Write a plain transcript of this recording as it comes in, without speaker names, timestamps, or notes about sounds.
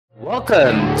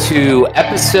Welcome to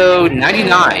episode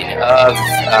 99 of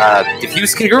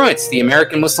Diffused Congruence, the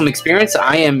American Muslim Experience.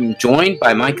 I am joined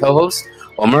by my co-host,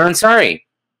 Omar Ansari.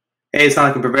 Hey,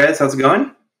 Assalamu alaikum, Parvez. How's it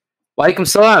going? Walaikum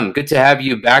salam. Good to have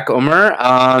you back, Omar.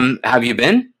 Have you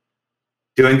been?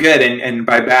 Doing good. And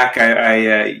by back,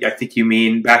 I think you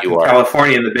mean back in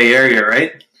California in the Bay Area,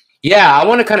 right? Yeah, I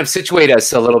want to kind of situate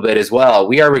us a little bit as well.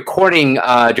 We are recording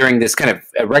during this kind of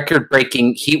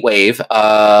record-breaking heat wave.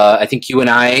 I think you and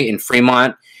I in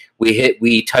Fremont,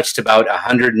 we touched about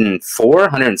 104,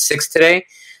 106 today.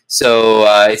 So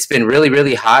it's been really,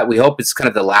 really hot. We hope it's kind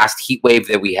of the last heat wave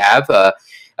that we have.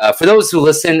 For those who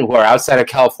listen who are outside of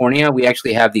California, we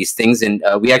actually have these things, and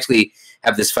we actually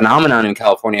have this phenomenon in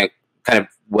California, kind of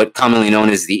what commonly known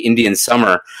as the Indian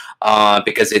summer,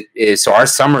 because it is, so our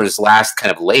summers last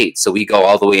kind of late. So we go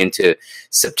all the way into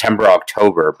September,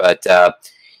 October. But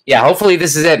yeah, hopefully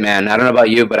this is it, man. I don't know about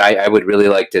you, but I would really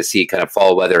like to see kind of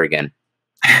fall weather again.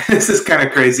 This is kind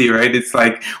of crazy, right? It's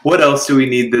like, what else do we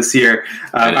need this year?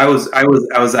 I was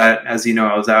at, as you know,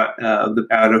 I was out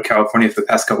of California for the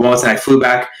past couple months, and I flew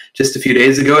back just a few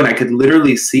days ago, and I could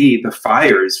literally see the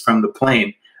fires from the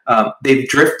plane. They've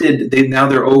drifted. Now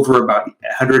they're over about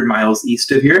 100 miles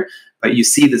east of here, but you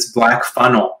see this black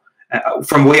funnel.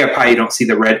 From way up high, you don't see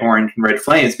the red, orange, and red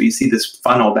flames, but you see this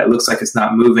funnel that looks like it's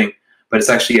not moving, but it's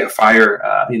actually a fire.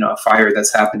 A fire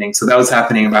that's happening. So that was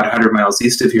happening about 100 miles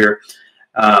east of here.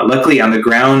 Luckily, on the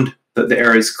ground, the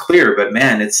air is clear, but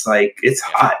man, it's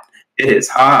hot. It is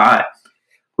hot.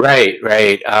 Right.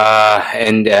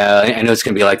 And I know it's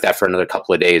going to be like that for another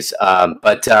couple of days.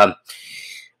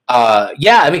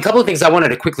 Yeah, I mean, a couple of things I wanted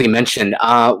to quickly mention,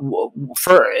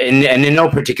 and in no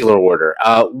particular order.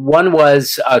 One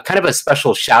was kind of a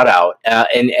special shout out,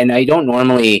 and I don't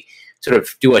normally sort of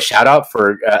do a shout out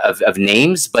of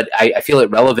names, but I feel it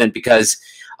relevant because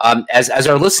as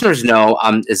our listeners know,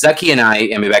 Zaki and I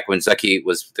mean, back when Zaki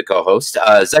was the co-host,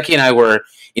 Zaki and I were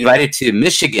invited to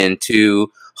Michigan to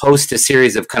host a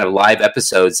series of kind of live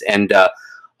episodes, and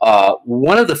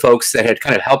one of the folks that had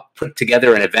kind of helped put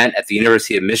together an event at the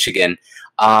University of Michigan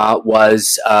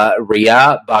was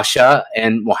Rhea Basha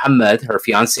and Muhammad, her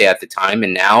fiance at the time,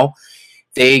 and now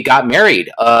they got married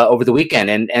over the weekend.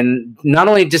 And not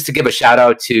only just to give a shout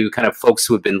out to kind of folks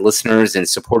who have been listeners and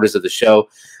supporters of the show,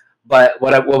 but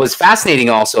what was fascinating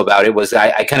also about it was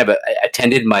I kind of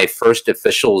attended my first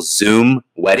official Zoom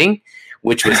wedding,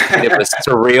 which was kind of a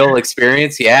surreal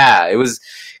experience. Yeah, it was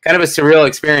kind of a surreal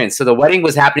experience. So the wedding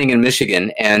was happening in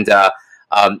Michigan, and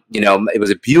it was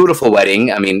a beautiful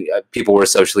wedding. I mean, people were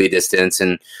socially distanced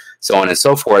and so on and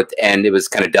so forth, and it was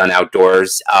kind of done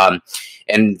outdoors.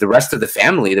 And the rest of the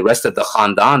family, the rest of the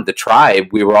Khandan, the tribe,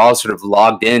 we were all sort of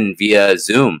logged in via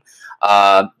Zoom.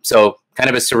 So kind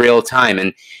of a surreal time.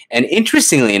 And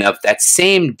interestingly enough, that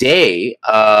same day,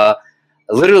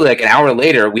 literally like an hour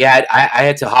later, I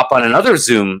had to hop on another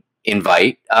Zoom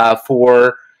invite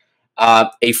for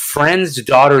a friend's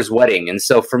daughter's wedding. And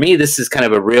so for me, this is kind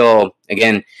of a real,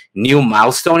 again, new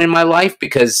milestone in my life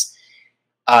because,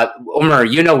 Omar,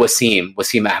 you know Wasim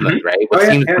Ahmed, right?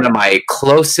 Wasim's one of my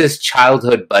closest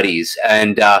childhood buddies.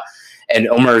 And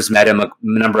Omar's met him a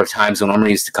number of times when Omar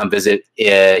used to come visit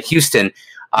Houston.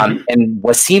 And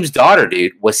Wasim's daughter,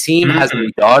 dude, Wasim has a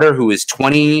daughter who is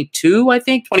 22, I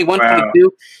think, 21, wow.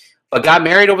 22. But got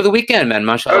married over the weekend, man,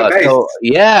 mashallah. Oh, nice. So,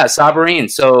 yeah, Sabareen.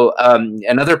 So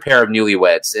another pair of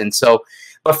newlyweds. And so,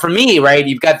 but for me, right,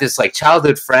 you've got this like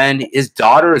childhood friend. His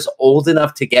daughter is old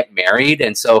enough to get married.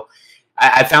 And so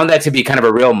I found that to be kind of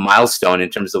a real milestone in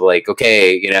terms of like,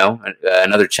 okay,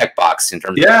 another checkbox in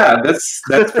terms of. Yeah, that's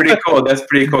pretty cool. That's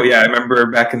pretty cool. Yeah, I remember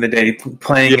back in the day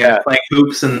playing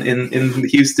hoops in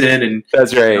Houston and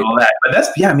that's right. And all that. But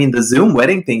I mean, the Zoom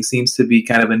wedding thing seems to be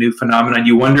kind of a new phenomenon.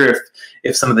 You wonder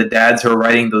if some of the dads who are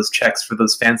writing those checks for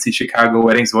those fancy Chicago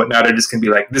weddings and whatnot are just going to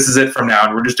be like, this is it from now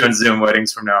on. We're just doing Zoom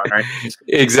weddings from now on, right?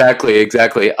 Exactly.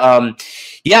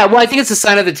 Yeah, well, I think it's a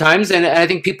sign of the times, and I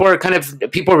think people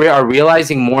are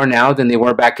realizing more now than they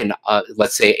were back in,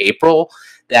 let's say, April,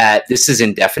 that this is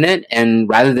indefinite, and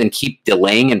rather than keep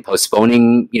delaying and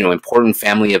postponing, important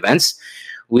family events,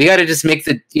 we got to just make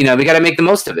we got to make the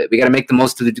most of it. We got to make the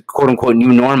most of the quote unquote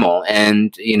new normal,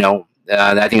 and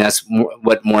I think that's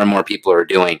what more and more people are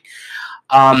doing.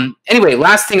 Anyway,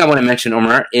 last thing I want to mention,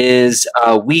 Omar, is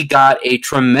we got a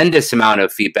tremendous amount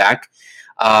of feedback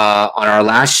on our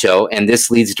last show, and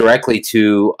this leads directly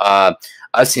to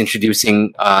us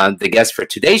introducing the guest for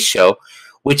today's show,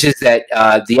 which is that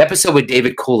the episode with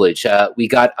David Coolidge, we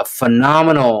got a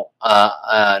phenomenal,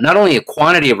 not only a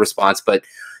quantity of response, but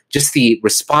just the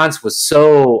response was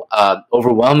so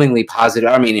overwhelmingly positive.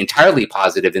 I mean, entirely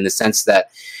positive in the sense that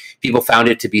people found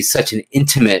it to be such an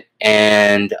intimate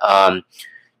and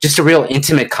just a real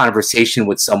intimate conversation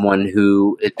with someone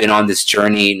who had been on this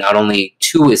journey, not only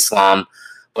to Islam,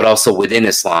 but also within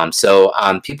Islam. So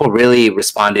people really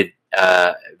responded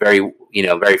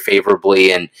very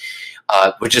favorably, and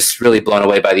we're just really blown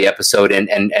away by the episode,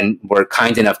 and were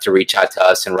kind enough to reach out to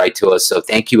us and write to us. So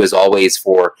thank you as always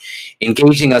for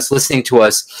engaging us, listening to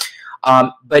us.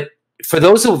 But for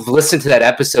those who've listened to that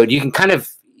episode, you can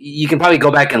probably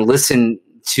go back and listen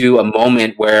to a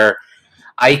moment where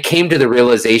I came to the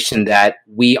realization that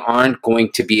we aren't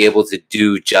going to be able to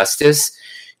do justice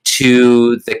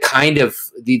to the kind of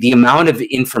the amount of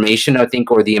information, I think,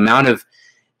 or the amount of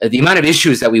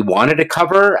issues that we wanted to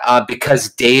cover, because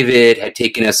David had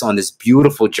taken us on this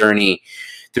beautiful journey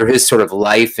through his sort of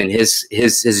life and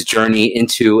his journey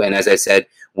into, and as I said,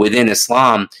 within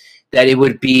Islam, that it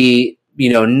would be, we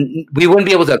wouldn't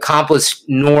be able to accomplish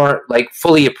nor like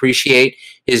fully appreciate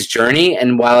his journey,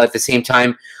 and while at the same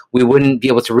time we wouldn't be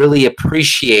able to really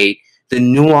appreciate the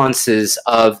nuances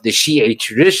of the Shi'i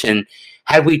tradition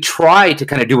had we tried to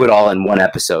kind of do it all in one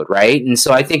episode, right? And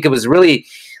so I think it was really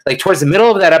like towards the middle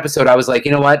of that episode, I was like,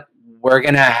 you know what? We're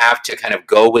going to have to kind of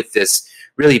go with this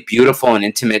really beautiful and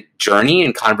intimate journey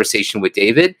and conversation with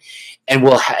David, and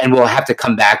we'll have to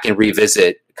come back and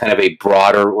revisit kind of a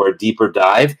broader or deeper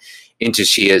dive into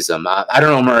Shi'ism. I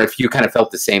don't know, Omar, if you kind of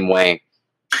felt the same way.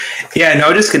 Yeah, no,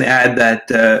 I'm just going to add that,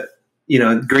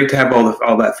 great to have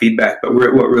all that feedback, but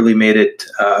what really made it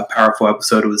a powerful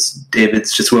episode was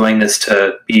David's just willingness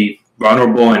to be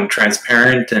vulnerable and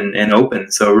transparent and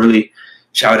open. So really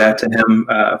shout out to him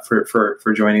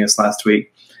for joining us last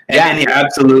week. And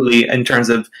absolutely, in terms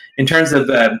of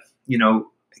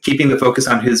keeping the focus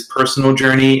on his personal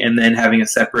journey and then having a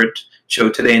separate show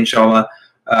today, inshallah,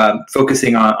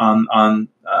 focusing on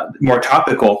more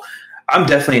topical. I'm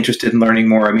definitely interested in learning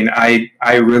more. I mean,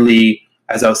 I really,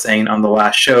 as I was saying on the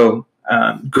last show,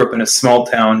 grew up in a small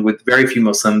town with very few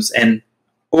Muslims, and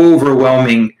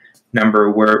overwhelming number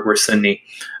were Sunni.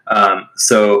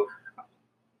 So,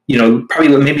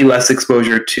 probably maybe less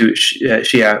exposure to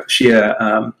Shia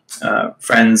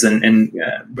friends and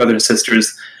brothers and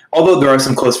sisters. Although there are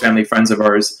some close family friends of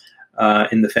ours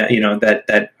in the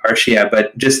that are Shia,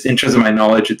 but just in terms of my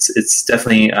knowledge, it's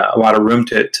definitely a lot of room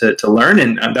to learn,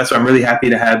 and that's why I'm really happy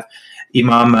to have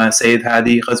Imam Syed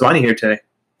Hadi Qazwini here today.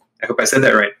 I hope I said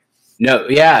that right. No,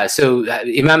 yeah. So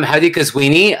Imam Hadi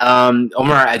Qazwini,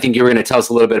 Omar, I think you were going to tell us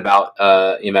a little bit about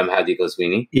Imam Hadi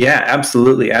Qazwini. Yeah,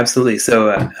 absolutely.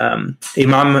 So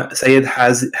Imam Syed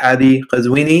Hadi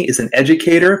Qazwini is an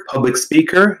educator, public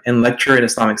speaker, and lecturer in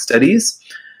Islamic Studies.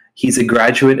 He's a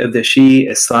graduate of the Shi'i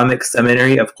Islamic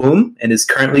Seminary of Qom and is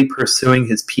currently pursuing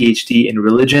his Ph.D. in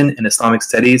Religion and Islamic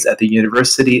Studies at the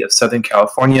University of Southern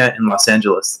California in Los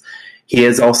Angeles. He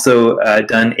has also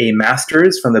done a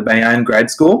master's from the Bayan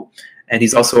Grad School, and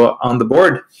he's also on the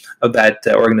board of that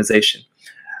organization.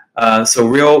 So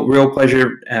real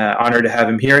pleasure, honor to have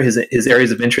him here. His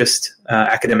areas of interest,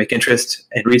 academic interest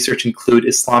and research include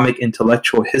Islamic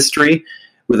intellectual history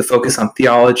with a focus on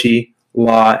theology,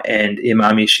 law, and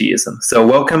Imami-Shiʿism. So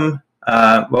welcome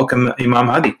Imam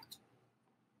Hadi.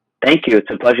 Thank you. It's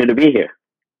a pleasure to be here.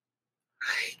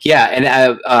 Yeah,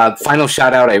 and final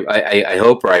shout out, I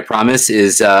hope, or I promise,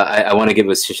 is I want to give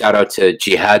a shout out to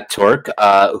Jihad Turk,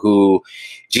 who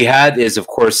Jihad is, of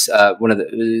course,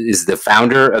 is the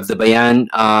founder of the Bayan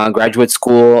Graduate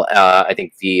School. I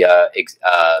think I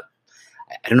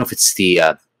don't know if it's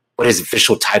what his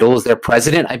official title is, their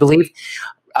president, I believe.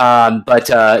 But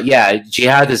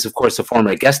Jihad is, of course, a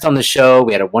former guest on the show.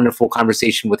 We had a wonderful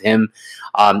conversation with him,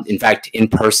 in fact, in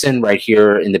person right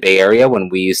here in the Bay Area when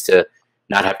we used to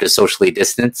not have to socially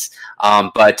distance.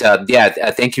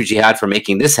 Thank you, Jihad, for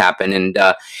making this happen. And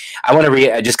I want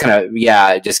to just kind of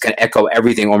echo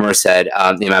everything Omar said,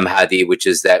 Imam Hadi, which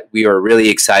is that we are really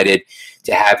excited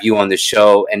to have you on the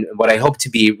show, and what I hope to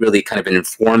be really kind of an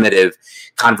informative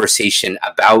conversation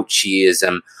about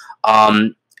Shi'ism.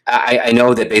 I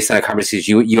know that based on a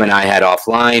conversation you and I had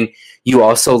offline, you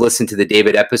also listened to the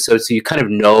David episode, so you kind of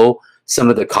know some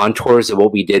of the contours of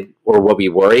what we did or what we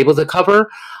were able to cover.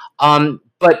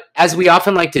 But as we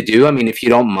often like to do, I mean, if you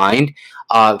don't mind,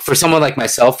 for someone like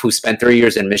myself who spent 3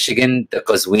 years in Michigan, the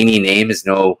Qazwini name is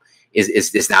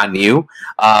not new.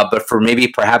 But for maybe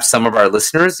perhaps some of our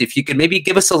listeners, if you could maybe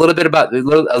give us a little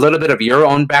bit of your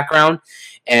own background,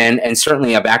 and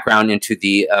certainly a background into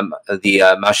the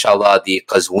mashallah, the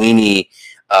Qazwini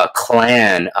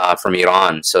clan from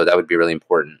Iran. So that would be really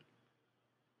important.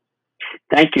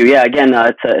 Thank you. Yeah, again,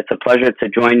 it's a pleasure to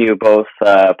join you both,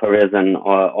 Parvez and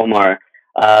Omar.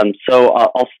 So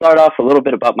I'll start off a little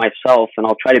bit about myself, and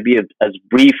I'll try to be as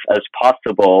brief as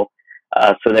possible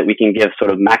so that we can give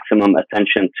sort of maximum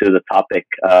attention to the topic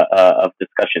of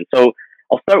discussion. So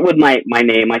I'll start with my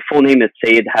name. My full name is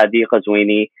Syed Hadi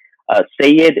Qazwini.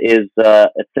 Syed is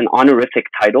it's an honorific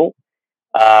title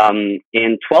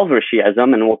in 12er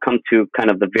Shi'ism, and we'll come to kind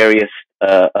of the various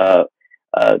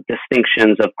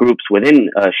distinctions of groups within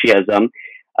Shi'ism.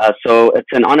 So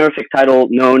it's an honorific title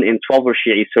known in 12er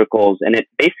Shi'i circles, and it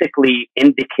basically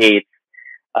indicates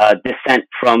descent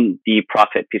from the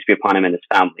Prophet, peace be upon him, and his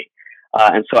family.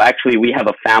 And so actually we have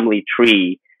a family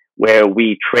tree where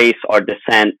we trace our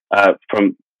descent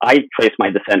I trace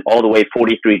my descent all the way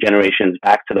 43 generations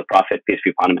back to the Prophet, peace be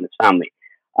upon him, and his family.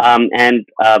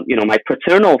 My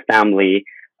paternal family,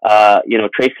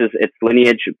 traces its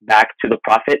lineage back to the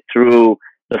Prophet through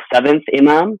the 7th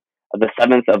Imam, the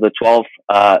 7th of the 12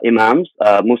 Imams,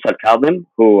 Musa al-Kazim,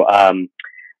 who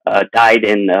died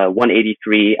in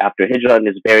 183 after Hijrah and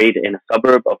is buried in a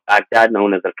suburb of Baghdad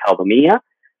known as al-Kazimiyya.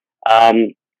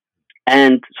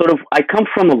 And sort of, I come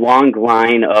from a long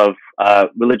line of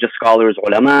religious scholars,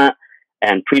 ulama,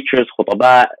 and preachers,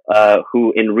 khutaba,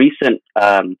 who in recent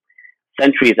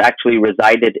centuries actually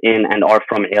resided in and are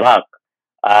from Iraq,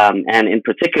 and in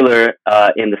particular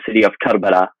in the city of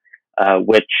Karbala,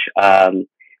 which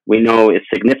we know is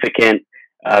significant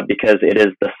because it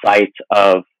is the site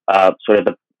of sort of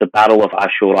the Battle of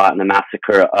Ashura and the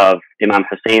massacre of Imam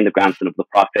Hussein, the grandson of the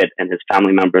Prophet, and his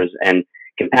family members and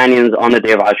companions on the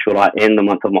day of Ashura in the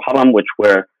month of Muharram,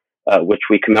 which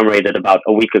we commemorated about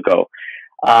a week ago.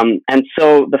 And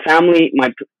so the family,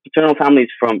 my paternal family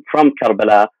is from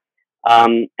Karbala,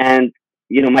 and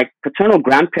my paternal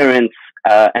grandparents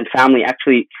and family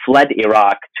actually fled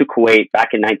Iraq to Kuwait back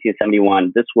in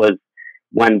 1971. This was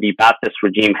when the Ba'athist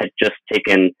regime had just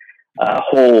taken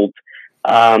hold,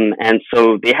 and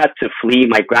so they had to flee.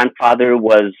 My grandfather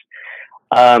was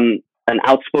an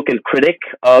outspoken critic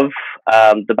of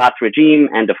the Ba'ath regime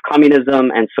and of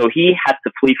communism, and so he had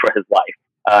to flee for his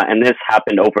life. And this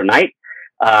happened overnight.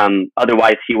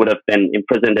 Otherwise, he would have been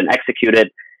imprisoned and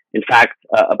executed. In fact,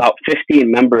 about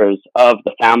 15 members of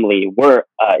the family were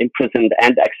imprisoned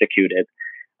and executed,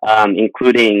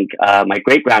 including my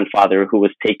great-grandfather, who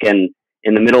was taken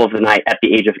in the middle of the night at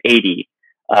the age of 80.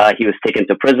 He was taken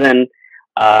to prison,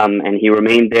 and he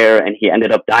remained there, and he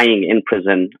ended up dying in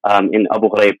prison, in Abu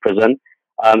Ghraib prison.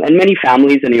 And many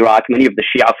families in Iraq, many of the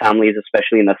Shia families,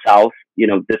 especially in the south,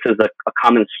 this is a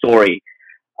common story.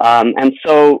 And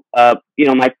so,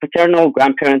 my paternal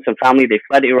grandparents and family, they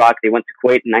fled Iraq. They went to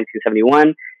Kuwait in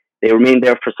 1971. They remained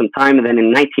there for some time. And then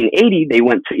in 1980, they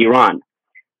went to Iran.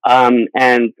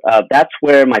 And that's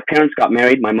where my parents got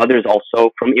married. My mother is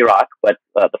also from Iraq, but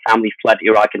the family fled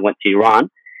Iraq and went to Iran.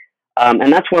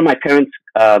 And that's where my parents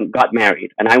got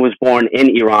married. And I was born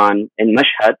in Iran, in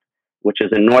Mashhad, which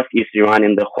is in northeast Iran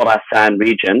in the Khorasan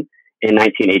region, in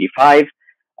 1985.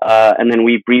 And then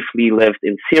we briefly lived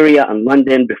in Syria and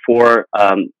London before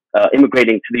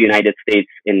immigrating to the United States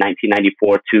in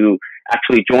 1994 to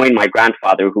actually join my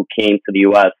grandfather, who came to the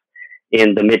U.S.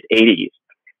 in the mid-'80s.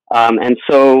 And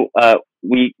so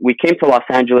we came to Los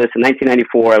Angeles in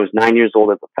 1994. I was 9 years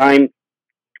old at the time.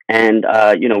 And,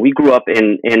 we grew up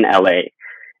in LA,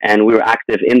 and we were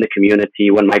active in the community.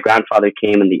 When my grandfather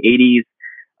came in the 80s,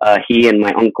 he and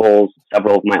my uncles,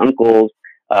 several of my uncles,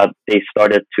 they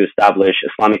started to establish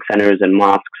Islamic centers and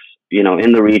mosques,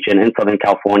 in the region, in Southern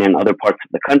California and other parts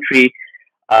of the country.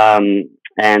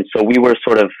 And so we were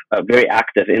sort of very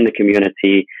active in the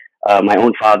community. My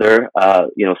own father,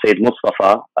 Sayyid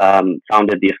Mustafa,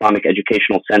 founded the Islamic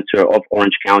Educational Center of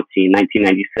Orange County in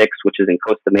 1996, which is in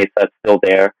Costa Mesa. It's still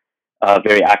there,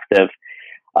 very active.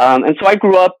 And so I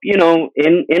grew up,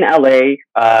 in LA,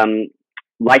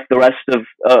 like the rest of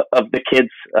the kids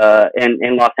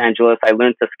in Los Angeles. I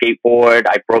learned to skateboard.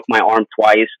 I broke my arm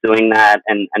twice doing that,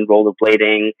 and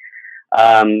rollerblading.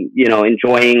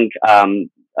 Enjoying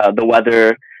the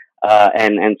weather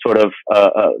and sort of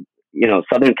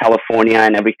Southern California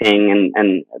and everything,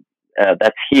 and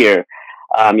that's here.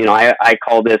 I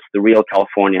call this the real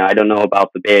California. I don't know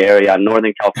about the Bay Area.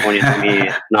 Northern California to me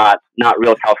is not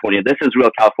real California. This is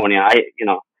real California.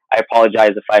 I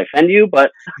apologize if I offend you,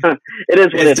 but it is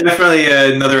what it is. It's definitely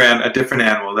a different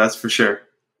animal, that's for sure.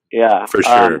 Yeah, for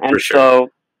sure. For sure. So,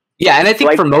 yeah, and I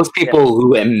think for most people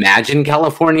who imagine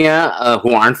California,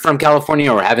 who aren't from California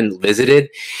or haven't visited,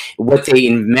 what they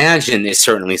imagine is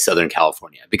certainly Southern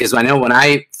California. Because I know when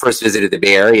I first visited the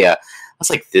Bay Area, I was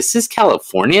like, this is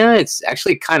California? It's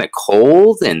actually kind of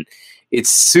cold, and it's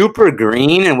super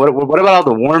green. And what about all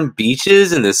the warm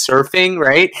beaches and the surfing,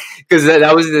 right? Because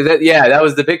that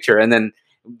was the picture. And then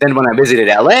then when I visited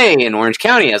LA in Orange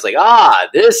County, I was like, ah,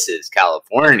 this is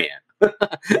California.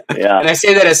 Yeah. And I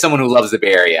say that as someone who loves the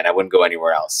Bay Area, and I wouldn't go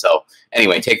anywhere else. So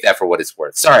anyway, take that for what it's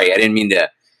worth. Sorry, I didn't mean to.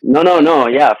 No.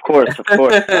 Yeah, of course.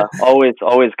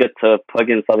 Always good to plug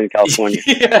in Southern California.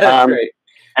 Yeah, great.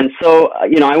 And so,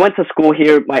 I went to school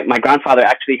here. My grandfather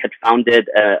actually had founded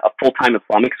a full-time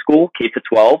Islamic school, K to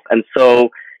 12. And so,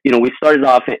 we started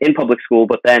off in public school,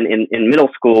 but then in middle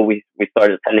school, we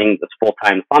started attending this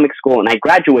full-time Islamic school. And I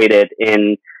graduated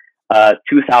in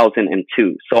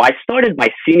 2002. So I started my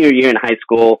senior year in high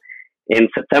school in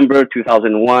September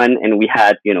 2001, and we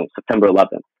had, September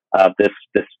 11th,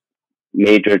 this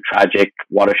major tragic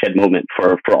watershed moment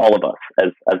for all of us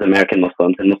as American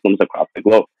Muslims and Muslims across the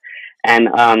globe. And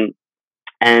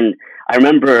I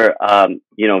remember,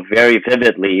 very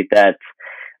vividly that,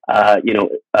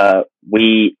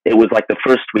 it was like the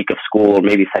first week of school or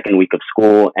maybe second week of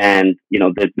school. And,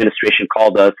 the administration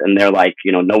called us and they're like,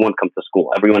 no one comes to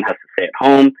school. Everyone has to stay at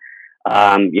home.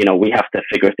 We have to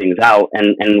figure things out.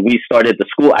 And the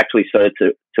school actually started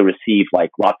to receive like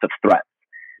lots of threats,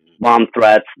 bomb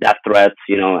threats, death threats,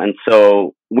 and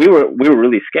so we were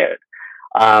really scared.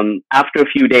 After a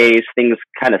few days, things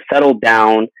kind of settled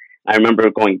down. I remember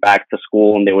going back to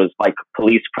school and there was like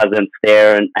police presence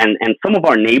there and some of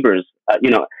our neighbors, I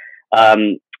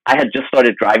had just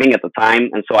started driving at the time.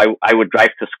 And so I would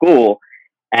drive to school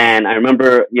and I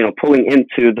remember, pulling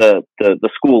into the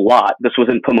school lot. This was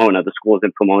in Pomona. The school is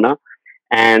in Pomona.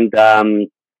 And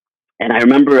I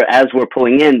remember as we're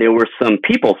pulling in, there were some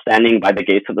people standing by the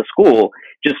gates of the school,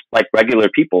 just like regular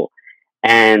people.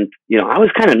 And, I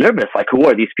was kind of nervous, like, who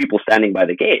are these people standing by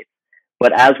the gate?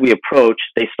 But as we approached,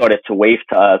 they started to wave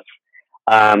to us.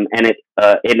 And it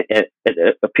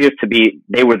appeared to be,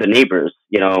 they were the neighbors,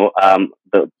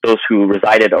 those who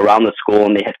resided around the school,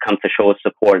 and they had come to show us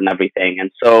support and everything.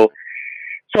 And so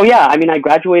yeah, I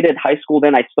graduated high school.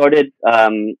 Then I started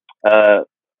a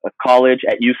college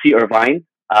at UC Irvine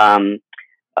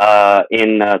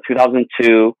in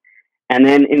 2002. And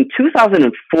then in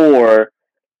 2004,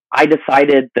 I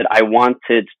decided that I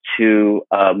wanted to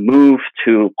move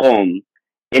to Qom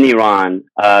in Iran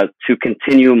to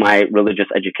continue my religious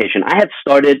education. I had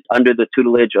started under the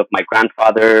tutelage of my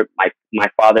grandfather, my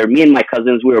father, me and my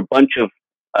cousins. We were a bunch of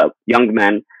young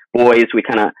men, boys.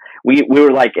 We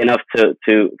were like enough to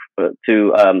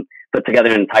put together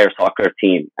an entire soccer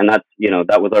team, and that's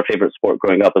that was our favorite sport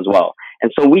growing up as well.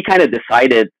 And so we kind of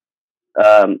decided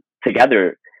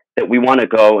together that we want to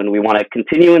go and we want to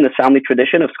continue in the family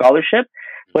tradition of scholarship,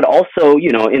 but also,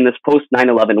 in this post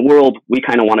 9/11 world, we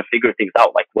kind of want to figure things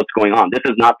out, like what's going on. This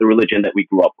is not the religion that we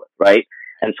grew up with, right?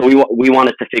 And so we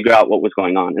wanted to figure out what was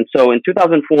going on. And so in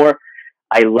 2004,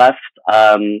 I left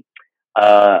and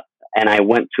I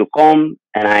went to Qom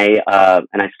and I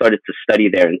started to study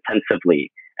there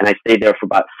intensively, and I stayed there for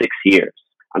about 6 years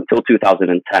until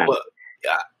 2010. Well,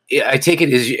 yeah, I take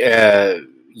it is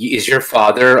your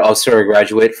father also a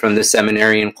graduate from the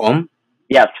seminary in Qom?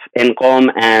 Yes, in Qom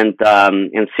and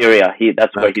in Syria.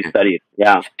 That's where he studied.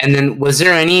 Yeah. And then was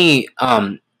there any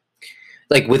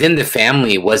like within the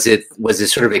family, was it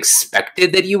sort of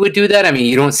expected that you would do that? I mean,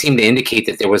 you don't seem to indicate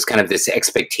that there was kind of this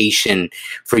expectation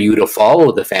for you to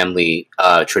follow the family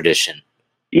tradition.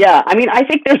 Yeah, I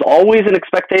think there's always an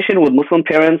expectation with Muslim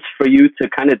parents for you to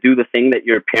kind of do the thing that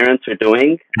your parents are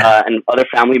doing and other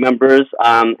family members.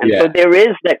 So there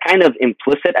is that kind of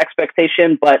implicit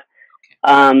expectation, but,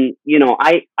 I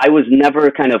was never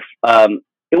kind of,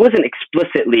 it wasn't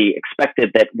explicitly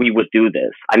expected that we would do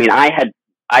this. I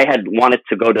had wanted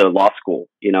to go to law school,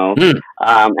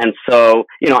 and so,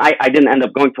 I didn't end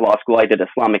up going to law school. I did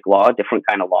Islamic law, a different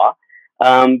kind of law.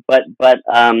 But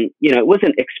it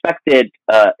wasn't expected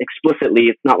explicitly.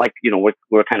 It's not like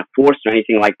we're kind of forced or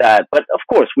anything like that. But of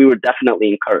course, we were definitely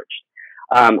encouraged,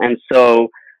 and so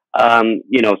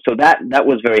so that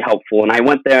was very helpful. And I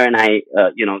went there, and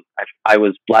I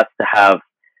was blessed to have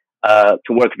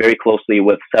to work very closely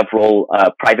with several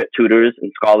private tutors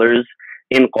and scholars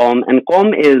in Qom. And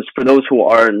Qom is, for those who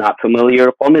are not familiar,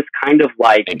 Qom is kind of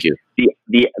like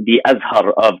the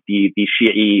Azhar of the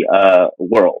Shi'i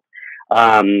world.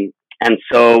 And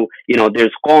so,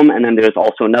 there's Qom, and then there's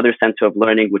also another center of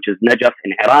learning, which is Najaf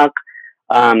in Iraq.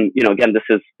 Again, this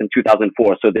is in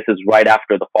 2004. So this is right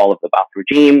after the fall of the Ba'ath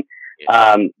regime.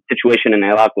 Situation in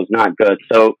Iraq was not good.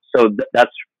 So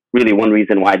that's really one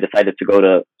reason why I decided to go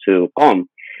to Qom.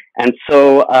 And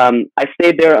so, I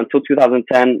stayed there until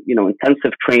 2010,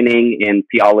 intensive training in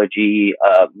theology,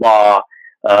 law,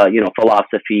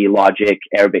 philosophy, logic,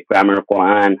 Arabic grammar,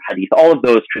 Quran, hadith, all of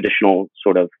those traditional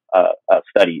sort of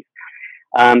studies.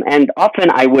 And often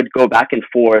I would go back and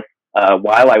forth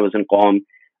while I was in Qom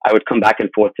I would come back and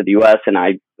forth to the U.S. and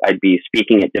I'd be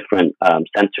speaking at different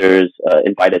centers,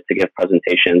 invited to give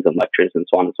presentations and lectures and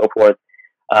so on and so forth.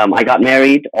 I got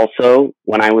married also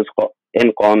when I was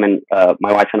in Qom, and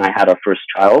my wife and I had our first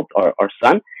child, our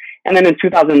son. And then in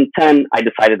 2010, I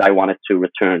decided I wanted to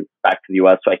return back to the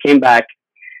U.S. So I came back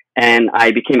and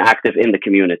I became active in the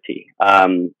community,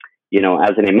 you know,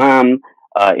 as an imam,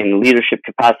 in leadership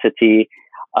capacity.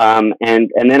 And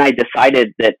then I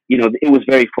decided that, you know, it was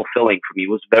very fulfilling for me. It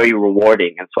was very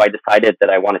rewarding. And so I decided that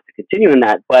I wanted to continue in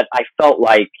that. But I felt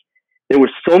like there were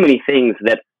so many things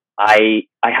that I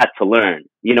had to learn.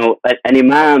 You know, an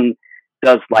imam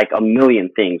does like a million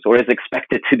things, or is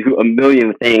expected to do a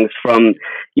million things, from,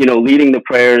 you know, leading the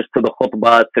prayers to the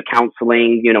khutbah to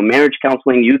counseling, you know, marriage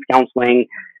counseling, youth counseling,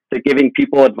 to giving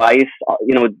people advice,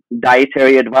 you know,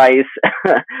 dietary advice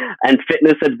and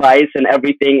fitness advice and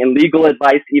everything, and legal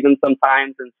advice even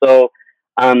sometimes. And so,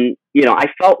 you know, I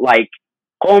felt like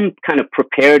Qom kind of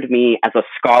prepared me as a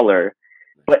scholar,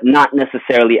 but not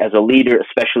necessarily as a leader,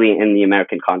 especially in the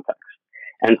American context.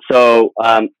 And so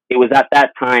it was at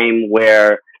that time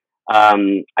where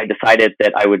I decided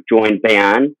that I would join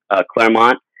Bayan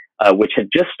Claremont, which had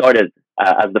just started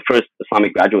as the first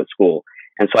Islamic graduate school.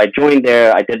 And so I joined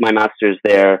there. I did my master's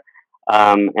there.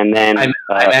 And then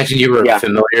I imagine you were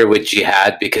familiar with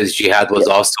Jihad, because Jihad was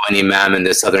also an imam in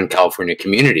the Southern California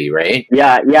community, right?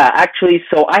 Yeah. Actually,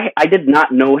 so I did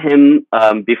not know him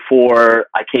before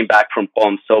I came back from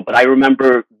Qom. But I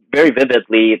remember very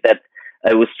vividly that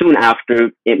it was soon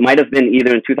after. It might have been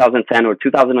either in 2010 or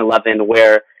 2011,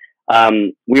 where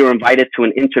we were invited to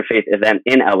an interfaith event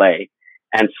in LA.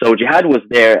 And so Jihad was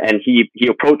there, and he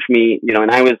approached me, you know,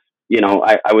 and I was, you know,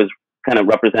 I was kind of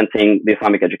representing the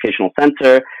Islamic Educational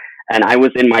Center, and I was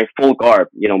in my full garb,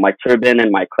 you know, my turban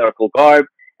and my clerical garb.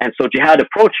 And so Jihad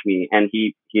approached me, and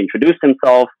he introduced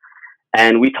himself,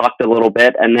 and we talked a little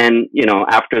bit. And then, you know,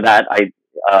 after that, I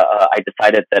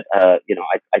decided that, you know,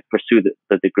 I'd pursue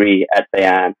the degree at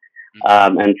Bayan.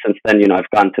 And since then, you know, I've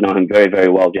gotten to know him very, very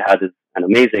well. Jihad is an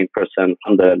amazing person,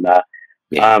 alhamdulillah.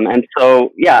 Yeah. And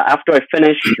so, yeah, after I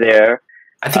finished there,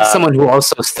 I think someone who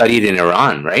also studied in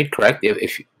Iran, right? Correct?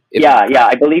 Yeah.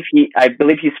 I believe he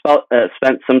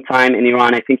spent some time in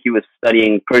Iran. I think he was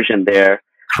studying Persian there.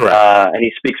 Correct. And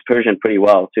he speaks Persian pretty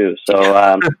well too.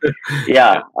 So,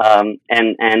 yeah.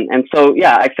 And so,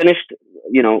 yeah, I finished,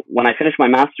 you know, when I finished my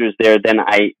master's there, then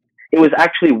it was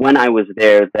actually when I was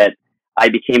there that I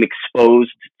became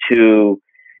exposed to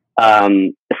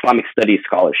Islamic studies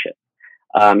scholarship.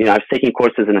 You know, I was taking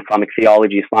courses in Islamic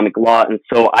theology, Islamic law, and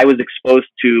so I was exposed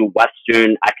to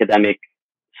Western academic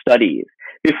studies.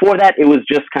 Before that, it was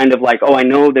just kind of like, oh, I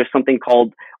know there's something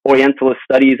called Orientalist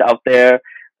studies out there.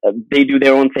 They do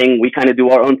their own thing. We kind of do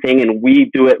our own thing, and we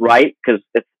do it right because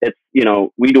it's you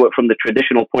know, we do it from the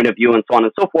traditional point of view and so on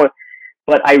and so forth.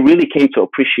 But I really came to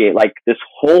appreciate like this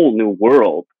whole new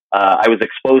world I was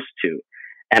exposed to,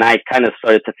 and I kind of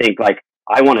started to think like,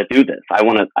 I want to do this. I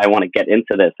want to get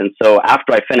into this. And so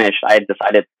after I finished, I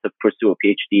decided to pursue a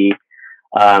Ph.D.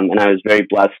 And I was very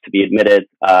blessed to be admitted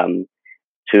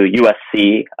to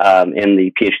USC in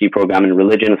the Ph.D. program in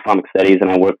Religion and Islamic Studies. And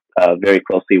I worked very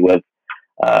closely with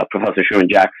Professor Sherman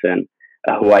Jackson,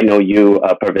 who I know you,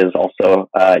 Parvez, also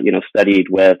you know, studied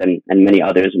with, and many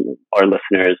others. Our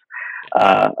listeners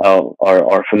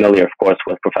are familiar, of course,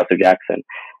 with Professor Jackson.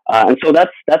 And so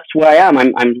that's where I am.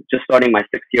 I'm just starting my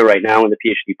 6th year right now in the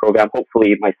PhD program.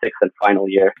 Hopefully, my 6th and final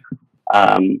year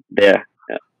there.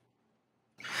 Yeah.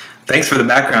 Thanks for the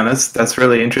background. That's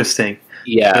really interesting.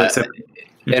 Yeah,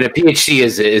 and a PhD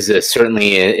is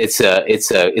certainly it's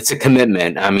a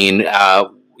commitment. I mean,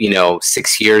 you know,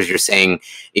 6 years. You're saying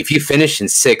if you finish in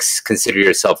 6, consider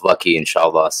yourself lucky,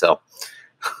 inshallah. So.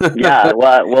 Yeah,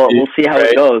 well, we'll see how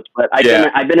it goes. But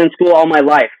I've been in school all my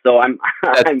life, so I'm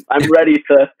ready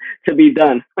to be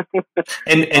done.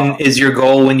 and is your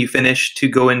goal when you finish to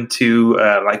go into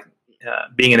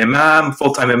being an imam,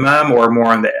 full-time imam, or more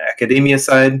on the academia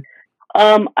side?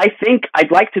 I think I'd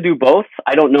like to do both.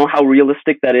 I don't know how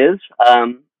realistic that is,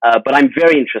 but I'm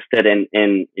very interested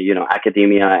in you know,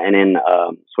 academia and in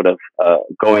sort of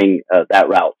going that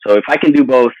route. So if I can do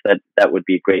both, that would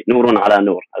be great. Nurun ala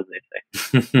nur, as they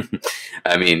say.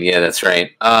 I mean, yeah, that's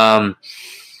right. I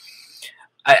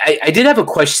did have a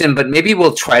question, but maybe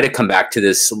we'll try to come back to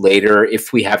this later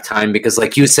if we have time, because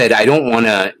like you said, I don't want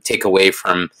to take away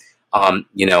from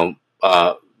you know,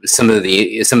 some of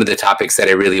the topics that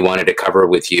I really wanted to cover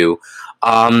with you.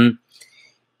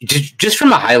 Just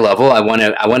from a high level, I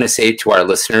want to say to our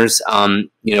listeners,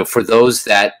 you know, for those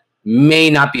that may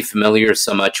not be familiar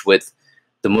so much with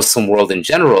the Muslim world in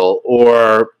general,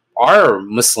 or are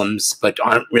Muslims but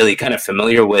aren't really kind of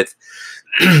familiar with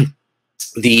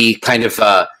the kind of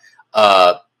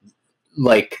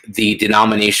like the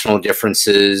denominational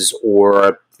differences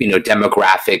or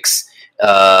demographics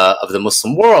of the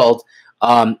Muslim world,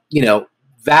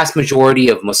 vast majority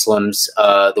of Muslims,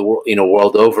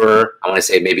 world over, I want to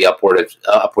say maybe upwards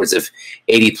of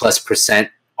 80+%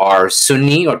 are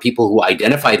Sunni, or people who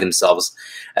identify themselves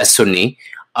as Sunni,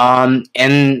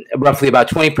 and roughly about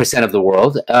 20% of the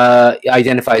world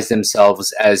identifies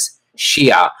themselves as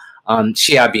Shia.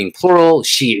 Shia being plural,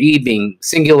 Shi'i being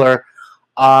singular,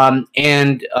 and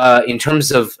in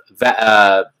terms of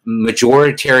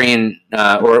majoritarian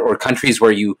or countries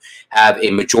where you have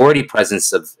a majority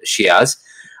presence of Shias,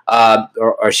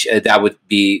 that would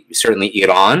be certainly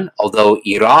Iran, although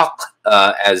Iraq,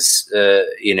 as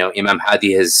Imam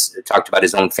Hadi has talked about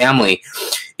his own family,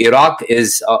 Iraq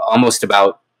is almost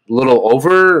about a little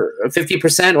over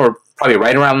 50%, or probably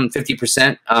right around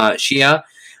 50% Shia.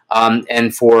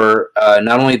 And for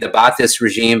not only the Ba'athist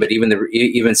regime, but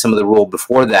even some of the rule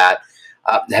before that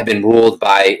have been ruled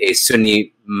by a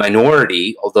Sunni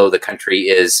minority, although the country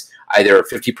is either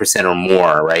 50% or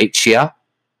more, right, Shia?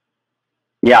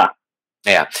 Yeah.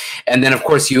 Yeah. And then, of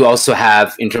course, you also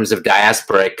have, in terms of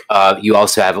diasporic, you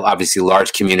also have obviously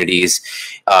large communities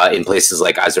in places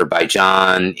like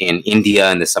Azerbaijan, in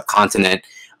India, in the subcontinent,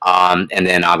 and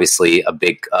then obviously a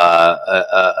big,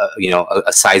 a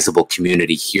sizable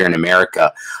community here in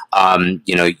America.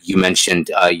 You mentioned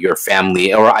your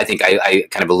family, or I think I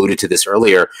kind of alluded to this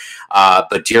earlier,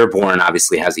 but Dearborn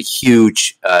obviously has a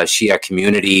huge Shia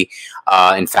community.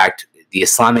 In fact, the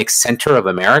Islamic Center of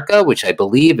America, which I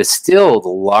believe is still the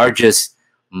largest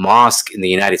mosque in the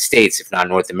United States, if not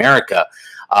North America,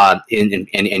 and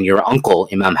your uncle,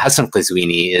 Imam Hassan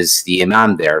Qazwini, is the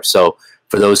imam there. So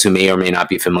for those who may or may not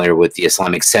be familiar with the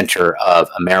Islamic Center of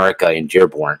America in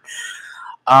Dearborn.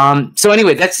 So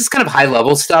anyway, that's just kind of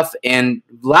high-level stuff. And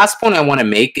last point I want to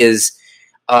make is,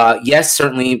 yes,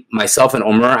 certainly myself and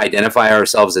Omar identify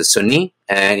ourselves as Sunni,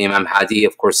 and Imam Hadi,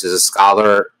 of course, is a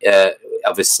scholar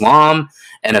of Islam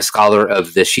and a scholar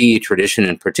of the Shi'i tradition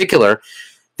in particular.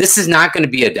 This is not going to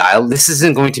be a dialogue. This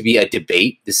isn't going to be a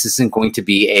debate. This isn't going to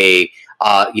be a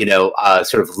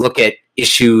sort of look at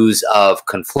issues of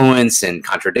confluence and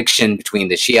contradiction between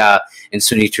the Shia and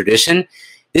Sunni tradition.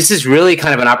 This is really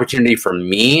kind of an opportunity for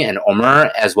me and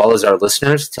Omar, as well as our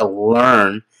listeners, to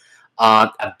learn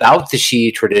about the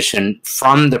Shi'i tradition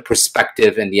from the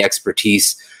perspective and the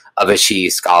expertise of a Shi'i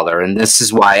scholar. And this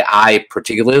is why I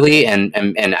particularly, and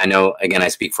I know, again, I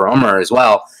speak for Omar as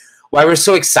well, why we're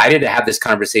so excited to have this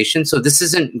conversation. So this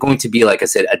isn't going to be, like I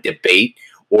said, a debate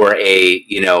or a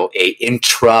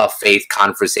intra-faith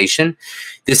conversation.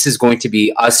 This is going to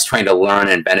be us trying to learn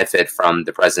and benefit from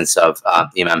the presence of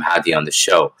Imam Hadi on the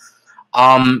show.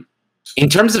 In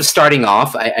terms of starting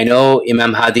off, I know,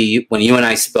 Imam Hadi, when you and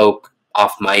I spoke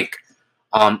off mic,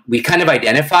 we kind of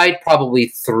identified probably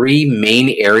three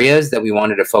main areas that we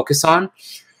wanted to focus on.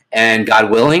 And God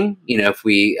willing, if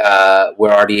we're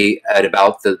already at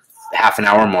about the half an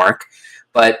hour mark,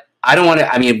 but I don't want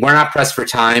to, we're not pressed for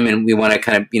time, and we want to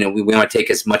kind of, we want to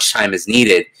take as much time as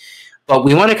needed, but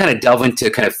we want to kind of delve into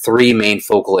kind of three main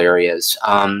focal areas,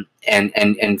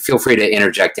 and feel free to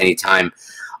interject anytime.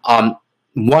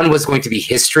 One was going to be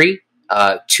history.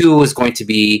 Two was going to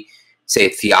be, say,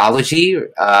 theology.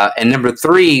 And number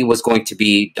three was going to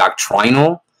be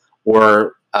doctrinal,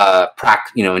 or,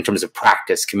 in terms of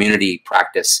practice, community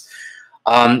practice.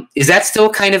 Is that still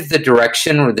kind of the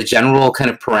direction or the general kind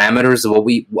of parameters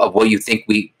of what you think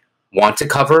we want to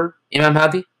cover, Imam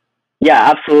Hadi?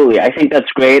 Yeah, absolutely. I think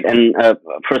that's great. And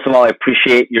first of all, I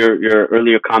appreciate your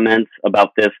earlier comments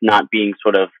about this not being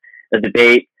sort of a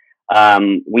debate.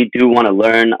 We do want to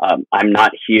learn. I'm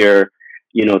not here,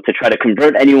 to try to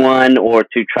convert anyone, or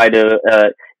to try to,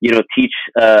 teach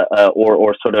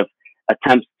or sort of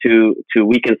attempts to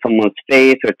weaken someone's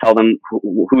faith or tell them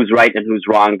who's right and who's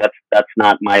wrong. That's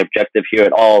not my objective here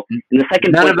at all. And the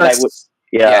second point that I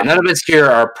would, none of us here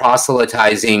are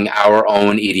proselytizing our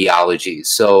own ideologies.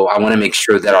 So I want to make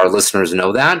sure that our listeners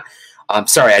know that.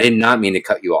 Sorry, I did not mean to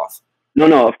cut you off.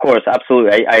 No, of course,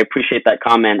 absolutely. I appreciate that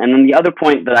comment. And then the other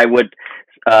point that I would,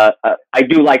 I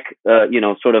do like,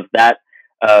 sort of that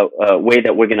way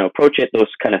that we're going to approach it, those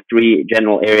kind of three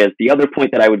general areas. The other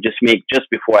point that I would just make just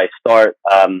before I start,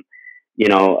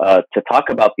 to talk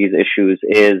about these issues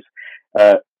is,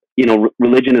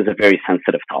 religion is a very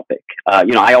sensitive topic.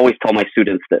 I always tell my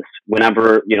students this.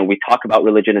 Whenever, we talk about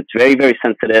religion, it's very, very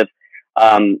sensitive.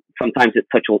 Sometimes it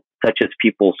touches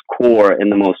people's core in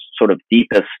the most sort of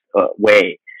deepest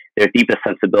way, their deepest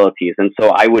sensibilities. And so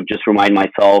I would just remind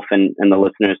myself and the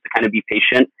listeners to kind of be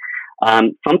patient.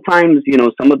 Sometimes,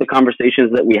 some of the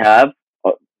conversations that we have,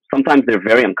 sometimes they're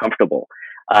very uncomfortable.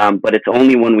 But it's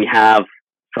only when we have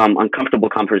some uncomfortable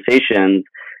conversations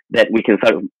that we can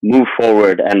sort of move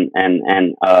forward and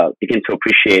begin to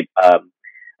appreciate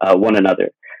one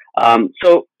another.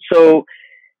 So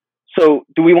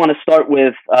do we want to start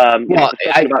with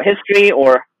discussion about history,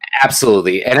 or?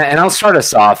 Absolutely, and I'll start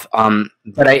us off.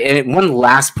 But one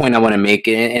last point I want to make,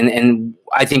 and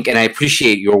I think, and I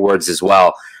appreciate your words as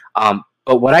well.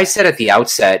 But what I said at the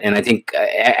outset, and I think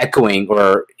echoing,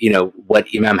 or what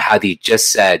Imam Hadi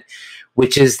just said,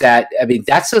 which is that, I mean,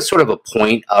 that's a sort of a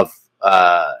point of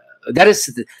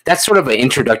that's sort of an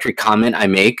introductory comment I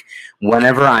make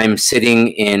whenever I'm sitting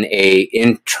in a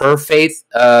interfaith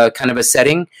kind of a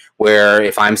setting, where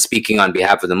if I'm speaking on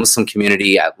behalf of the Muslim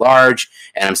community at large,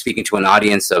 and I'm speaking to an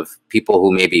audience of people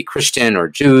who may be Christian or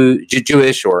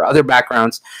Jewish or other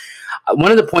backgrounds,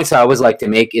 one of the points I always like to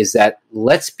make is that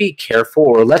let's be careful,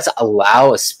 or let's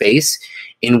allow a space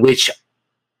in which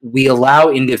we allow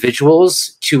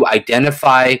individuals to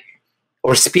identify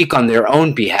or speak on their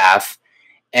own behalf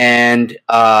and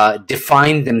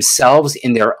define themselves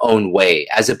in their own way,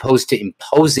 as opposed to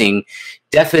imposing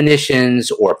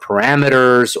definitions or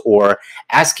parameters or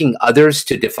asking others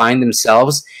to define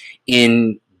themselves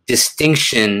in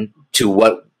distinction to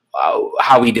what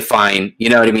how we define, you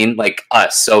know what I mean, like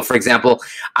us. So, for example,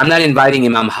 I'm not inviting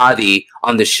Imam Hadi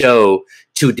on the show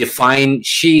to define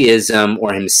Shi'ism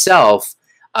or himself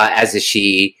as a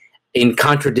Shi'i in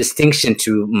contradistinction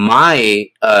to my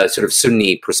sort of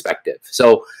Sunni perspective.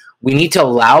 So we need to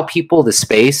allow people the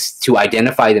space to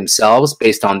identify themselves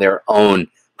based on their own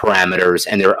parameters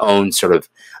and their own sort of,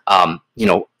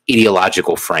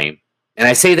 ideological frame. And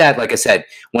I say that, like I said,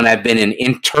 when I've been in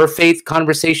interfaith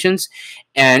conversations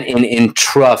and in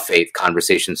intra-faith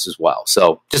conversations as well.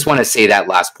 So just want to say that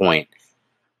last point.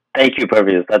 Thank you,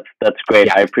 Parvez. That's great.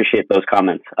 Yeah. I appreciate those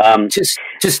comments.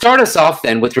 To start us off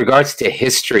then, with regards to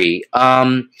history,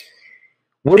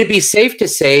 would it be safe to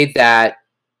say that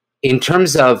in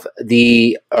terms of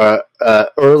the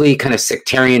early kind of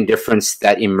sectarian difference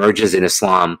that emerges in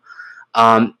Islam,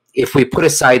 if we put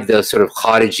aside the sort of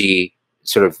Khariji,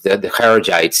 sort of the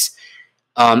Kharijites,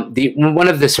 one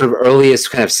of the sort of earliest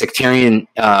kind of sectarian,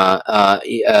 I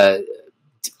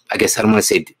guess I don't want to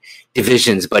say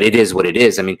divisions, but it is what it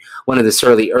is. I mean, one of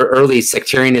the early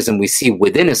sectarianism we see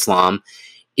within Islam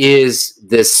is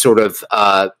this sort of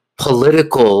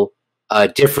political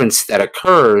difference that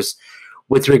occurs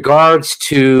with regards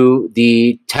to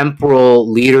the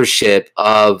temporal leadership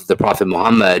of the Prophet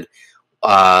Muhammad,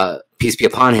 peace be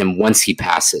upon him, once he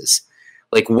passes.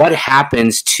 Like, what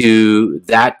happens to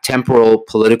that temporal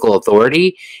political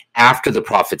authority after the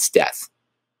Prophet's death?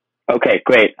 Okay,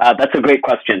 great. That's a great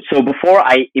question. So before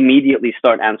I immediately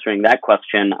start answering that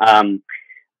question, in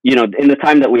the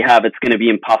time that we have, it's going to be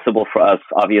impossible for us,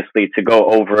 obviously, to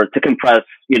compress,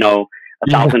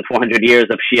 1,400 years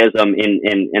of Shi'ism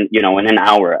in an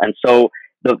hour. And so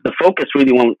the focus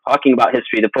really, when we're talking about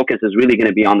history, the focus is really going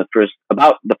to be on the first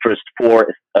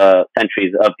 4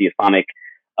 centuries of the Islamic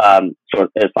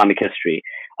Islamic history.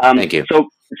 Thank you. So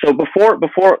before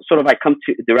sort of I come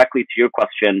directly to your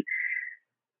question,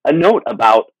 a note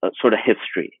about sort of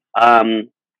history. I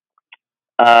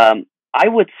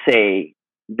would say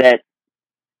that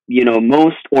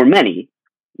most or many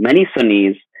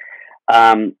Sunnis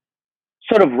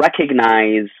sort of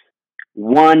recognize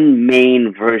one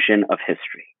main version of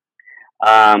history,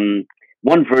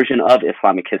 one version of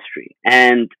Islamic history,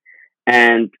 and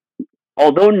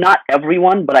although not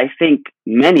everyone, but I think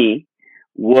many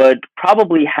would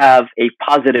probably have a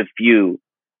positive view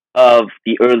of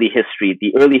the early history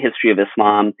of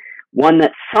Islam, one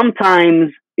that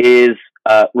sometimes is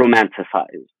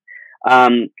romanticized.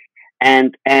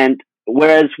 And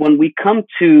whereas when we come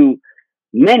to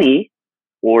many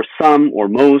or some or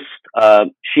most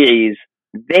Shi'is,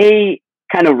 they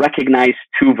kind of recognize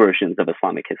 2 versions of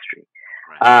Islamic history.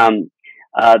 Right.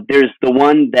 There's the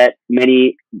one that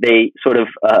they sort of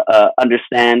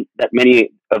understand, that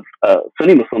many of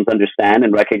Sunni Muslims understand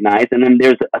and recognize, and then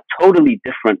there's a totally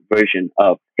different version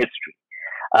of history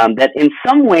that in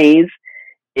some ways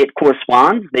they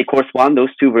correspond,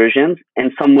 those 2 versions.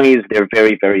 In some ways they're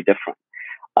very, very different.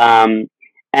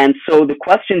 And so the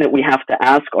question that we have to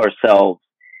ask ourselves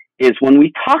is, when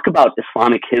we talk about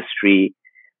Islamic history,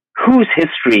 whose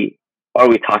history are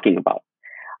we talking about?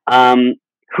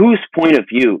 Whose point of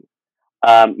view?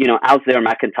 Alzair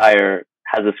McIntyre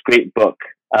has this great book,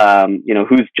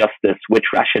 Whose Justice,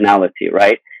 Which Rationality,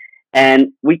 right?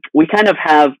 And we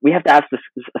have to ask a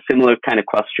similar kind of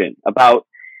question about,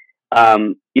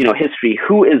 history.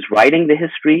 Who is writing the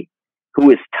history?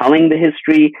 Who is telling the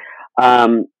history?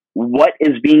 what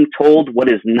is being told,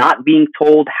 what is not being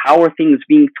told, how are things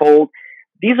being told.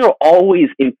 These are always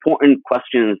important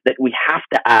questions that we have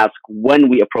to ask when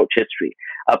we approach history.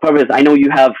 Parvez, I know you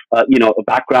have a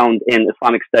background in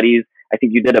Islamic studies. I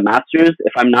think you did a master's,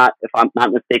 if I'm not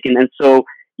mistaken. And so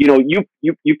you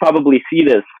probably see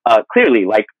this clearly.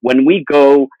 Like when we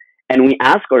go and we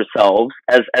ask ourselves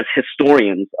as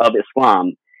historians of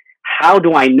Islam, how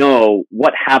do I know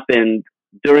what happened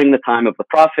during the time of the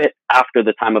Prophet, after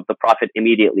the time of the Prophet,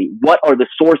 immediately? What are the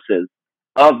sources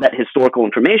of that historical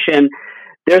information?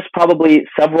 There's probably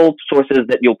several sources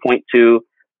that you'll point to,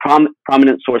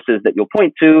 prominent sources that you'll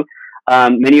point to,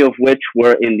 many of which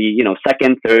were in the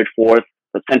 2nd, 3rd, 4th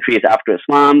centuries after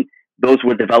Islam. Those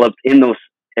were developed in those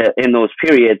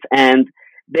periods, and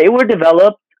they were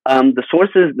developed. The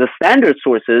sources, the standard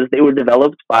sources, they were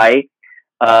developed by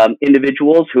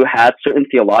individuals who had certain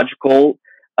theological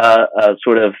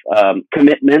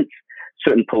commitments,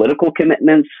 certain political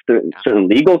commitments, certain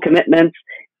legal commitments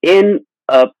in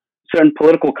a certain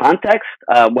political context,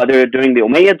 whether during the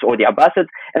Umayyads or the Abbasids.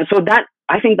 And so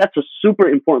I think that's a super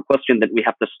important question that we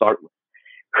have to start with.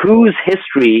 Whose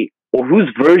history or whose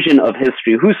version of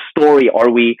history, whose story are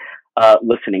we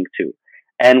listening to?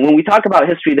 And when we talk about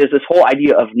history, there's this whole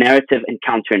idea of narrative and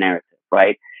counter-narrative,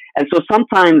 right? And so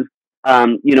sometimes,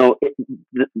 you'll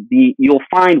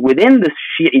find within the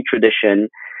Shi'i tradition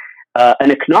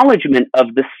an acknowledgement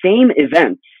of the same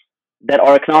events that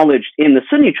are acknowledged in the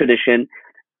Sunni tradition,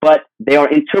 but they are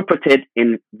interpreted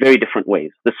in very different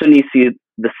ways. The Sunnis see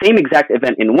the same exact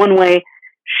event in one way.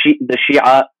 The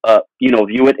Shia,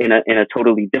 view it in a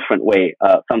totally different way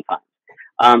sometimes.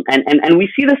 And we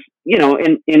see this,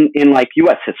 in like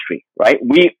U.S. history, right?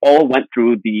 We all went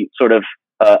through the sort of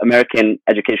American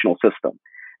educational system.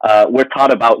 We're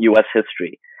taught about U.S.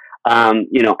 history.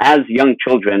 As young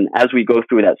children, as we go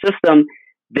through that system,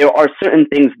 there are certain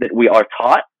things that we are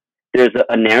taught. There's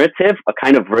a narrative, a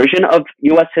kind of version of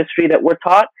U.S. history that we're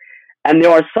taught. And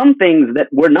there are some things that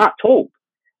we're not told.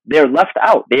 They're left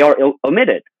out. They are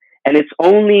omitted. And it's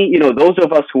only, those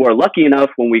of us who are lucky enough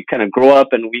when we kind of grow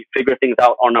up and we figure things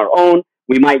out on our own,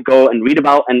 we might go and read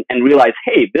about and realize,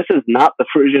 hey, this is not the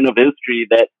version of history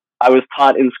that I was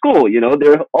taught in school.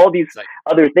 There are all these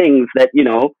other things that,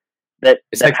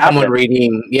 it's like someone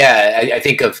reading. Yeah. I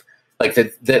think of like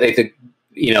the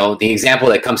example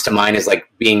that comes to mind is like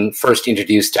being first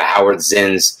introduced to Howard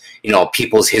Zinn's,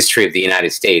 People's History of the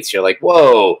United States. You're like,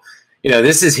 whoa,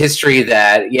 this is history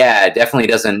that, definitely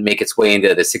doesn't make its way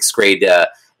into the 6th grade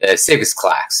civics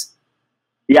class.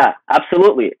 Yeah,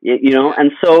 absolutely.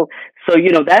 And so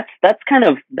that's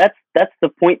the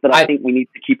point that I think we need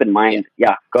to keep in mind.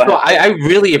 Yeah, go ahead. No, I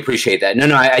really appreciate that.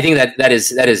 No, I think that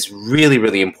is really,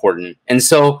 really important. And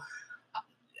so,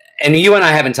 and you and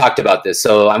I haven't talked about this,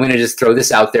 so I'm going to just throw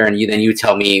this out there, and you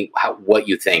tell me what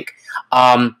you think.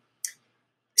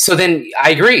 So then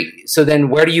I agree. So then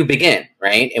where do you begin,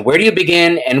 right? And where do you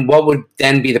begin, and what would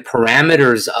then be the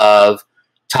parameters of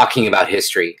talking about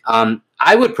history?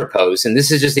 I would propose, and this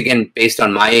is just, again, based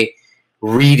on my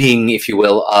reading, if you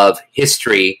will, of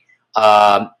history,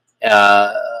 I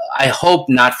hope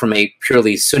not from a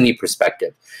purely Sunni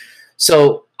perspective.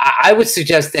 So I would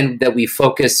suggest then that we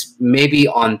focus maybe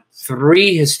on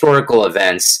 3 historical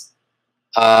events,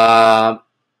 3 or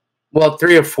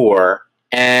 4,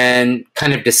 and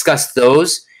kind of discuss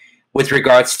those with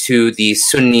regards to the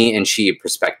Sunni and Shi'i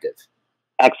perspective.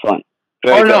 Excellent.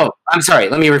 Very good. No, I'm sorry.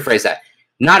 Let me rephrase that.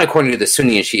 Not according to the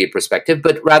Sunni and Shi'i perspective,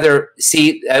 but rather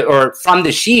or from the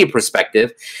Shi'i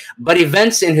perspective, but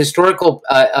events in historical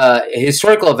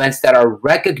events that are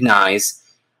recognized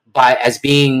as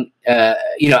being,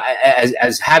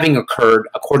 as having occurred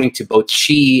according to both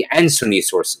Shi'i and Sunni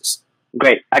sources.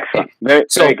 Great, excellent,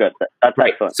 very good. That's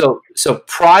right. Excellent. So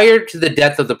prior to the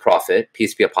death of the Prophet,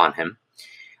 peace be upon him,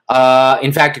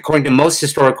 in fact, according to most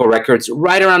historical records,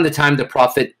 right around the time the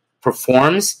Prophet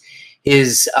performs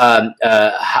his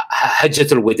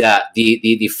Hajjatul Wada,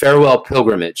 the farewell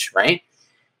pilgrimage, right?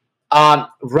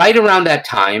 Right around that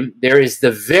time, there is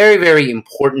the very, very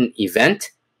important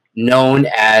event known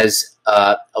as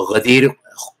Ghadir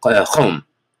Khum,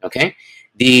 okay?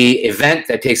 The event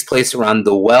that takes place around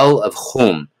the well of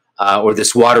Khum, or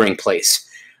this watering place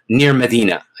near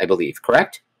Medina, I believe,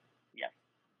 correct? Yeah.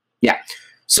 Yeah.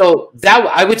 So that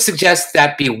I would suggest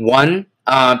that be one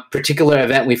particular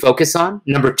event we focus on.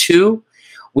 Number 2,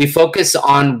 we focus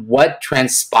on what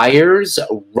transpires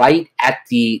right at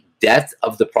the death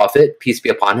of the Prophet, peace be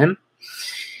upon him.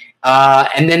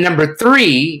 And then number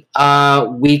 3,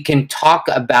 we can talk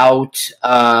about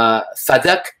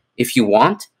Fadak if you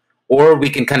want, or we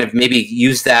can kind of maybe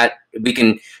use that. We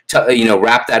can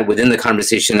wrap that within the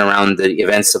conversation around the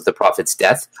events of the Prophet's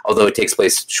death, although it takes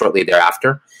place shortly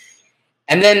thereafter.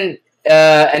 And then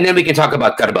we can talk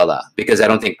about Karbala, because I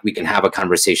don't think we can have a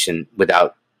conversation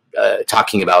without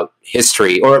talking about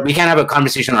history, or we can't have a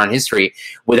conversation on history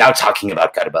without talking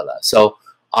about Karbala. So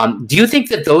do you think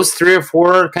that those 3 or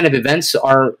 4 kind of events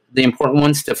are the important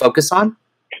ones to focus on?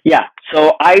 Yeah.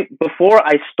 So before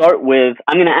I start with,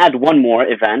 I'm going to add one more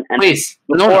event, and please.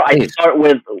 Before I start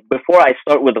with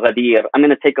Ghadir, I'm going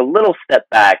to take a little step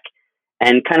back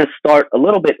and kind of start a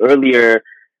little bit earlier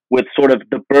with sort of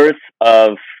the birth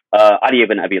of Ali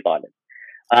ibn Abi Talib.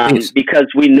 Because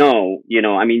we know,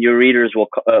 I mean, your listeners,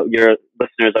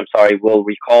 will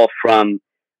recall from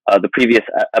the previous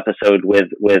episode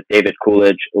with David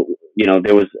Coolidge.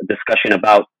 There was a discussion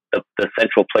about the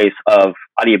central place of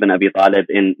Ali ibn Abi Talib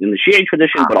in the Shi'i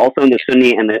tradition, but also in the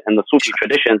Sunni and the Sufi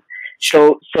traditions.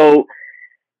 So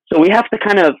we have to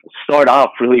kind of start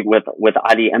off really with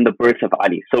Ali and the birth of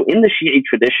Ali. So in the Shi'i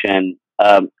tradition,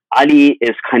 Ali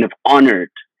is kind of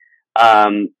honored,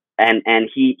 and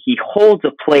he holds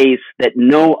a place that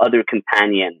no other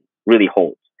companion really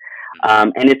holds.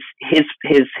 And it's his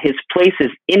place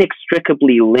is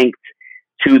inextricably linked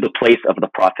to the place of the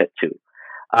Prophet too.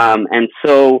 And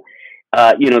so,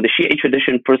 the Shi'i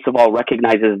tradition, first of all,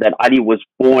 recognizes that Ali was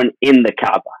born in the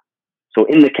Kaaba. So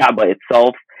in the Kaaba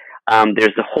itself,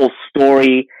 there's a whole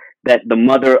story that the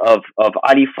mother of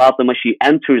Ali, Fatima, she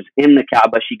enters in the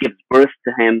Kaaba, she gives birth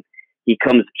to him,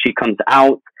 she comes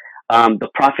out, the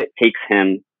Prophet takes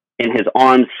him in his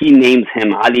arms, he names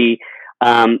him Ali,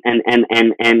 and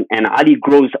Ali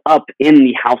grows up in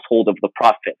the household of the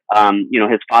Prophet.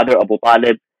 His father, Abu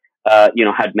Talib,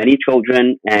 had many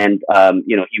children, and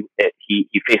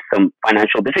he faced some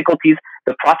financial difficulties.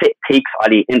 The Prophet takes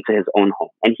Ali into his own home,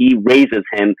 and he raises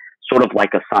him sort of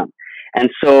like a son. And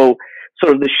so,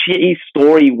 sort of the Shi'i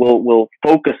story will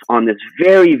focus on this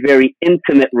very, very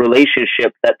intimate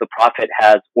relationship that the Prophet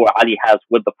has, or Ali has,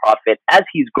 with the Prophet as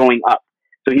he's growing up.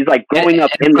 So he's like growing up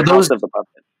in the house of the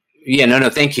Prophet. Yeah, no,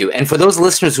 thank you. And for those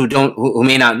listeners who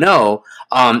may not know,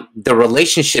 the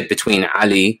relationship between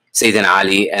Ali, Sayyidina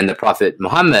Ali, and the Prophet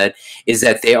Muhammad is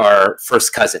that they are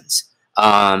first cousins,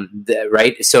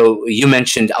 right? So you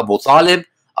mentioned Abu Talib.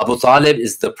 Abu Talib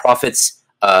is the Prophet's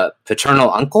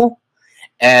paternal uncle,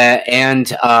 and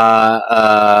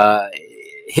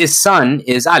his son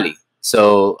is Ali.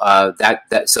 So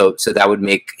that would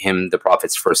make him the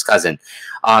Prophet's first cousin.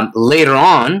 Later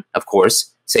on, of course,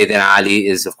 Sayyidina Ali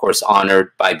is, of course,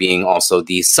 honored by being also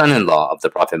the son-in-law of the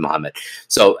Prophet Muhammad.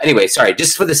 So anyway, sorry,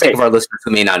 just for the sake of our listeners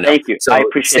who may not know. Thank you. So I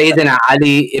appreciate Sayyidina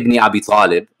Ali ibn Abi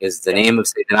Talib is the name of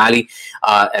Sayyidina Ali,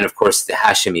 and of course the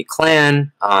Hashimi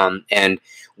clan. And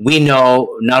we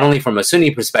know, not only from a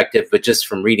Sunni perspective, but just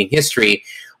from reading history,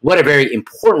 what a very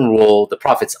important role the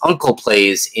Prophet's uncle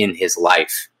plays in his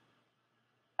life.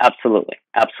 Absolutely.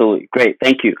 Absolutely. Great.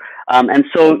 Thank you. And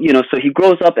so, so he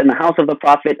grows up in the house of the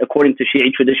Prophet. According to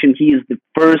Shi'i tradition, he is the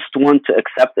first one to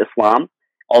accept Islam.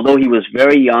 Although he was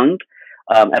very young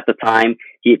at the time,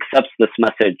 he accepts this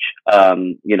message,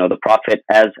 the Prophet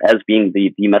as being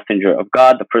the messenger of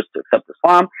God, the first to accept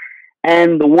Islam,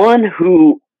 and the one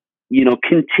who,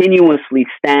 continuously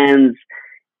stands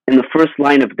in the first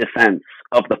line of defense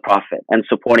of the Prophet and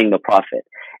supporting the Prophet.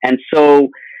 And so,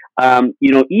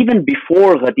 even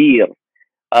before Ghadir,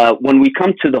 when we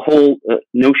come to the whole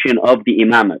notion of the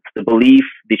imamate, the belief,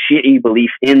 the Shi'i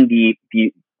belief in the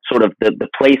sort of the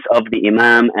place of the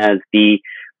imam as the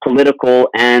political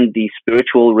and the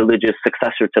spiritual religious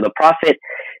successor to the Prophet,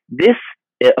 this,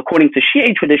 according to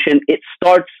Shi'i tradition, it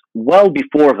starts well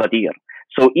before Ghadir.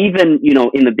 So even,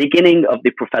 in the beginning of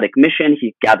the prophetic mission,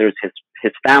 he gathers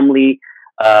his family,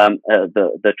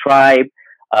 the tribe,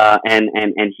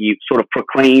 and he sort of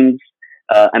proclaims,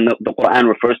 and the Quran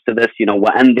refers to this,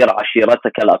 وَأَنذِرْ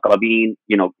عَشِيرَتَكَ الْأَقْرَبِينَ,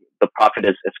 the Prophet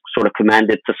is sort of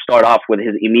commanded to start off with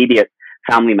his immediate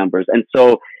family members. And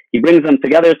so he brings them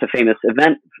together. It's a famous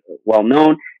event, well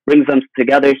known, brings them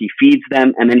together, he feeds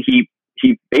them, and then he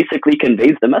basically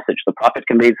conveys the message. The Prophet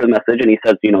conveys the message, and he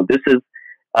says, this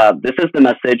is the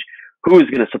message, who is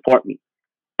going to support me?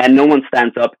 And no one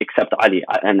stands up except Ali.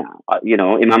 And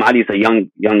Imam Ali is a young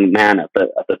man at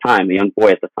the time, a young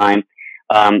boy at the time,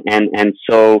 and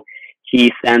so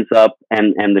he stands up,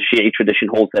 and the Shi'i tradition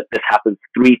holds that this happens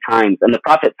 3 times. And the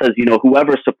Prophet says,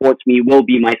 whoever supports me will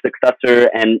be my successor,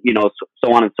 and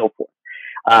so on and so forth.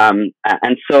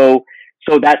 And so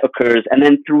that occurs, and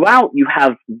then throughout you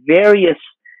have various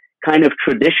kind of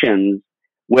traditions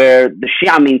where the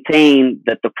Shia maintain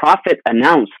that the Prophet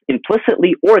announced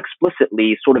implicitly or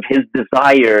explicitly sort of his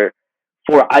desire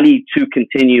for Ali to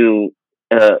continue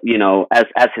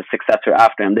as his successor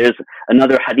after him. There's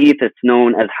another hadith that's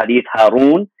known as Hadith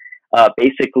Harun.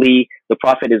 Basically, the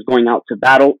Prophet is going out to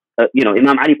battle.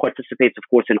 Imam Ali participates, of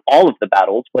course, in all of the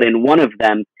battles, but in one of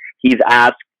them, he's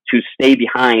asked to stay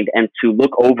behind and to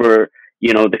look over,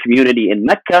 the community in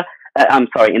Mecca.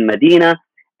 In Medina,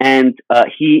 and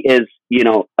he is,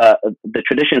 the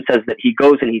tradition says that he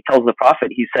goes and he tells the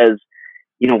Prophet. He says,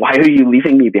 why are you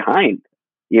leaving me behind?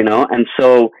 And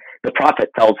so the Prophet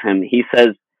tells him. He says,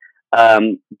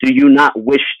 do you not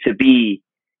wish to be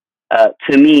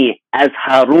to me as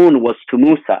Harun was to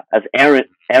Musa, as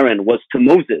Aaron was to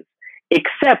Moses,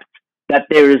 except that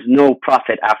there is no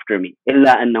prophet after me,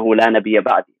 illa annahu la nabiyya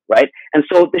ba'di, right? And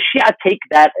so the Shia take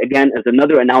that again as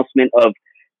another announcement of,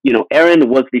 Aaron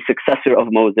was the successor of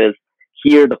Moses.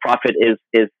 Here, the Prophet is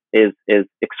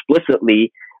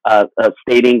explicitly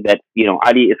stating that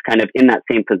Ali is kind of in that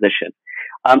same position.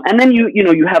 And then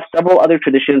you have several other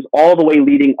traditions all the way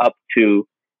leading up to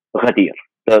Ghadir,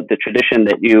 the tradition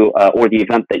that or the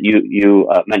event that you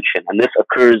mentioned, and this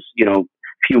occurs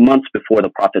few months before the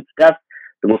Prophet's death.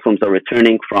 The Muslims are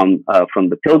returning from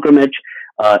the pilgrimage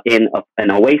in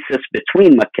an oasis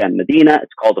between Mecca and Medina.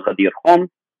 It's called the Ghadir Khum.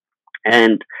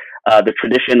 And the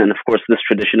tradition, and of course this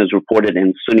tradition is reported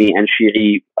in Sunni and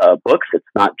Shi'i books. It's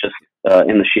not just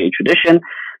in the Shi'i tradition.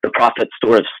 The Prophet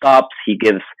sort of stops. He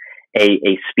gives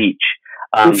a speech.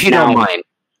 If you don't mind,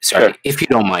 sorry, if you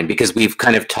don't mind, because we've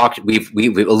kind of talked, we've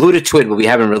alluded to it, but we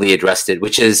haven't really addressed it,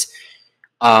 which is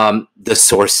the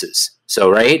sources.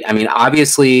 So, right? I mean,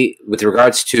 obviously, with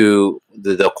regards to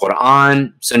the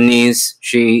Quran, Sunnis,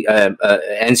 Shi'i,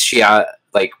 and Shia,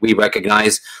 like we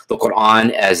recognize the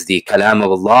Quran as the Kalam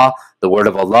of Allah, the Word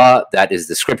of Allah. That is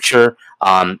the scripture,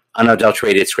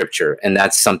 unadulterated scripture, and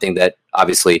that's something that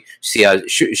obviously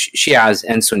Shias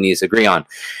and Sunnis agree on.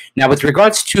 Now, with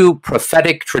regards to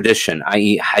prophetic tradition,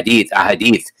 i.e.,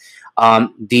 ahadith,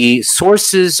 the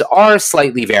sources are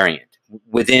slightly variant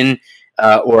within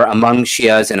or among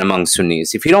Shias and among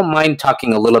Sunnis. If you don't mind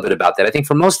talking a little bit about that, I think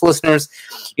for most listeners,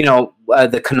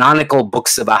 the canonical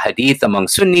books of ahadith among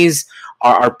Sunnis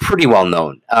are pretty well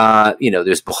known.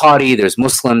 There's Bukhari, there's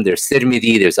Muslim, there's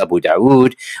Tirmidhi, there's Abu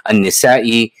Dawood,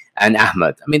 An-Nisa'i, and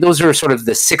Ahmad. I mean, those are sort of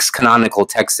the 6 canonical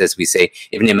texts, as we say.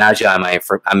 Ibn Majah, I might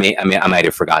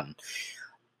have forgotten.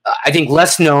 I think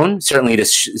less known, certainly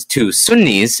to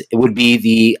Sunnis, would be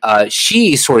the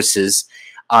Shi'i sources.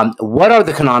 What are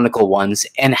the canonical ones,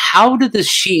 and how do the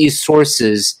Shi'i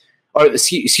sources, or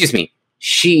excuse me,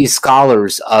 Shi'i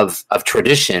scholars of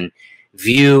tradition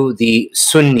view the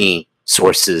Sunni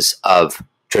sources of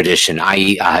tradition,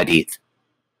 i.e. ahadith?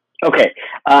 Okay,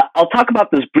 I'll talk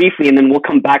about this briefly, and then we'll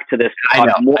come back to this. I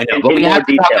know, but we have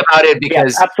to talk about it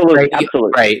because absolutely.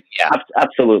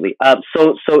 Absolutely.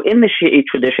 So in the Shi'i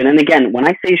tradition, and again, when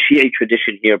I say Shi'i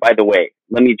tradition here, by the way,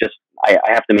 let me just I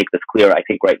have to make this clear. I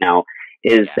think right now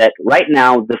is that right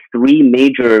now the 3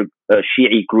 major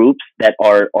Shi'i groups that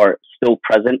are still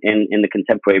present in the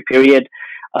contemporary period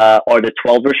are the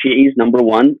 12er Shi'is, number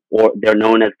 1, or they're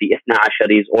known as the Ithna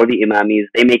Asharis or the Imamis.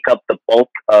 They make up the bulk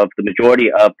of the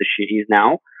majority of the Shi'is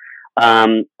now.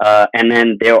 And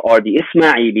then there are the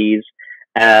Ismailis,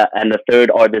 and the third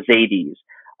are the Zaydis.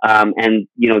 And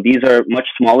these are much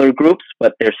smaller groups,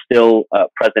 but they're still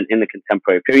present in the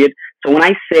contemporary period. So when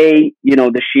I say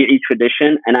the Shi'i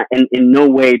tradition, and in no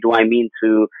way do I mean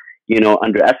to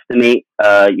underestimate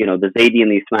the Zaydi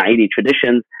and the Ismaili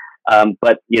traditions,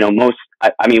 but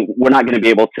we're not going to be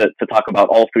able to talk about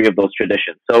all 3 of those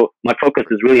traditions. So my focus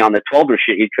is really on the 12er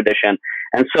Shi'i tradition.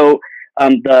 And so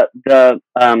the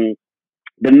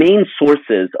main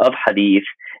sources of hadith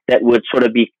that would sort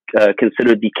of be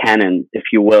considered the canon, if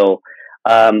you will,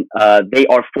 they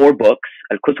are 4 books,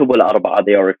 al-Kutub al-Arba'a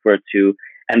they are referred to,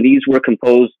 and these were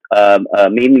composed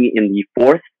mainly in the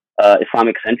 4th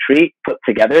Islamic century, put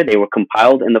together. They were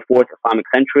compiled in the 4th Islamic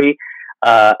century.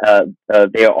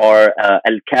 There are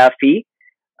al-Kafi,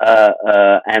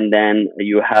 and then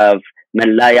you have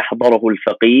Man la yahdarahu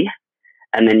al-Faqih,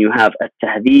 and then you have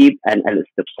al-Tahdhib and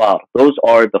al-Istibsar. Those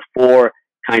are the 4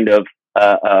 kind of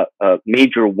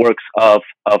major works of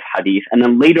hadith. And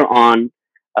then later on,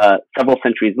 several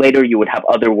centuries later, you would have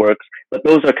other works, but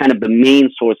those are kind of the main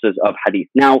sources of hadith.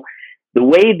 Now, the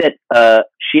way that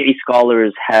Shi'i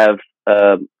scholars have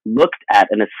looked at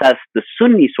and assessed the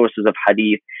Sunni sources of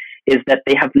hadith is that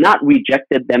they have not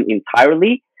rejected them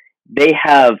entirely. They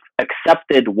have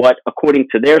accepted what, according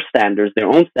to their standards, their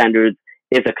own standards,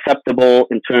 is acceptable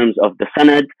in terms of the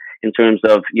sanad, in terms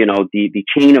of the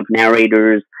chain of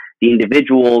narrators, the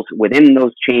individuals within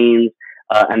those chains,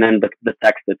 and then the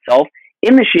text itself.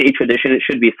 In the Shi'i tradition, it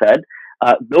should be said,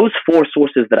 those four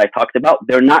sources that I talked about,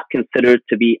 they're not considered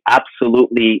to be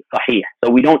absolutely sahih.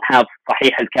 So we don't have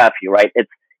Sahih al-Kafi, right?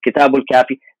 It's Kitab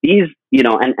al-Kafi. These, you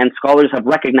know, and scholars have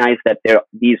recognized that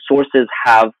these sources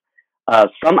have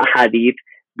some ahadith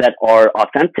that are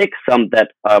authentic, some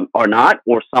that are not,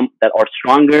 or some that are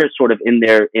stronger, sort of in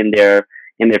their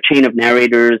chain of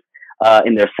narrators,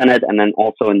 in their sanad, and then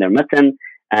also in their matan,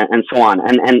 and so on.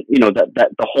 And you know,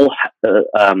 the whole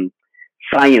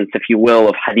science, if you will,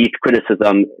 of hadith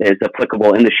criticism is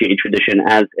applicable in the Shi'i tradition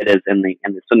as it is in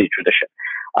the Sunni tradition.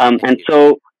 And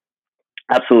so,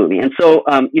 absolutely. And so,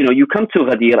 you know, you come to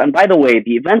Ghadir, and by the way,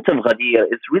 the event of Ghadir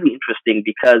is really interesting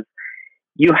because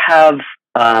you have,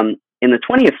 in the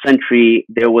 20th century,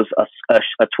 there was a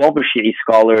 12er Shi'i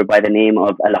scholar by the name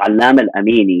of Al-Allam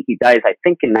al-Amini. He dies, I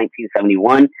think, in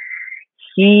 1971.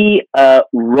 He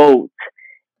wrote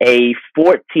a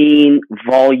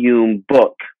 14-volume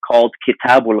book called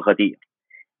Kitab al-Ghadir,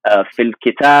 Fil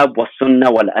Kitab wa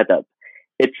Sunnah wal Adab.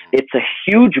 It's a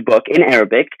huge book in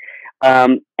Arabic,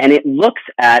 and it looks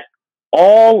at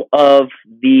all of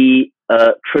the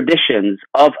traditions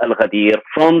of Al-Ghadir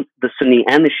from the Sunni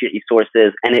and the Shi'i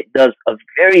sources, and it does a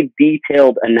very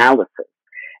detailed analysis.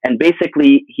 And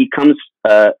basically, he comes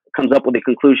up with a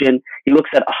conclusion. He looks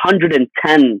at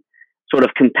 110 sort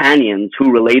of companions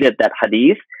who related that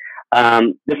hadith,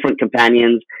 different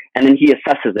companions, and then he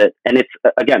assesses it. And it's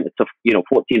again, it's a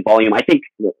 14 volume. I think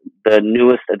the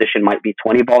newest edition might be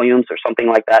 20 volumes or something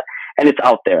like that, and it's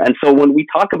out there. And so when we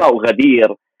talk about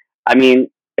Ghadir, I mean,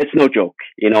 it's no joke.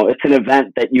 You know, it's an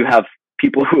event that you have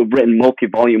people who have written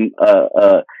multi-volume,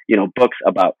 books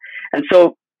about. And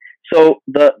so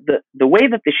the way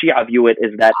that the Shia view it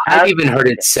is that I've even heard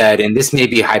it said, and this may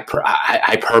be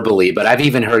hyperbole, but I've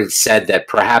even heard it said that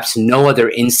perhaps no other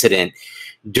incident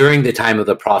during the time of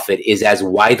the Prophet is as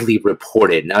widely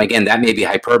reported. Now, again, that may be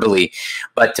hyperbole,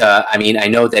 but I mean, I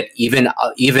know that even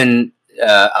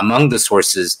among the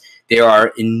sources, there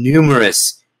are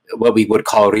numerous what we would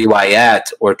call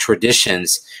riwayat or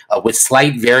traditions with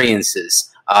slight variances.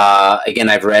 Again,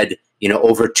 I've read,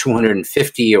 over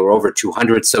 250 or over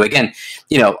 200. So again,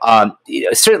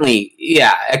 certainly,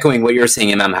 yeah, echoing what you're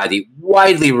saying, Imam Hadi,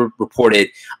 widely reported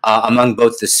among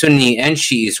both the Sunni and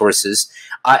Shi'i sources.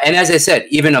 And as I said,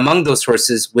 even among those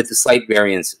sources with the slight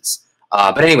variances.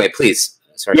 But anyway, please,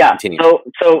 sorry, continue.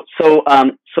 So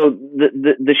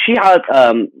the Shia,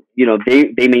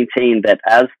 they maintain that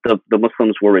as the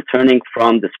Muslims were returning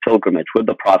from this pilgrimage with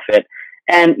the Prophet,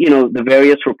 and the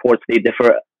various reports, they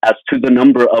differ as to the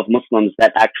number of Muslims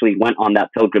that actually went on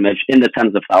that pilgrimage, in the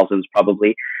tens of thousands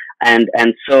probably, and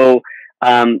so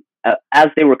as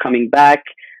they were coming back,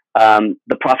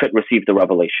 the Prophet received the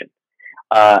revelation,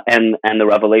 and the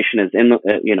revelation is in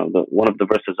one of the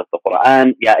verses of the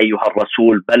Quran. Ya ayyuha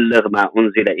rasul balligh ma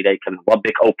unzila ilayka min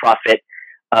rabbik. O Prophet,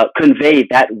 convey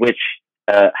that which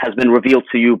has been revealed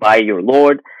to you by your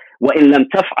Lord. وَإِن لَمْ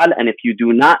تَفْعَلْ, and if you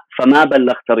do not, فَمَا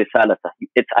بَلَّغْتَ رِسَالَتَهُ,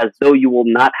 it's as though you will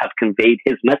not have conveyed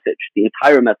his message, the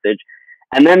entire message.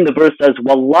 And then the verse says,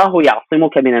 وَاللَّهُ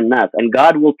يَعْصِمُكَ مِنَ النَّاسِ, and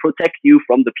God will protect you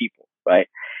from the people, right?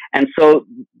 And so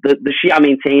the Shia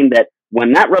maintain that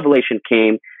when that revelation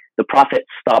came, the Prophet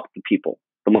stopped the people,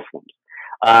 the Muslims.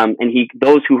 And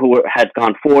those who had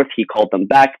gone forth, he called them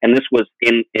back. And this was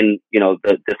in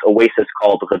this oasis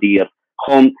called Ghadir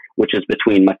Khum, which is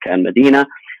between Mecca and Medina.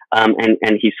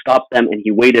 And he stopped them and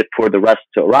he waited for the rest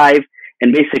to arrive.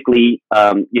 And basically,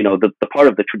 the part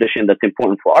of the tradition that's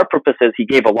important for our purposes, he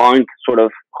gave a long sort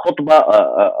of khutbah,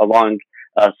 a long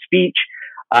speech.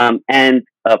 And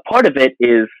part of it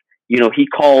is, he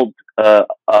called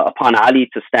upon Ali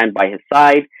to stand by his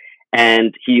side.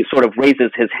 And he sort of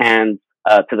raises his hands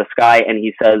to the sky and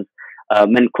he says,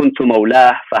 "Man kuntu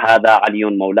mawlah, fahada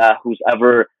aliyun mawlah." Who's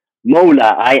ever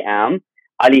mawla I am,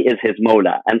 Ali is his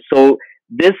mawla. And so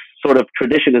this sort of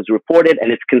tradition is reported,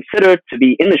 and it's considered to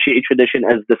be in the Shi'i tradition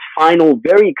as this final,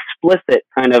 very explicit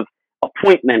kind of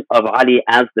appointment of Ali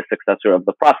as the successor of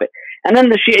the Prophet. And then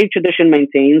the Shi'i tradition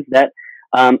maintains that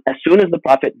as soon as the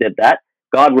Prophet did that,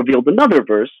 God revealed another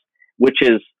verse, which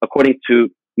is, according to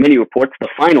many reports, the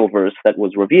final verse that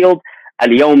was revealed.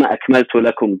 اليوم أكملت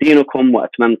لكم دينكم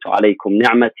وأتممت عليكم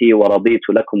نعمتي ورضيت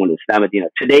لكم الإسلام دينا.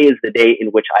 Today is the day in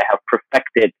which I have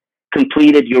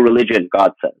completed your religion,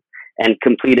 God says, and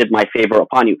completed my favor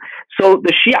upon you. So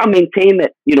the Shia maintain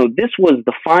that, this was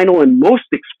the final and most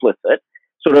explicit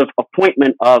sort of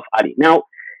appointment of Ali. Now,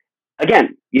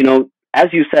 again, as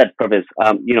you said, Parvez,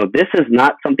 this is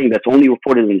not something that's only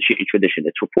reported in the Shi'i tradition.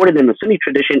 It's reported in the Sunni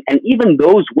tradition, and even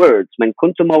those words, "Man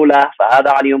kuntu mawla,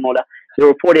 fahada aliyun mawla," they're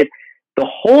reported. The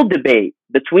whole debate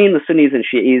between the Sunnis and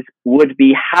Shi'is would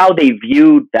be how they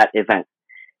viewed that event.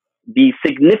 the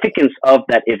significance of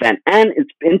that event, and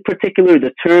it's in particular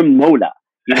the term Mawla.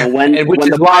 You know, which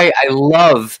is why I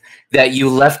love that you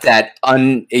left that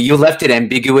you left it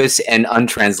ambiguous and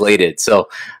untranslated. So,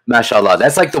 mashallah,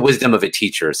 that's like the wisdom of a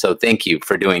teacher. So, thank you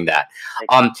for doing that.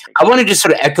 I want to just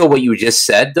sort of echo what you just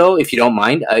said, though, if you don't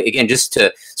mind. Again, just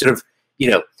to sort of,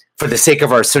 you know, for the sake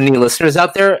of our Sunni listeners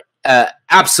out there,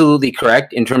 absolutely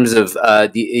correct in terms of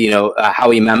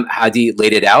how Imam Hadi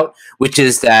laid it out, which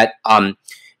is that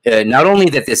not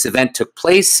only that this event took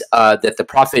place, that the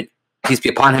Prophet, peace be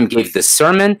upon him, gave this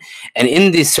sermon, and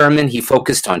in this sermon he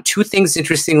focused on two things.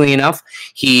 Interestingly enough,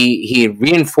 he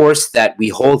reinforced that we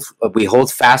hold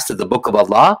fast to the Book of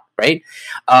Allah, right,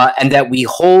 and that we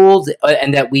hold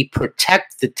and that we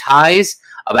protect the ties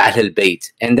of Ahlul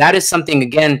Bayt, and that is something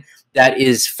again that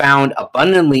is found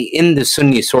abundantly in the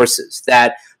Sunni sources.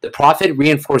 That the Prophet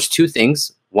reinforced two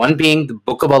things: one being the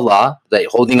Book of Allah, like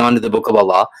holding on to the Book of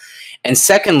Allah. And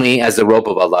secondly, as the robe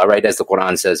of Allah, right, as the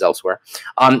Quran says elsewhere.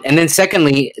 And then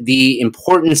secondly, the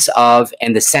importance of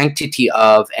and the sanctity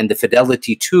of and the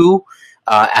fidelity to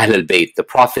Ahlul Bayt, the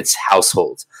Prophet's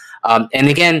household. And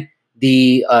again,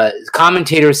 the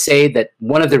commentators say that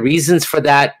one of the reasons for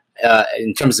that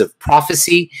in terms of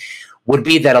prophecy would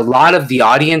be that a lot of the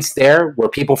audience there were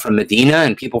people from Medina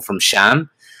and people from Sham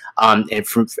and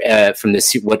from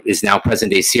what is now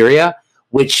present-day Syria,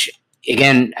 which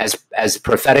again, as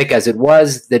prophetic as it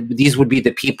was, that these would be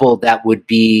the people that would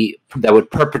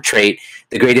perpetrate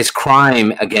the greatest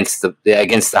crime against the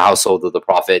household of the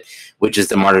Prophet, which is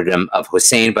the martyrdom of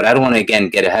Hussein. But I don't want to again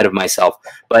get ahead of myself.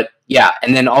 But yeah,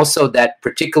 and then also that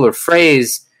particular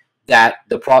phrase that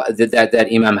that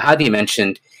Imam Hadi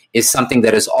mentioned is something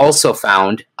that is also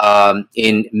found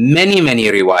in many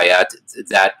riwayat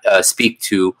that speak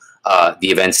to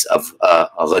the events of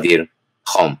Ghadir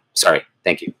Khaum. Sorry,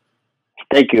 thank you.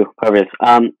 Thank you, Parvez.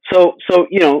 So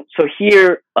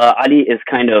here Ali is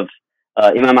kind of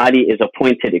Imam Ali is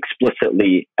appointed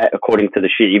explicitly, according to the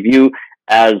Shi'i view,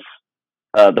 as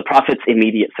the Prophet's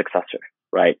immediate successor,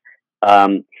 right?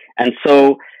 And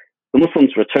so the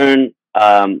Muslims return.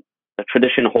 The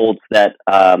tradition holds that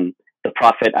the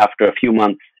Prophet, after a few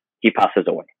months, he passes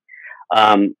away.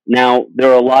 Now,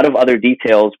 there are a lot of other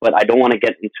details, but I don't want to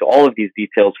get into all of these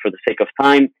details for the sake of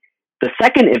time. The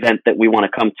second event that we want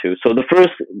to come to, so the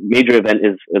first major event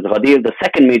is Ghadir. The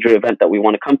second major event that we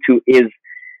want to come to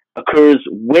occurs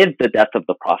with the death of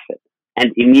the Prophet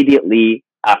and immediately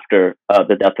after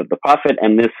the death of the Prophet,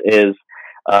 and this is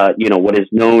what is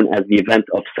known as the event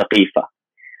of Saqifa.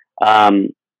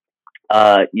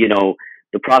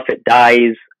 The Prophet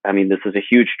dies. I mean, this is a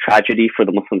huge tragedy for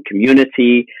the Muslim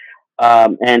community.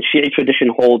 And Shi'i tradition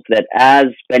holds that as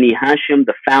Bani Hashim,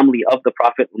 the family of the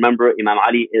Prophet, remember Imam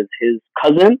Ali is his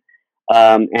cousin,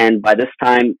 and by this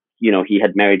time, he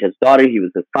had married his daughter, he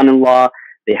was his son-in-law,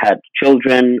 they had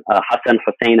children, Hassan,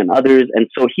 Hussein, and others, and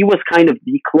so he was kind of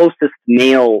the closest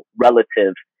male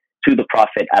relative to the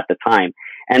Prophet at the time.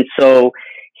 And so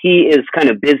he is kind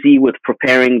of busy with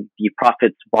preparing the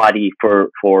Prophet's body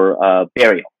for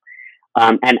burial.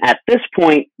 And at this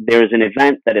point, there's an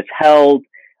event that is held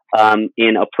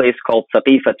in a place called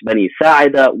Saqifat Bani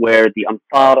Sa'ida, where the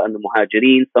Ansar and the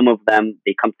Muhajirin, some of them,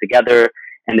 they come together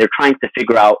and they're trying to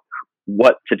figure out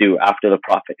what to do after the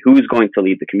Prophet, who's going to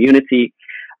lead the community.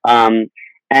 And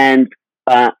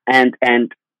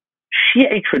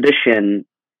Shi'i tradition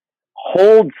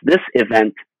holds this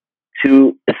event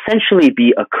to essentially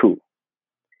be a coup,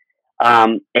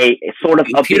 a sort of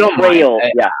a betrayal.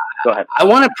 Yeah, go ahead. I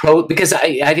want to because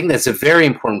I think that's a very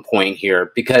important point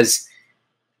here, because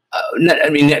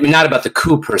not about the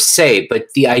coup per se, but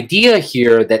the idea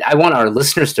here that I want our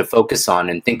listeners to focus on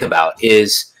and think about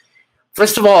is,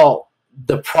 first of all,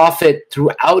 the Prophet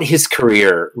throughout his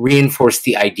career reinforced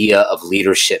the idea of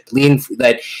leadership,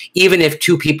 that even if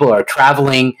two people are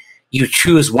traveling, you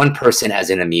choose one person as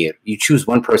an emir, you choose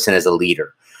one person as a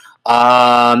leader.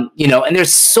 And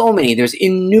there's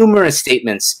innumerable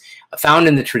statements found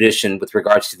in the tradition with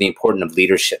regards to the importance of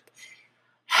leadership.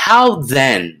 How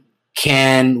then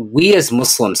can we as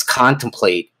Muslims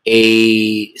contemplate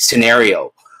a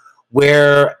scenario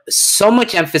where so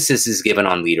much emphasis is given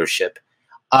on leadership,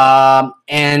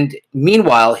 and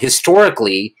meanwhile,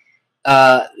 historically,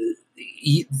 the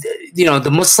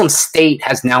Muslim state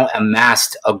has now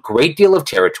amassed a great deal of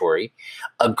territory,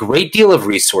 a great deal of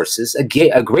resources, a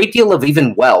great deal of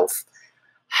even wealth?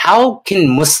 How can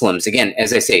Muslims, again,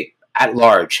 as I say, at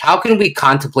large, how can we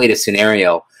contemplate a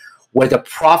scenario where the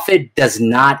Prophet does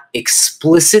not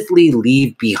explicitly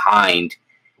leave behind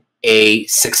a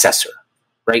successor?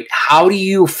 right? How do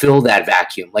you fill that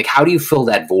vacuum? Like, how do you fill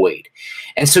that void?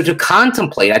 And so to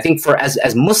contemplate, I think for as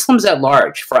Muslims at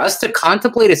large, for us to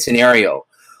contemplate a scenario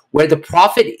where the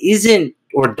Prophet isn't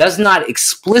or does not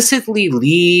explicitly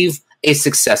leave a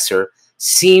successor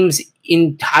seems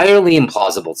entirely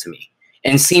implausible to me,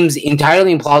 and seems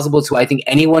entirely implausible to, I think,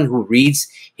 anyone who reads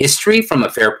history from a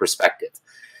fair perspective.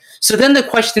 So then the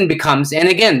question becomes, and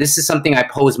again, this is something I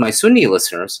pose my Sunni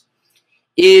listeners,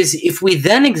 is if we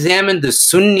then examine the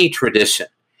Sunni tradition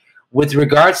with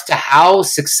regards to how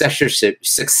successorship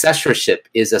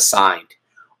is assigned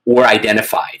or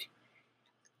identified,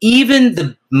 even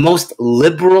the most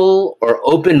liberal or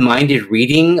open-minded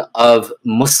reading of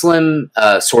Muslim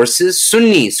sources,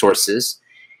 Sunni sources,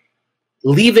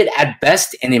 leave it at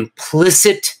best an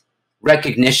implicit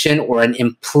recognition or an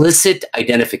implicit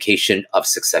identification of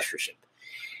successorship.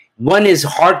 One is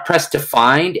hard-pressed to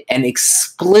find an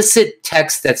explicit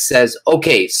text that says,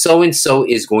 okay, so-and-so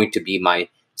is going to be my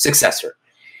successor.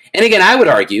 And again, I would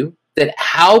argue that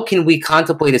how can we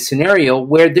contemplate a scenario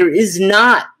where there is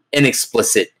not an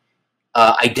explicit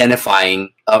identification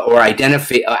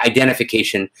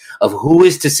of who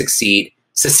is to succeed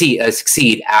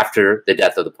after the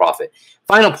death of the Prophet.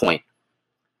 Final point.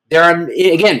 There are,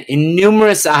 again, in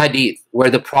numerous ahadith where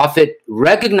the Prophet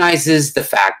recognizes the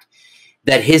fact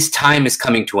that his time is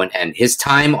coming to an end. His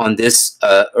time on this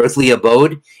earthly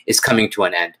abode is coming to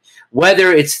an end.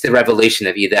 Whether it's the revelation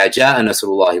of إِذَا جَاءَ نَصْرُ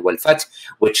اللَّهِ وَالْفَتْحُ,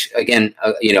 which again,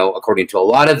 according to a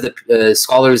lot of the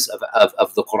scholars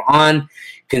of the Quran,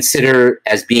 consider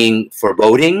as being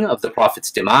foreboding of the Prophet's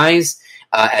demise.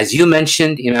 As you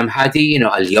mentioned, Imam Hadi,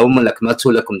 الْيَوْمَ لَكْمَلْتُ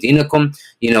لَكُمْ دِينَكُمْ,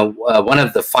 one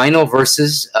of the final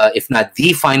verses, if not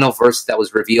the final verse that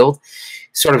was revealed,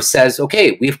 sort of says,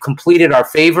 okay, we've completed our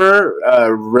favor,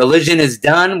 religion is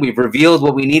done, we've revealed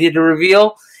what we needed to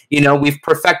reveal, we've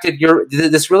perfected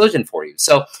this religion for you.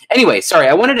 So anyway, sorry,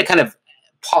 I wanted to kind of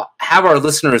have our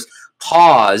listeners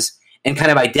pause and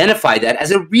kind of identify that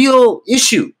as a real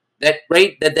issue that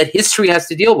history has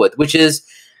to deal with, which is,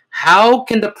 how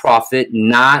can the Prophet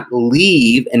not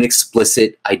leave an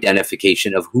explicit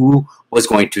identification of who was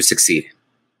going to succeed him?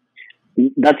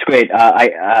 That's great.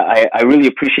 I really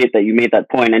appreciate that you made that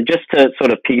point. And just to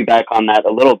sort of piggyback on that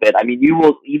a little bit, I mean, you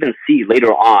will even see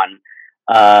later on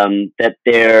that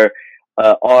there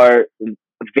are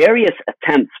various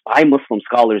attempts by Muslim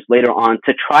scholars later on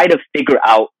to try to figure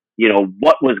out,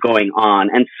 what was going on.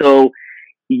 And so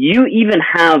you even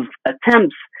have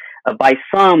attempts by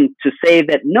some to say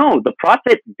that, no, the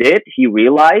Prophet he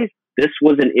realized this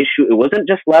was an issue. It wasn't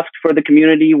just left for the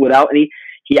community without any.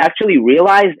 He actually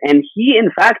realized, and he,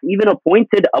 in fact, even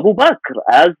appointed Abu Bakr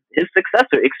as his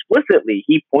successor explicitly.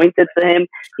 He pointed to him.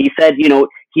 He said,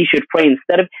 he should pray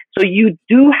instead of. So you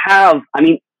do have,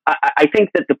 I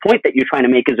think that the point that you're trying to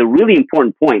make is a really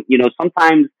important point.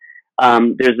 Sometimes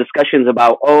there's discussions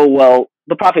about, oh, well,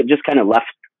 the Prophet just kind of left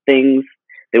things.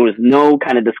 There was no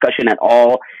kind of discussion at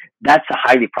all. That's a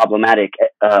highly problematic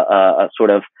sort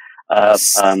of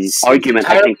argument,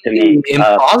 I think, to me.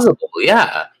 Implausible,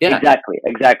 yeah.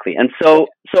 Exactly. And so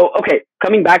okay,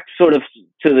 coming back sort of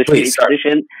to the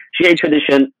Shi'i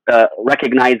tradition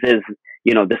recognizes,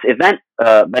 this event,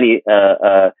 Bani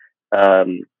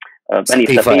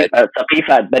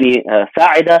Saqifa, Bani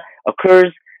Sa'ida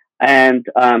occurs, and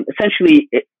essentially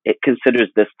it considers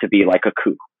this to be like a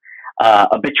coup,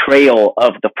 a betrayal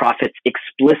of the Prophet's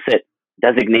explicit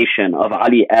designation of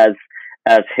Ali as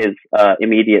his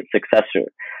immediate successor.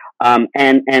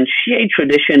 And Shi'i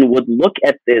tradition would look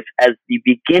at this as the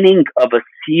beginning of a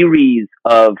series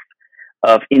of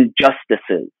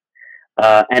injustices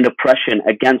and oppression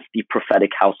against the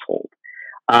prophetic household.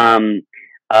 And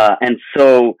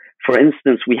so, for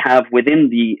instance, we have within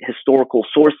the historical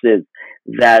sources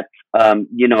that,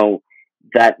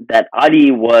 that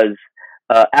Ali was,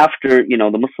 after,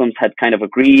 the Muslims had kind of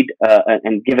agreed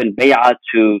and given bay'ah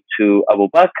to Abu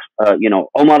Bakr,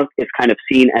 Omar is kind of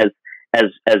seen as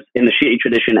in the Shi'i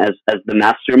tradition as the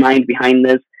mastermind behind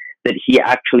this, that he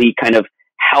actually kind of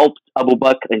helped Abu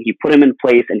Bakr and he put him in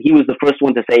place, and he was the first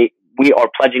one to say, we are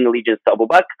pledging allegiance to Abu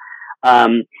Bakr.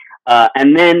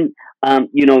 And then,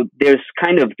 there's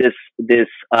kind of this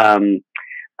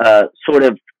sort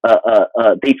of,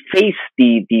 they face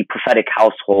the prophetic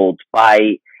household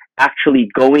by actually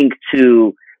going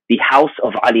to the house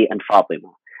of Ali and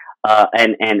Fatima,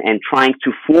 and trying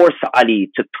to force Ali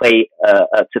to pay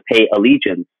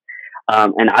allegiance,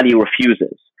 and Ali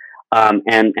refuses.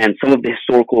 And some of the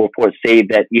historical reports say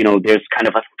that, there's kind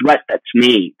of a threat that's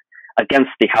made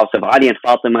against the house of Ali and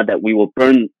Fatima that we will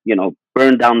burn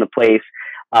down the place.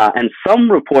 And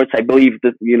some reports, I believe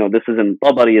that, this is in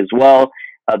Tabari as well,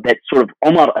 that sort of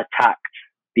Omar attacked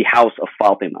the house of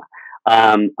Fatima.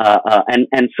 And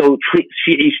so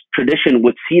Shi'i tradition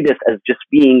would see this as just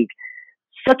being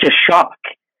such a shock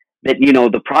that, you know,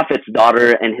 the Prophet's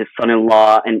daughter and his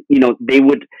son-in-law, and, you know, they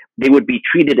would be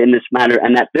treated in this manner,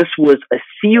 and that this was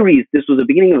the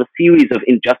beginning of a series of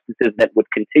injustices that would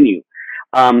continue.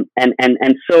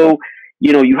 And so,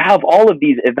 you know, you have all of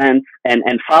these events,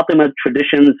 and Fatima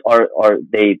traditions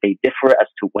they differ as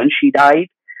to when she died.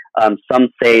 Some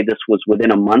say this was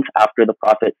within a month after the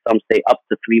Prophet. Some say up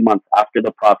to 3 months after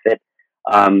the Prophet,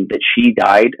 that she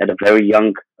died at a very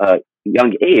young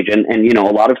age. And, you know,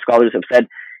 a lot of scholars have said,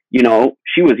 you know,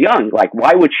 she was young. Like,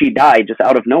 why would she die just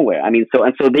out of nowhere? I mean, so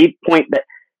they point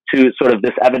to sort of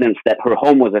this evidence that her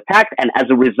home was attacked, and as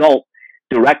a result,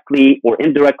 directly or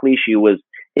indirectly, she was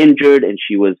injured and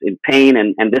she was in pain,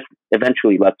 and this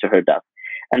eventually led to her death.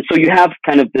 And so you have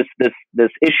kind of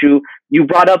this issue. You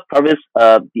brought up, Parvez,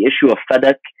 the issue of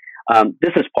fadak.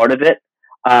 This is part of it.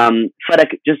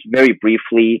 Fadak, just very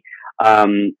briefly,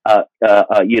 Shi'i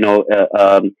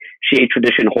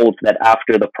tradition holds that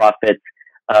after the Prophet,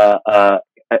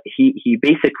 he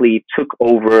basically took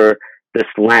over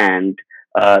this land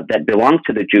that belonged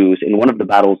to the Jews in one of the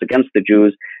battles against the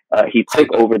Jews. He took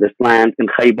over this land in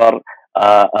Khaybar.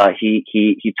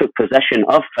 He took possession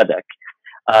of Fadak,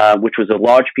 which was a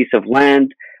large piece of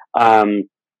land,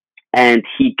 and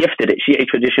he gifted it. Shi'i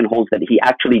tradition holds that he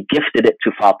actually gifted it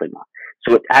to Fatima,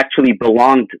 so it actually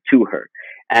belonged to her.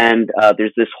 And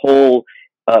there's this whole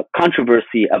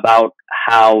controversy about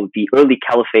how the early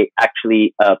caliphate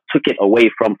actually took it away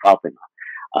from Fatima,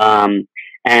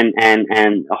 and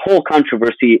a whole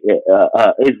controversy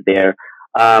is there.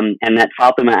 And that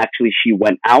Fatima actually, she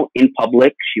went out in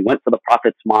public, she went to the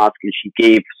Prophet's mosque, and she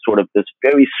gave sort of this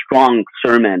very strong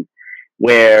sermon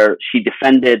where she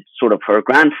defended sort of her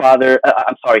her father,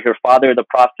 the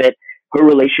Prophet, her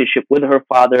relationship with her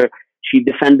father. She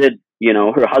defended, you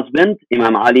know, her husband,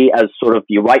 Imam Ali, as sort of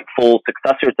the rightful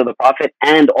successor to the Prophet,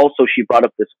 and also she brought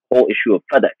up this whole issue of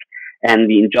fadak and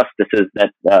the injustices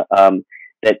that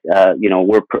you know,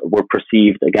 were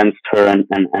perceived against her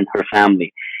and her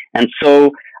family. And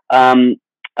so,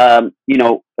 you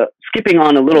know, skipping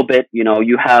on a little bit, you know,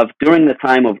 you have during the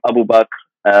time of Abu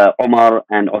Bakr, Omar,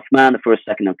 and Uthman, the first,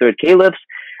 second, and third caliphs,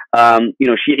 you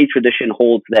know, Shi'i tradition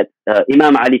holds that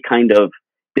Imam Ali kind of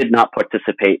did not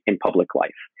participate in public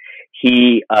life.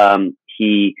 He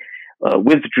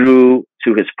withdrew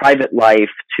to his private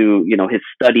life, to, you know, his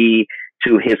study,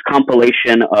 to his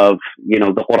compilation of, you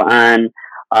know, the Quran,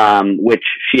 which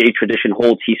Shi'i tradition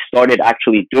holds he started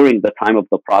actually during the time of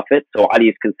the Prophet. So Ali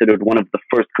is considered one of the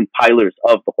first compilers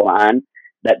of the Quran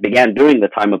that began during the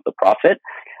time of the Prophet.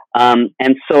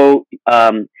 And so,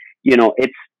 you know,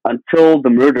 it's until the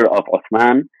murder of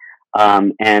Uthman,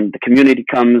 and the community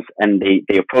comes and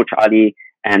they approach Ali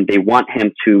and they want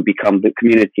him to become the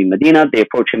community in Medina. They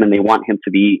approach him and they want him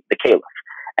to be the caliph.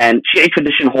 And Shi'i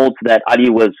tradition holds that Ali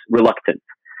was reluctant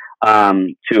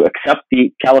to accept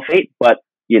the caliphate, but,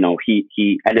 you know,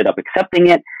 he ended up accepting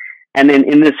it. And then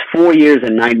in this 4 years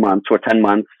and 9 months or 10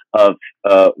 months of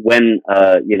when,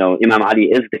 you know, Imam Ali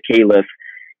is the caliph,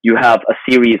 you have a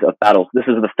series of battles. This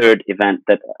is the third event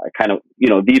that kind of, you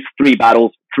know, these 3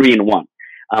 battles, 3 in 1,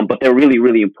 but they're really,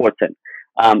 really important.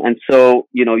 And so,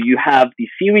 you know, you have the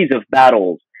series of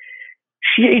battles.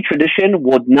 Shi'i tradition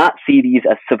would not see these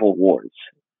as civil wars.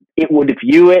 It would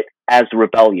view it as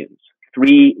rebellions,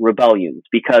 3 rebellions,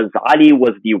 because Ali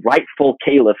was the rightful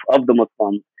caliph of the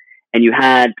Muslims, and you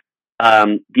had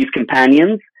these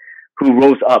companions who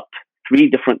rose up 3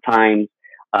 different times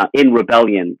in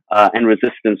rebellion and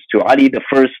resistance to Ali, the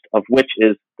first of which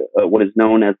is what is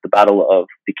known as the Battle of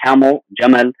the Camel,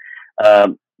 Jamal,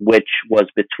 which was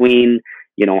between,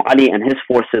 you know, Ali and his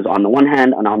forces on the one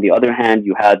hand, and on the other hand,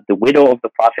 you had the widow of the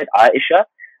Prophet, Aisha,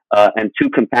 and 2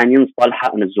 companions,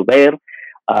 Talha and Zubair.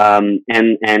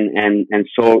 And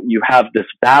so you have this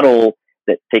battle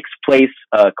that takes place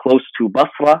close to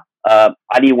Basra.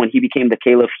 Ali, when he became the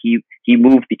caliph, he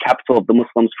moved the capital of the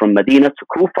Muslims from Medina to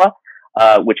Kufa,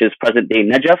 which is present-day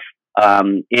Najaf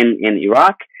in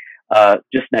Iraq,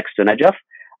 just next to Najaf.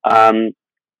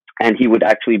 And he would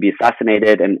actually be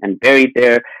assassinated and buried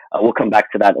there. We'll come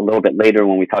back to that a little bit later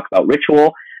when we talk about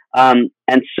ritual.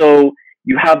 And so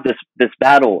you have this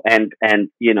battle, and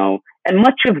you know, and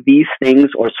much of these things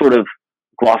are sort of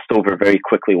glossed over very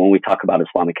quickly when we talk about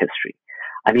Islamic history.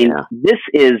 I mean, this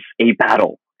is a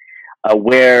battle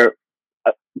where,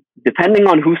 depending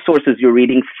on whose sources you're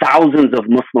reading, thousands of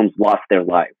Muslims lost their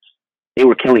lives. They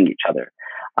were killing each other.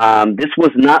 This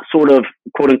was not sort of,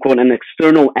 quote unquote, an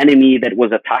external enemy that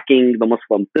was attacking the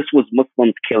Muslims. This was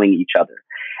Muslims killing each other.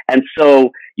 And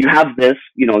so you have this,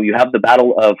 you have the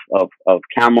battle of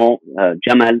Camel,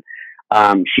 Jamal.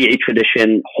 Shi'i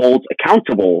tradition holds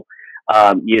accountable,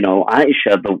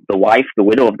 Aisha, the wife, the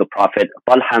widow of the Prophet,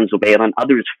 Talha and Zubayr and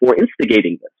others for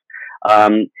instigating this.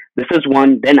 This is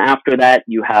one. Then after that,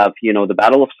 you have, the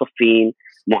battle of Siffin,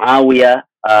 Muawiyah,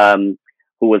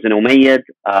 who was an Umayyad.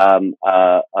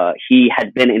 He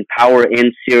had been in power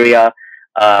in Syria,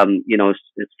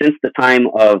 since the time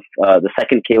of the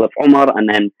second Caliph Umar, and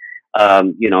then,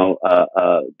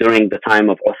 during the time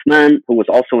of Uthman, who was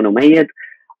also an Umayyad.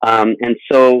 And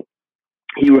so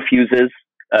he refuses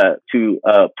to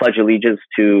pledge allegiance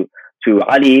to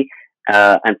Ali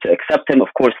and to accept him.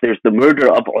 Of course, there's the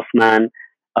murder of Uthman,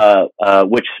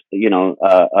 which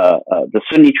the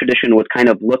Sunni tradition would kind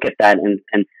of look at that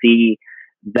and see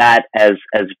that as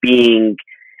being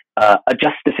a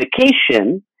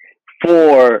justification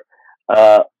for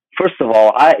first of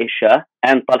all Aisha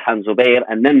and Talha and Zubayr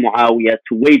and then Muawiyah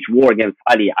to wage war against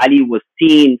Ali. Ali was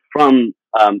seen from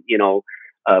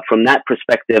that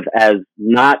perspective as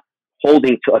not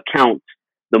holding to account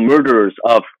the murderers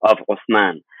of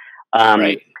Uthman.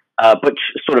 Right. But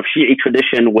sort of Shi'i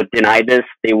tradition would deny this.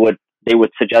 They would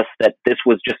suggest that this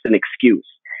was just an excuse,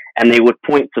 and they would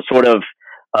point to sort of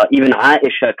even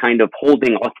Aisha kind of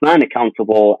holding Uthman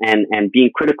accountable and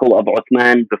being critical of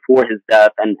Uthman before his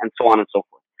death and so on and so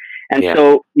forth. And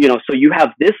so you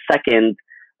have this second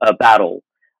battle,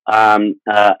 and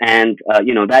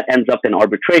that ends up in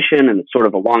arbitration, and it's sort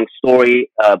of a long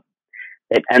story.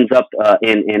 It ends up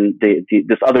in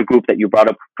this other group that you brought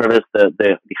up, Parvez,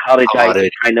 the Khawarij,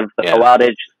 kind of the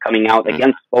Khawarij coming out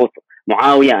against both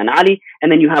Muawiyah and Ali. And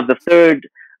then you have the third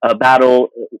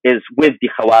battle is with the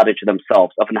Khawarij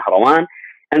themselves of Nahrawan.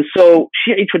 And so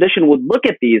Shi'i tradition would look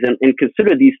at these and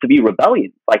consider these to be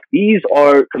rebellions. Like, these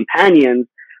are companions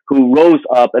who rose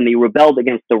up and they rebelled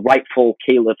against the rightful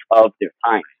caliph of their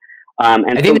time.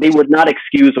 And so they would not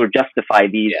excuse or justify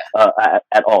these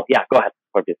at all. Yeah, go ahead.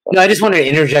 No, I just wanted to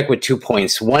interject with 2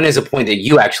 points. One is a point that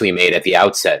you actually made at the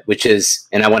outset, which is,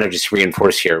 and I want to just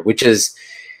reinforce here, which is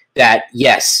that,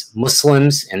 yes,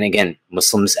 Muslims, and again,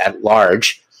 Muslims at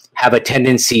large, have a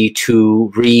tendency to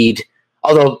read,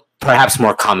 although perhaps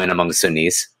more common among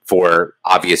Sunnis for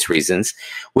obvious reasons,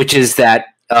 which is that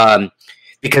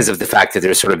because of the fact that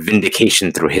there's sort of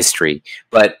vindication through history.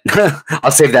 But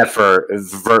I'll save that for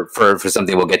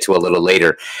something we'll get to a little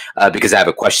later, because I have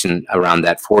a question around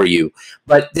that for you.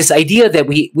 But this idea that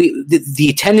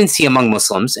the tendency among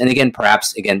Muslims, and again,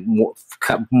 perhaps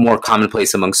more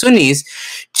commonplace among Sunnis,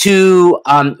 to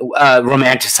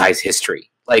romanticize history.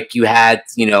 Like, you had,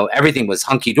 everything was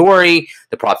hunky-dory,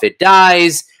 the Prophet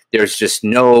dies, there's just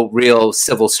no real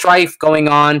civil strife going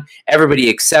on. Everybody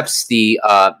accepts the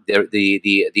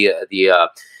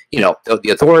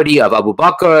authority of Abu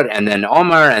Bakr, and then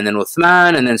Omar, and then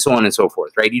Uthman, and then so on and so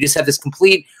forth. Right? You just have this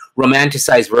complete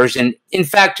romanticized version. In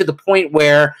fact, to the point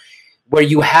where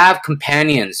you have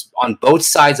companions on both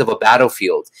sides of a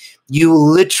battlefield, you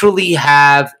literally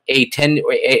have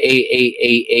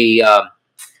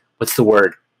what's the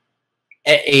word?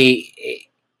 An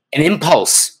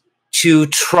impulse to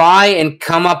try and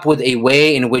come up with a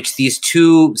way in which these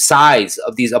two sides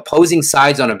of these opposing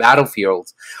sides on a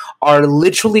battlefield are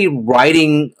literally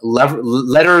writing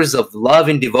letters of love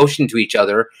and devotion to each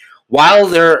other while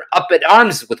they're up at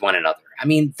arms with one another. I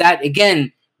mean, that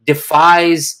again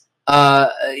defies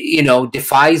logic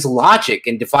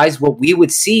and defies what we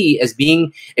would see as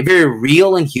being a very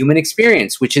real and human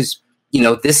experience, which is,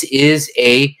 this is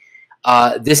a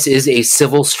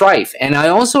civil strife. And I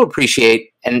also appreciate,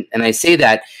 and I say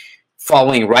that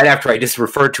following right after I just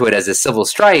referred to it as a civil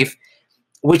strife,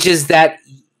 which is that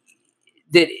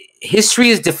history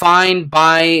is defined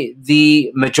by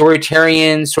the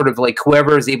majoritarian, sort of like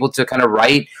whoever is able to kind of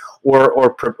write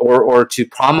or to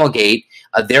promulgate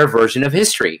their version of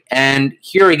history. And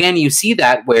here again, you see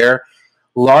that where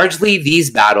largely these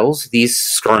battles, these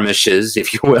skirmishes,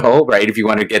 if you will, right, if you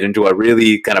want to get into a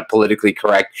really kind of politically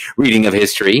correct reading of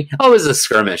history, it was a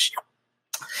skirmish.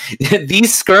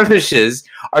 These skirmishes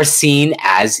are seen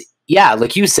as,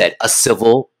 like you said, a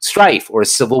civil strife or a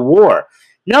civil war.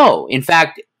 No, in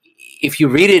fact, if you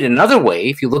read it another way,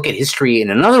 if you look at history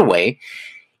in another way,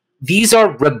 these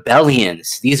are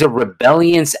rebellions. These are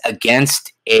rebellions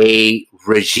against a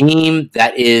regime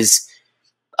that is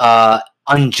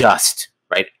unjust.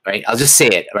 Right. I'll just say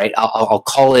it. Right. I'll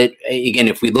call it, again,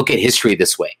 if we look at history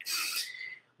this way,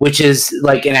 which is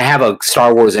like, and I have a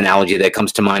Star Wars analogy that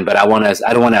comes to mind, but I don't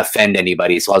want to offend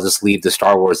anybody, so I'll just leave the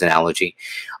Star Wars analogy,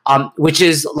 which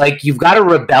is like you've got a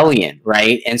rebellion,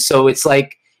 right? And so it's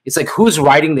like who's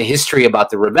writing the history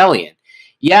about the rebellion?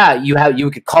 Yeah,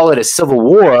 you could call it a civil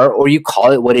war, or you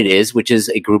call it what it is, which is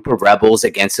a group of rebels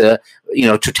against a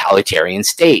totalitarian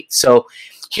state. So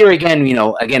here again,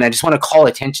 I just want to call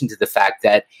attention to the fact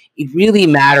that it really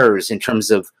matters in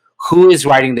terms of who is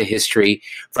writing the history,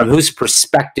 from whose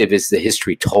perspective is the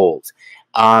history told.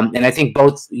 And I think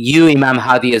both you, Imam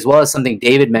Hadi, as well as something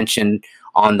David mentioned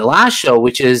on the last show,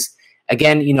 which is,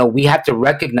 again, we have to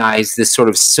recognize this sort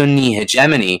of Sunni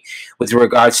hegemony with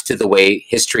regards to the way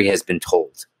history has been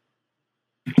told.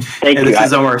 Thank you. This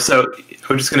is Omar. So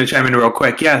I'm just going to chime in real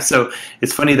quick. Yeah. So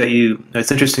it's funny that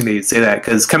it's interesting that you say that,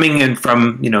 because coming in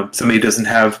from, somebody who doesn't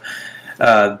have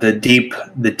the deep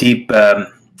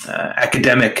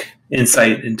academic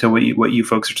insight into what you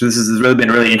folks are. So this has really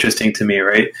been really interesting to me,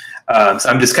 right? So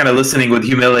I'm just kind of listening with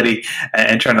humility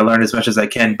and trying to learn as much as I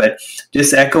can. But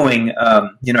just echoing,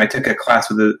 I took a class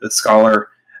with a scholar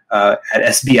at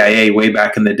SBIA way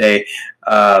back in the day,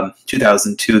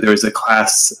 2002. There was a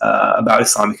class about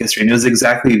Islamic history, and it was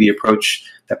exactly the approach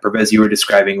that Parvez, you were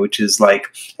describing, which is like,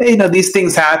 hey, these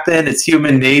things happen. It's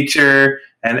human nature,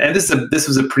 and this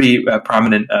was a pretty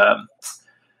prominent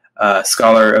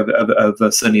scholar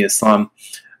of Sunni Islam.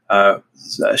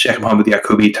 Sheikh Muhammad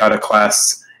Yaqubi taught a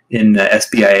class in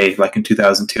SBIA like in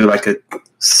 2002, like a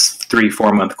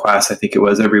 3-4 month class, I think it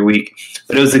was, every week.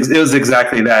 But it was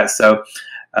exactly that. So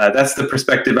that's the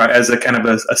perspective as a kind of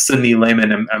a Sunni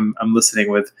layman I'm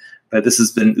listening with. But this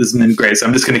has been great. So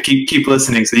I'm just going to keep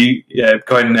listening. So you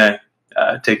go ahead and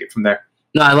take it from there.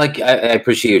 No, I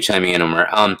appreciate you chiming in,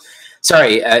 Omar.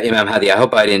 Sorry, Imam Hadi. I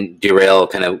hope I didn't derail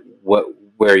kind of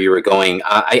where you were going.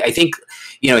 I think,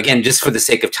 again, just for the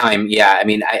sake of time,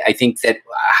 I think that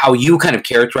how you kind of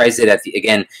characterized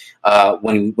it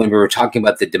when we were talking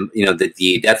about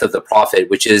the death of the Prophet,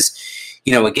 which is,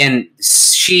 again,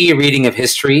 Shi'i reading of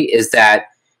history is that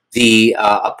the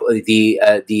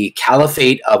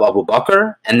caliphate of Abu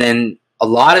Bakr, and then a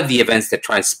lot of the events that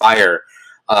transpire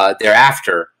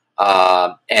thereafter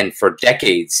and for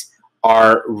decades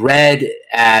are read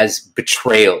as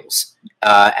betrayals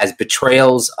of as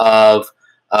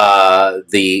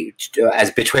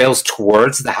betrayals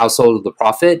towards the household of the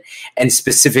Prophet, and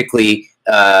specifically,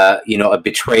 a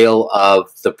betrayal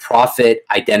of the Prophet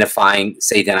identifying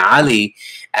Sayyidina Ali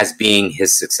as being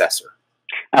his successor.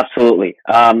 Absolutely,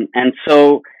 and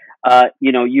so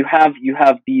you have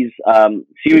these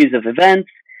series of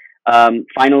events.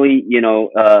 Finally,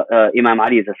 Imam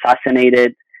Ali is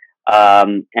assassinated.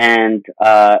 And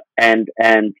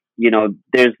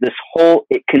there's this whole,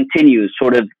 it continues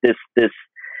sort of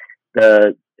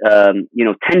the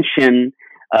tension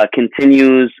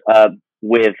continues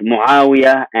with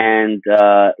Muawiyah and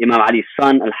Imam Ali's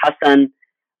son Al-Hassan,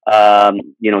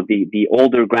 the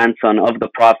older grandson of the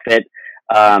Prophet.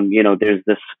 There's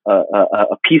this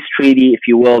a peace treaty, if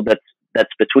you will,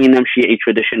 that's between them. Shi'i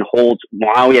tradition holds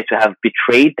Muawiyah to have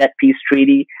betrayed that peace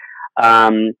treaty.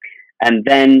 And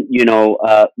then,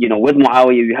 with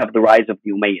Muawiyah, you have the rise of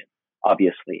the Umayyads,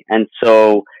 obviously. And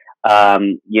so,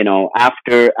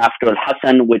 after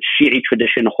Al-Hassan, which Shi'i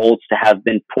tradition holds to have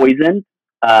been poisoned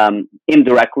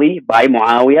indirectly by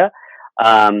Muawiyah,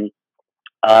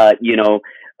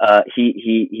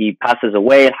 he passes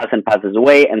away, Al-Hassan passes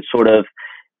away, and sort of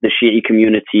the Shi'i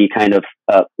community kind of,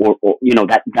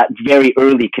 that very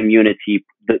early community,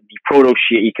 the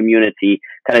proto-Shi'i community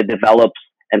kind of develops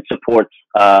and supports,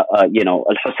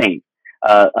 Al-Hussein,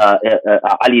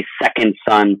 Ali's second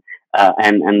son,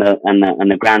 and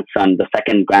the grandson, the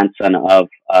second grandson of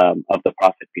the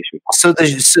Prophet, peace be upon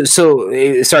him.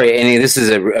 So sorry, Annie, this is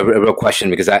a real question,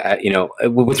 because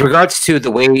with regards to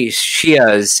the way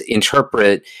Shias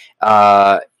interpret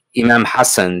Imam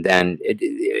Hassan, then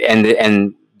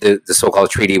and the so-called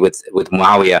treaty with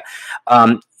Muawiyah,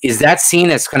 is that seen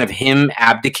as kind of him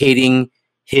abdicating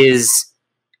his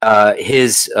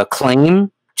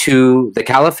claim to the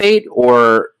caliphate,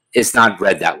 or it's not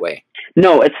read that way?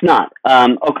 No, it's not.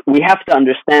 Okay, we have to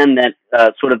understand that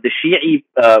sort of the Shi'i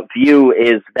view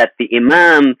is that the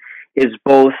Imam is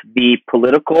both the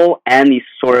political and the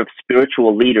sort of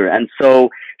spiritual leader, and so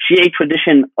Shi'i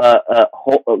tradition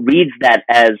reads that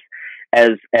as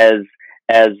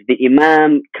the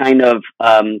Imam kind of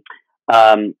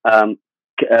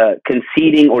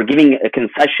conceding or giving a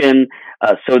concession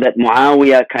so that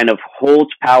Muawiyah kind of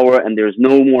holds power, and there's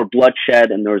no more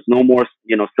bloodshed and there's no more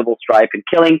civil strife and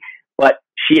killing. But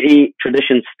Shi'i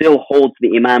tradition still holds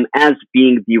the Imam as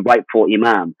being the rightful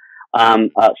Imam.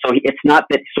 So it's not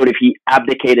that sort of he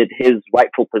abdicated his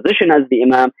rightful position as the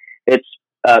imam. It's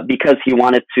because he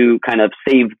wanted to kind of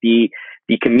save the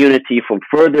community from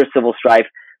further civil strife.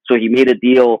 So he made a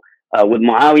deal with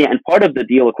Muawiyah, and part of the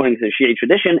deal, according to the Shi'i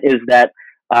tradition, is that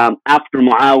after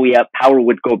Muawiyah, power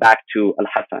would go back to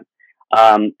Al-Hasan.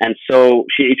 And so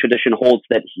Shi'i tradition holds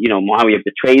that, Muawiyah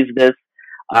betrays this,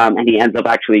 and he ends up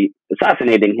actually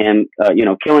assassinating him,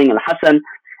 killing Al-Hasan.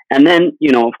 And then,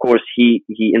 of course, he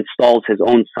installs his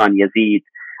own son, Yazid.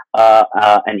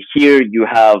 And here you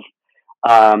have,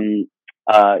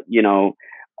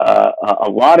 a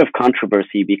lot of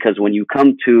controversy, because when you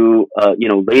come to,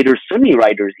 later Sunni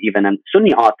writers even, and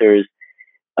Sunni authors,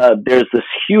 there's this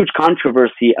huge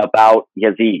controversy about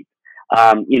Yazid.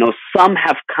 Some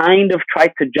have kind of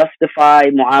tried to justify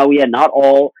Muawiyah, not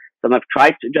all. Some have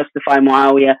tried to justify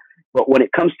Muawiyah. But when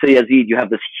it comes to Yazid, you have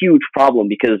this huge problem,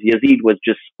 because Yazid was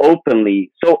just so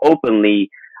openly,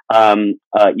 kind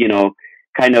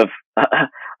of,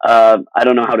 I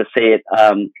don't know how to say it,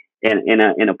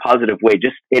 in a positive way.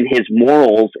 Just in his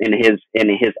morals, in his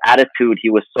attitude, he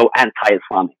was so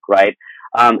anti-Islamic, right?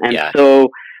 And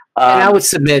I would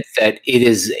submit that it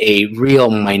is a real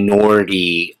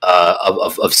minority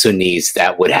of Sunnis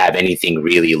that would have anything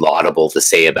really laudable to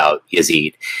say about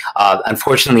Yazid.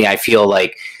 Unfortunately, I feel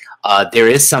like there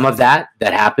is some of that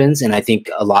happens, and I think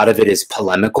a lot of it is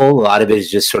polemical. A lot of it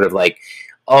is just sort of like,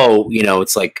 oh,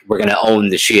 it's like we're going to own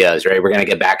the Shias, right? We're going to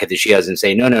get back at the Shias and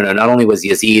say, no. Not only was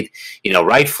Yazid,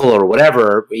 rightful or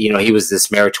whatever, he was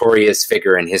this meritorious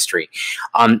figure in history.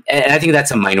 And I think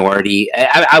that's a minority.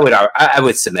 I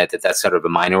would submit that that's sort of a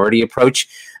minority approach.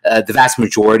 The vast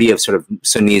majority of sort of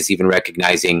Sunnis even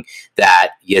recognizing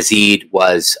that Yazid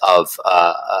was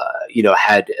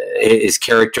had his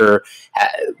character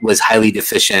was highly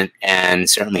deficient, and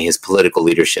certainly his political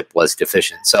leadership was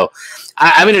deficient. So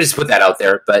I'm going to just put that out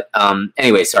there. But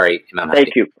anyway, sorry, Imam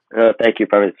Hadi. Thank you,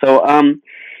 Parvez. So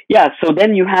so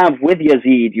then you have, with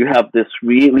Yazid, you have this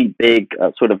really big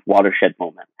sort of watershed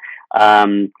moment.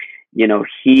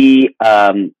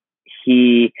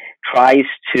 He tries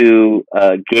to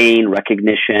gain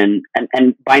recognition,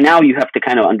 and by now you have to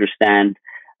kind of understand,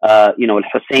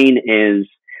 Al-Hussein is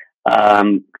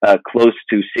close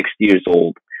to 60 years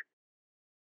old.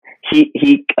 So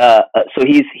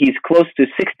he's close to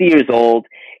 60 years old.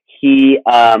 He's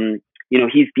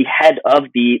the head of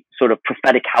the sort of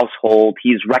prophetic household.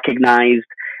 He's recognized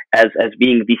as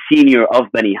being the senior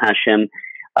of Bani Hashim.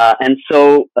 And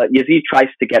so Yazid tries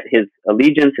to get his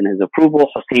allegiance and his approval.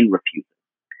 Hussein refuses.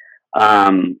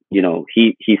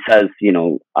 He says,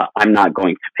 I'm not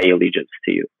going to pay allegiance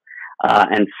to you.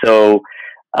 And so,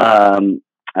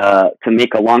 to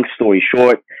make a long story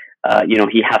short,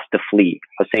 he has to flee.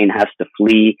 Hussein has to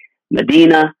flee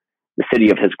Medina, the city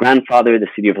of his grandfather, the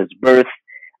city of his birth.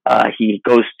 He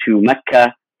goes to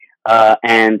Mecca,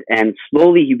 and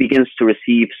slowly he begins to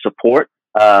receive support,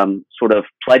 sort of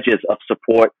pledges of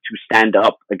support to stand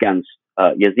up against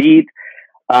Yazid.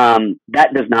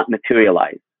 That does not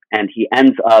materialize, and he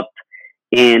ends up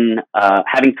in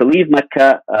having to leave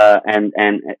Mecca, and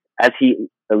as he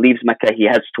leaves Mecca, he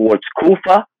heads towards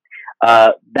Kufa.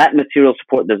 That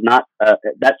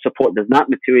support does not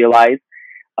materialize.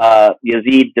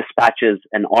 Yazid dispatches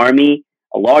an army,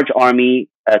 a large army,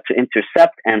 to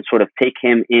intercept and sort of take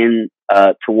him in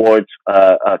towards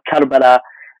Karbala,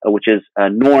 which is a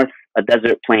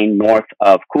desert plain north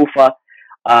of Kufa,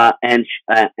 and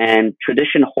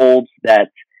tradition holds that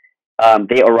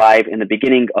they arrive in the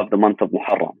beginning of the month of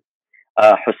Muharram.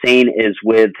 Hussein is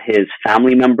with his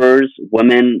family members,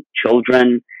 women,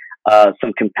 children,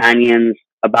 some companions,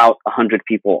 about 100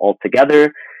 people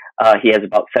altogether. He has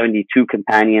about 72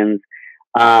 companions,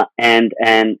 and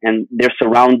they're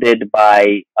surrounded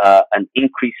by an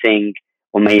increasing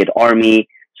Umayyad army.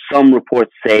 Some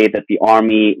reports say that the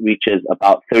army reaches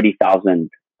about 30,000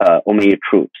 Umayyad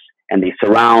troops, and they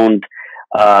surround,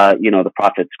 the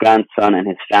Prophet's grandson and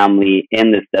his family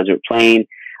in this desert plain,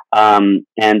 and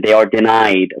they are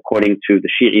denied, according to the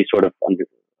Shi'i sort of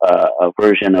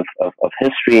version of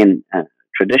history and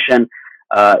tradition,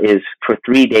 is for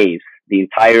 3 days. The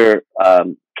entire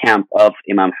camp of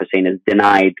Imam Hussein is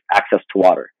denied access to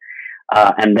water.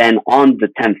 And then on the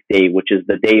 10th day, which is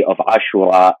the day of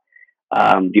Ashura,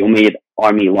 the Umayyad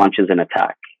army launches an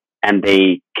attack, and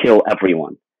they kill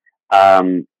everyone,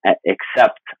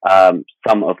 except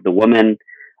some of the women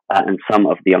and some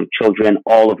of the young children.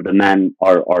 All of the men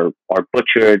are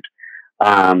butchered,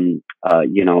 in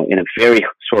a very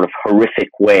sort of horrific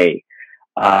way,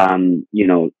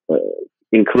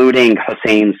 including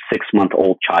Hussein's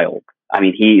 6-month-old child. I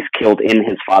mean, he's killed in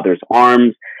his father's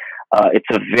arms. It's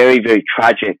a very, very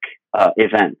tragic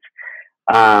event.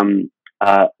 the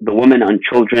women and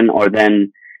children are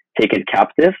then taken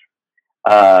captive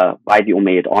by the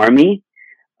Umayyad army.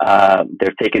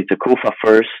 They're taken to Kufa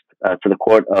first, to the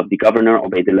court of the governor,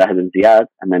 Ubaydullah ibn Ziyad,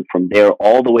 and then from there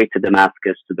all the way to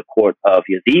Damascus to the court of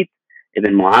Yazid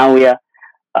ibn Muawiyah.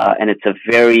 And it's a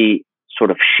very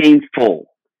sort of shameful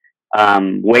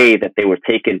way that they were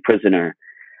taken prisoner.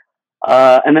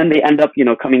 And then they end up,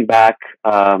 coming back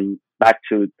to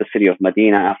the city of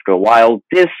Medina after a while.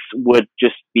 This would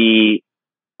just be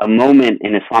a moment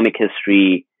in Islamic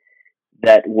history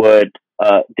that would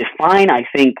define, I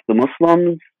think, the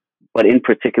Muslims, but in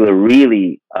particular,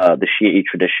 really the Shi'i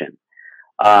tradition.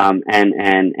 And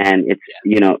it's,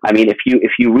 I mean,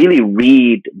 if you really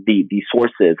read the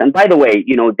sources, and by the way,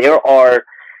 there are,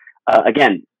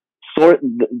 again,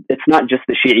 it's not just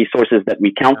the Shi'i sources that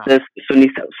recount this, the Sunni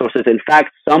sources. In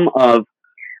fact,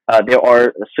 there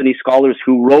are Sunni scholars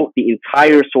who wrote the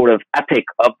entire sort of epic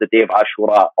of the day of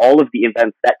Ashura, all of the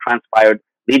events that transpired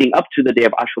leading up to the day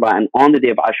of Ashura and on the day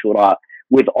of Ashura,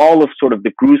 with all of sort of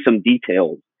the gruesome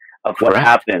details of what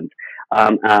happened.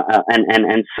 And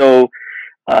so,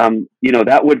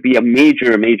 that would be a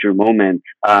major moment,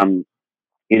 in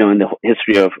the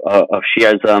history of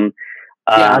Shi'ism.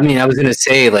 I mean, I was going to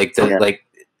say,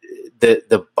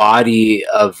 the body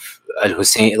of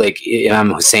Hussein, like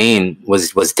Imam Hussein,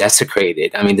 was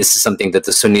desecrated. I mean, this is something that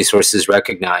the Sunni sources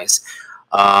recognize.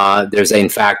 There's, in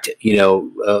fact,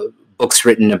 books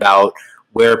written about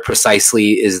where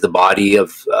precisely is the body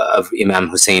of Imam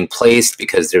Hussein placed,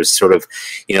 because there's sort of,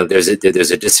 there's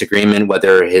a disagreement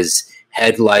whether his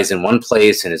head lies in one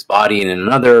place and his body in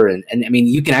another. And I mean,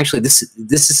 you can actually, this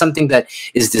is something that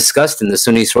is discussed in the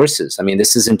Sunni sources. I mean,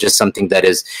 this isn't just something that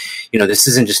is, this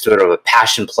isn't just sort of a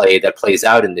passion play that plays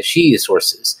out in the Shi'i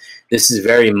sources. This is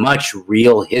very much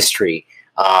real history.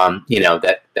 It's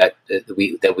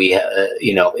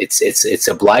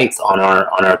a blight on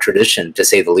our tradition, to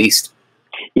say the least.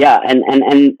 Yeah, and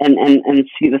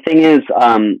see, the thing is,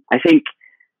 I think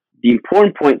the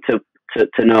important point to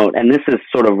note, and this is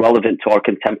sort of relevant to our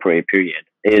contemporary period,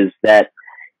 is that,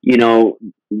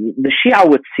 the Shia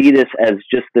would see this as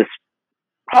just this,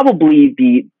 probably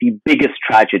the biggest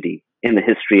tragedy in the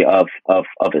history of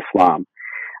Islam.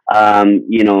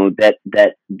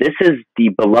 That this is the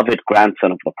beloved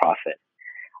grandson of the Prophet.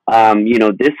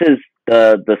 This is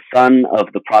the son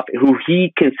of the Prophet, who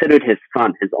he considered his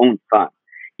son, his own son.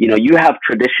 You have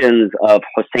traditions of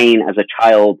Hussein as a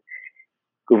child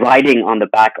riding on the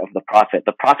back of the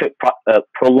Prophet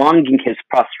prolonging his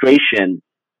prostration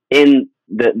in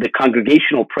the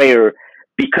congregational prayer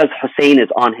because Hussein is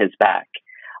on his back.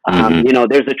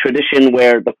 There's a tradition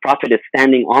where the Prophet is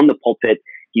standing on the pulpit,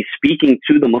 he's speaking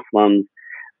to the Muslims,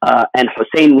 and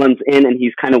Hussein runs in and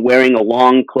he's kind of wearing a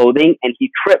long clothing, and he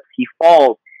trips, he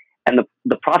falls, and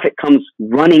the Prophet comes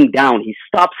running down. He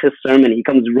stops his sermon, he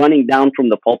comes running down from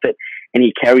the pulpit, and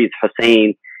he carries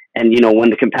Hussein. And, when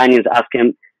the companions ask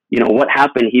him, what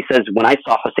happened? He says, when I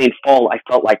saw Hussein fall, I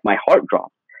felt like my heart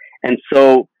dropped. And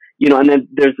so, and then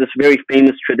there's this very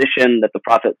famous tradition that the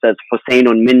Prophet says,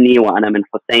 Husaynun minni wa ana min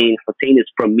Hussein. Hussein is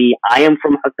from me, I am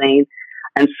from Hussein.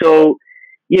 And so,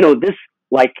 this,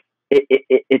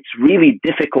 it's really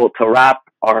difficult to wrap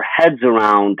our heads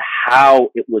around how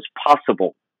it was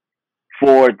possible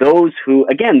for those who,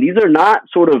 again, these are not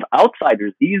sort of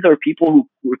outsiders. These are people who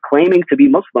were claiming to be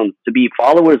Muslims, to be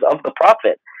followers of the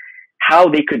Prophet, how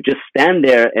they could just stand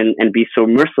there and be so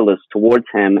merciless towards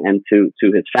him and to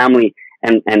his family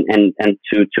and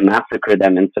to massacre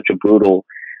them in such a brutal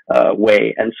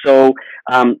way. And so,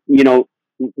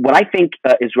 what I think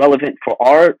is relevant for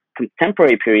our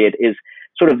contemporary period is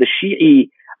sort of the Shi'i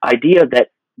idea that,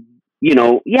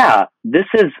 this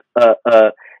is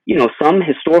some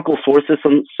historical sources,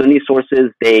 some Sunni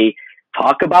sources, they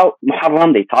talk about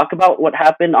Muharram, they talk about what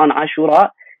happened on Ashura,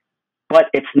 but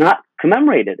it's not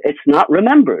commemorated. It's not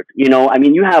remembered. I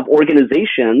mean, you have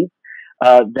organizations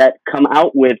that come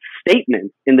out with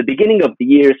statements in the beginning of the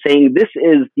year saying, this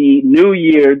is the new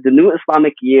year, the new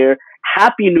Islamic year,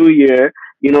 Happy New Year.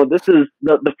 This is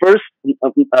the first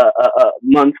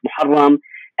month, Muharram,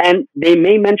 and they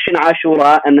may mention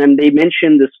Ashura, and then they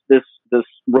mention this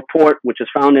report, which is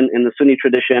found in the Sunni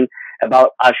tradition,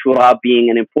 about Ashura being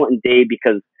an important day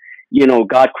because,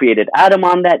 God created Adam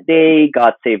on that day,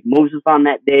 God saved Moses on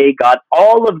that day,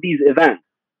 all of these events,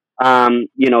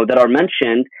 that are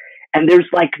mentioned, and there's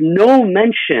no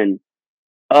mention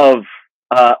of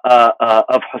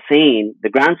Hussein, the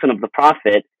grandson of the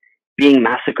Prophet, being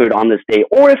massacred on this day,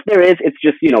 or if there is, it's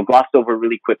just glossed over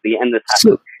really quickly, and this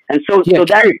happens. So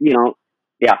that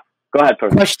yeah. Go ahead,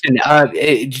 Parvez. Question: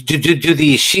 do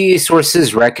the Shi'i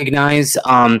sources recognize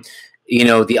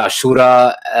the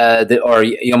Ashura, or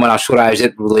Yom al-Ashura, as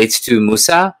it relates to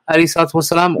Musa, alayhi salatu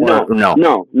wasalam, or no?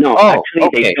 No. Oh, actually,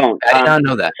 okay. they don't. I did not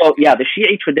know that. So, yeah, the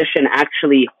Shi'i tradition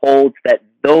actually holds that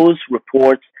those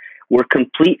reports were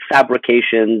complete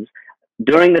fabrications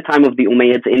during the time of the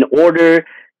Umayyads in order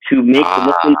to make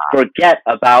the Muslims forget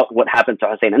about what happened to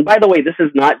Hussein. And by the way, this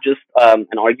is not just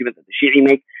an argument that the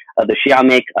Shia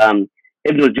make.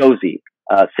 Ibn al-Jawzi,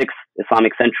 6th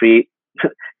Islamic century,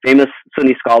 famous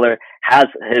Sunni scholar, has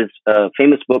his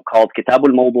famous book called Kitab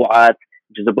al-Mawdu'at,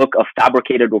 which is a book of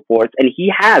fabricated reports. And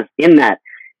he has in that,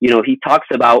 he talks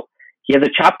about, he has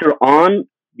a chapter on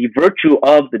the virtue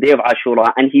of the day of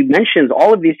Ashura, and he mentions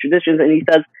all of these traditions, and he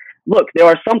says, look, there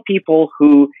are some people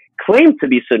who claim to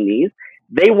be Sunnis.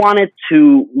 They wanted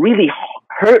to really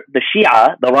hurt the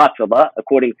Shia, the Rafida,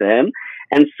 according to him,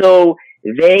 and so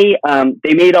they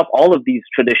made up all of these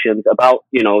traditions about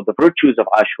the virtues of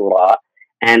Ashura,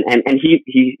 and he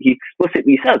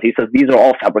explicitly says, these are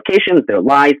all fabrications, they're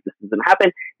lies, this doesn't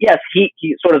happen. Yes, he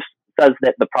sort of says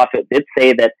that the Prophet did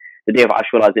say that the day of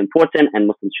Ashura is important and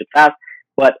Muslims should fast,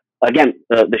 but again,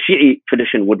 the Shi'i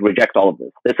tradition would reject all of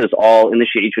this. This is all in the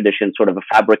Shi'i tradition sort of a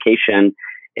fabrication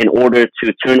in order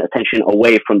to turn attention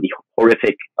away from the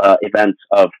horrific events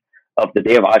of the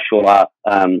day of Ashura,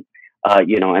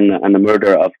 and the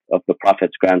murder of the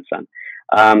Prophet's grandson.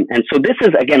 And so this is,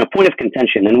 again, a point of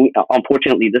contention. And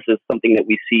unfortunately, this is something that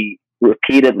we see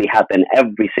repeatedly happen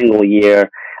every single year,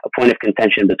 a point of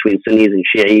contention between Sunnis and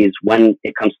Shi'is when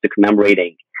it comes to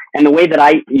commemorating. And the way that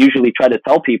I usually try to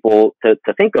tell people to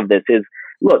think of this is,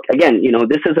 look, again,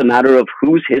 this is a matter of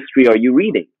whose history are you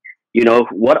reading?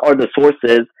 What are the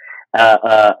sources,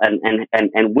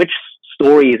 and which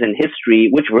stories in history,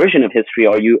 which version of history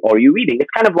are you reading? It's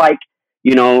kind of like,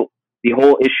 the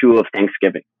whole issue of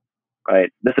Thanksgiving, right?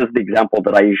 This is the example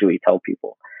that I usually tell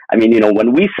people. I mean,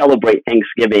 when we celebrate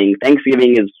Thanksgiving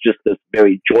is just this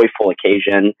very joyful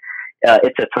occasion.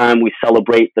 It's a time we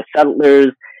celebrate the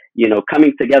settlers,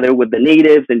 coming together with the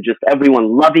natives and just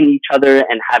everyone loving each other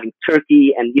and having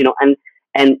turkey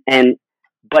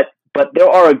but there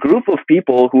are a group of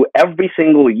people who every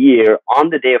single year on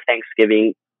the day of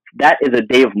Thanksgiving, that is a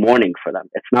day of mourning for them.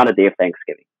 It's not a day of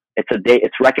Thanksgiving.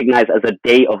 It's recognized as a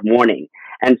day of mourning.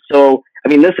 And so, I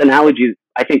mean, this analogy,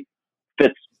 I think,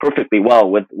 fits perfectly well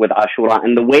with Ashura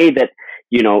and the way that,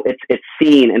 it's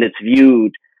seen and it's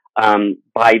viewed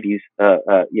by these,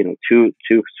 two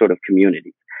sort of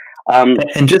communities.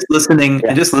 And just listening,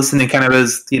 kind of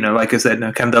as, like I said,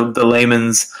 kind of the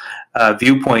layman's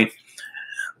viewpoint,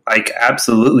 like,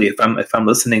 absolutely. If I'm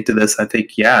listening to this, I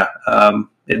think,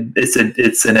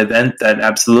 it's an event that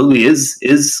absolutely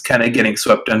is kind of getting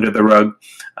swept under the rug.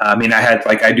 I mean,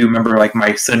 I do remember like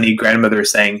my Sunni grandmother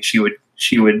saying she would,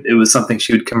 it was something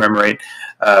she would commemorate.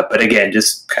 But again,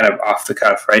 just kind of off the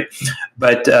cuff. Right.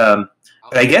 But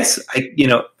I guess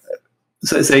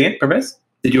so say again, Parvez,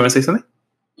 did you want to say something?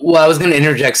 Well, I was going to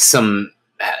interject some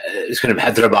kind of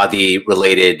Hyderabadi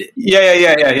related.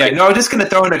 Yeah. No, I was just going to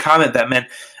throw in a comment that, man,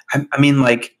 I mean,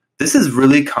 like, this is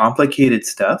really complicated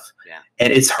stuff. Yeah.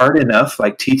 And it's hard enough,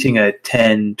 like, teaching a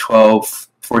 10, 12,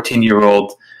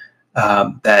 14-year-old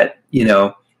that,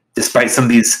 despite some of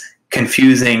these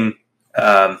confusing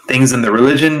things in the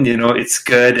religion, it's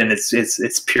good and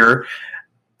it's pure.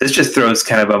 This just throws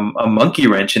kind of a monkey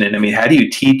wrench in it. I mean, how do you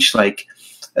teach, like,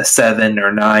 a 7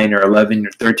 or 9 or 11 or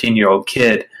 13-year-old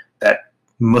kid that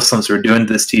Muslims were doing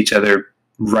this to each other,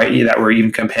 right? That were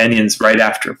even companions right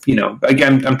after,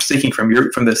 again, I'm speaking from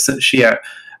the Shia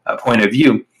point of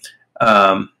view.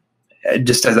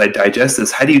 Just as I digest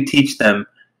this, how do you teach them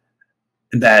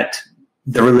that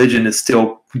the religion is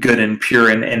still good and pure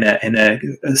and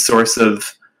a source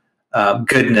of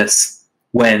goodness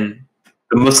when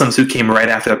the Muslims who came right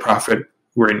after the Prophet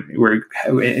were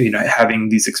having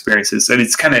these experiences? So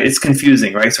it's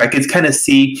confusing, right? So I could kind of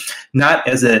see not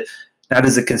as a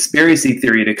conspiracy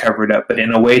theory to cover it up, but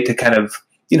in a way to kind of,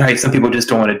 how some people just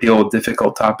don't want to deal with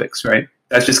difficult topics, right?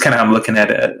 That's just kind of how I'm looking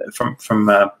at it from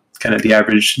kind of the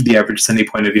average Sunni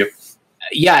point of view.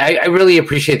 Yeah, I really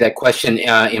appreciate that question,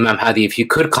 Imam Hadi, if you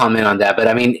could comment on that. But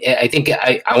I mean, I think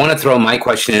I want to throw my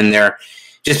question in there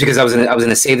just because I was going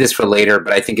to save this for later,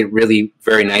 but I think it really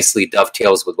very nicely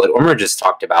dovetails with what Omar just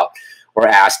talked about or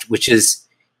asked, which is,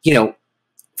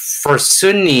 for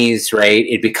Sunnis, right,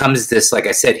 it becomes this, like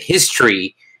I said,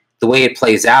 history, the way it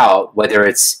plays out, whether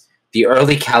it's the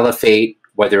early caliphate,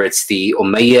 whether it's the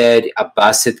Umayyad,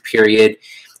 Abbasid period,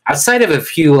 outside of a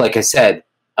few, like I said,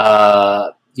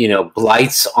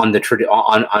 blights on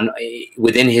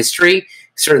within history,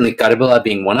 certainly Karbala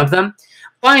being one of them.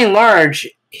 By and large,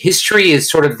 history is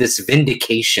sort of this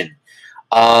vindication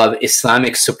of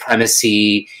Islamic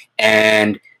supremacy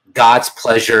and God's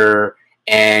pleasure,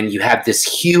 and you have this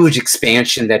huge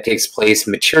expansion that takes place.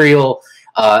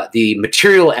 The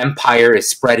material empire is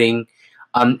spreading,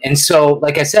 and so,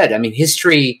 like I said, I mean,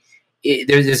 history.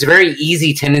 There's a very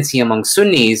easy tendency among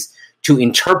Sunnis to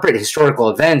interpret historical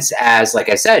events as, like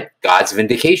I said, God's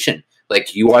vindication.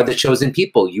 Like, you are the chosen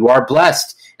people, you are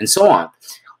blessed, and so on.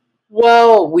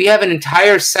 Well, we have an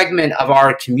entire segment of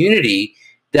our community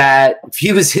that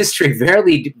views history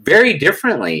very, very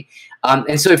differently.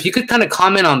 And so if you could kind of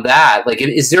comment on that, like,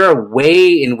 is there a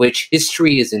way in which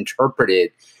history is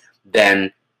interpreted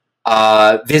then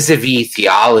vis-a-vis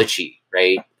theology,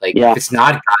 right? Like, if it's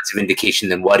not God's vindication,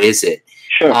 then what is it?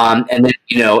 Sure. And then,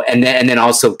 and then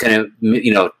also kind of,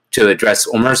 to address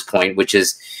Omar's point, which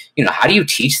is, how do you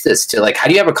teach this to, like, how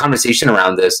do you have a conversation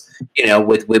around this,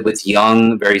 with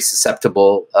young, very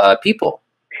susceptible people?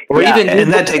 Or even,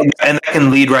 and that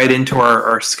can lead right into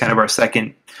our kind of our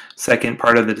second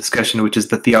part of the discussion, which is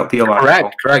the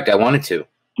theological. Correct. I wanted to.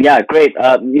 Yeah, great.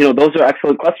 Those are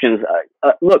excellent questions.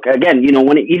 Look, again,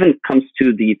 when it even comes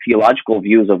to the theological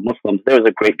views of Muslims, there's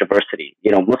a great diversity.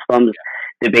 Muslims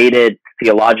debated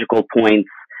theological points,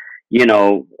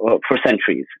 for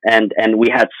centuries. And we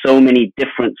had so many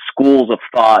different schools of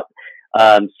thought,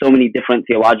 so many different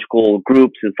theological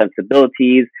groups and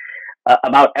sensibilities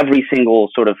about every single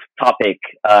sort of topic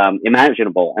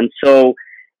imaginable. And so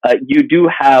you do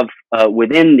have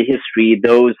within the history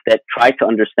those that try to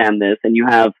understand this, and you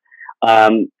have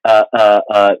trying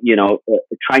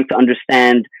to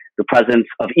understand the presence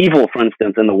of evil, for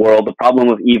instance, in the world, the problem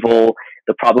of evil,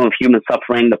 the problem of human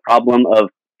suffering, the problem of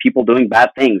people doing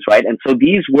bad things, right? And so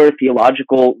these were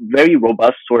theological, very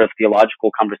robust sort of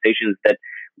theological conversations that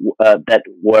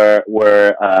were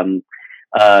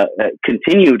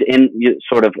continued in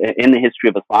in the history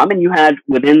of Islam. And you had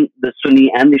within the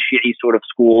Sunni and the Shi'i sort of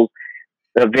schools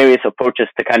various approaches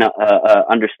to kind of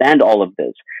understand all of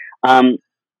this.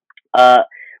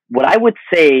 What I would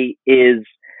say is,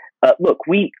 look,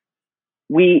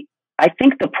 I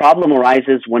think the problem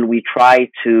arises when we try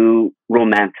to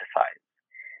romanticize.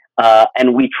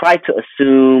 And we try to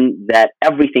assume that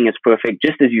everything is perfect,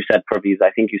 just as you said, Parvez.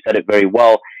 I think you said it very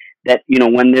well, that,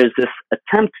 when there's this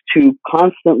attempt to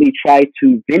constantly try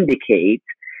to vindicate,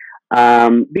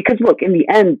 because, look, in the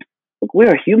end, we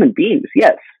are human beings,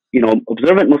 yes.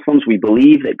 Observant Muslims, we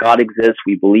believe that God exists,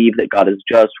 we believe that God is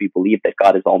just, we believe that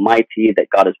God is almighty, that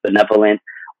God is benevolent,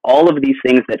 all of these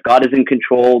things, that God is in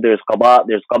control, there's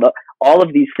qada, all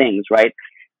of these things, right?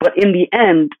 But in the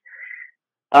end,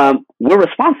 we're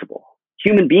responsible.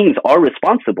 Human beings are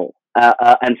responsible.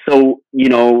 And so,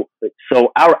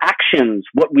 so our actions,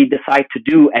 what we decide to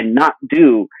do and not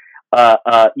do,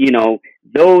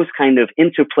 those kind of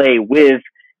interplay with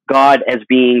God as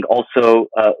being also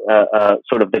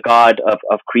sort of the God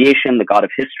of creation, the God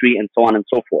of history, and so on and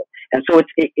so forth. And so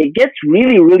it gets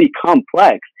really, really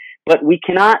complex, but we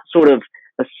cannot sort of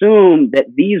assume that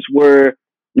these were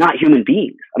not human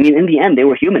beings. I mean, in the end, they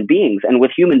were human beings. And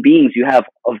with human beings, you have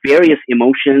various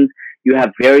emotions, you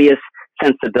have various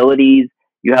sensibilities,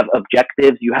 you have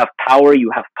objectives, you have power, you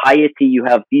have piety, you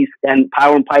have these, and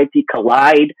power and piety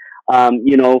collide.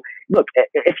 Look,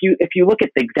 if you look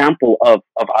at the example of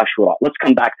Ashura, let's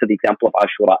come back to the example of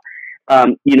Ashura.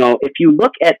 If you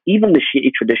look at even the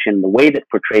Shi'i tradition, the way that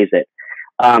portrays it,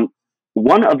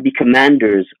 one of the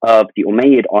commanders of the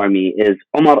Umayyad army is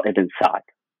Umar ibn Sa'd.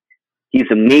 He's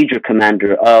a major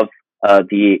commander of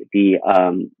the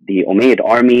Umayyad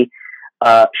army.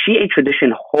 Shi'i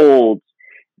tradition holds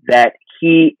that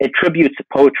he attributes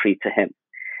poetry to him,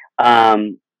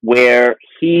 where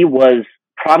he was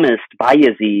promised by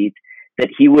Yazid that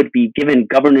he would be given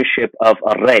governorship of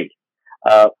Ar-Ray.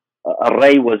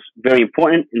 Ar-Ray was very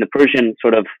important in the Persian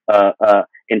sort of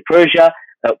in Persia,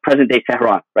 present-day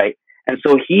Tehran, right? And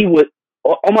so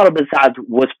Umar ibn Sa'd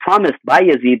was promised by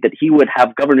Yazid that he would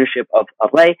have governorship of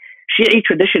Ar-Ray. Shi'i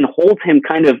tradition holds him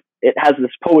it has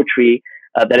this poetry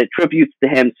that attributes to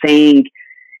him, saying,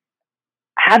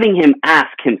 having him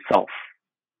ask himself,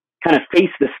 kind of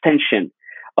face this tension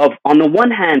of, on the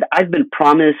one hand, I've been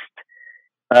promised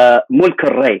Mulk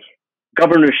Ar-Ray,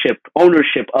 governorship,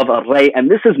 ownership of Ar-Ray, and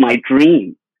this is my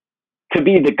dream, to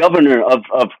be the governor of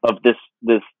this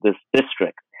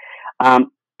district.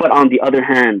 But on the other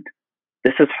hand,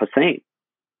 this is Hussein,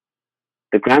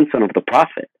 the grandson of the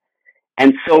Prophet.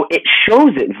 And so it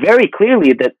shows it very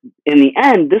clearly that in the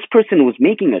end, this person was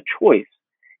making a choice.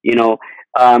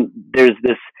 There's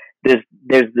this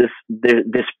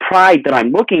pride that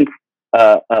I'm looking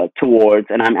towards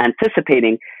and I'm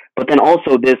anticipating, but then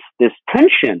also this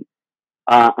tension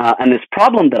and this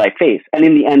problem that I face. And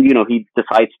in the end, he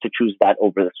decides to choose that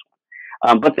over this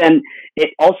But then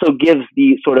it also gives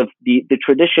the sort of the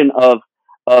tradition of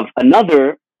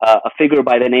another a figure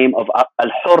by the name of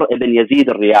Al-Hurr ibn Yazid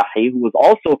al-Riyahi, who was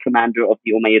also commander of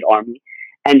the Umayyad army.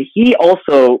 And he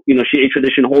also, Shi'i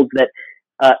tradition holds that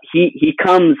he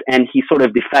comes and he sort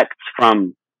of defects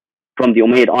from the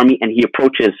Umayyad army, and he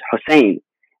approaches Hussein.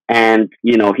 And,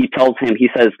 he tells him, he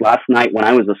says, last night when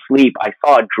I was asleep, I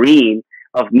saw a dream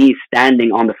of me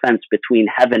standing on the fence between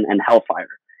heaven and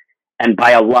hellfire. And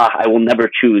by Allah, I will never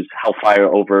choose hellfire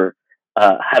over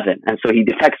heaven. And so he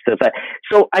defects to that.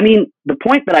 So, I mean, the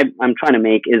point that I'm trying to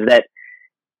make is that,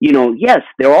 yes,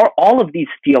 there are all of these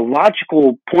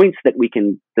theological points that we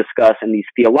can discuss and these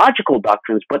theological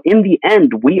doctrines, but in the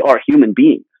end, we are human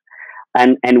beings.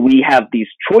 And we have these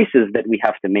choices that we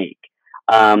have to make.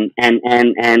 And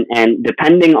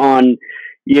depending on,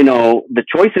 the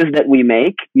choices that we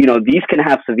make, these can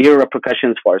have severe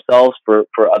repercussions for ourselves, for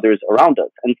others around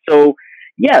us. And so,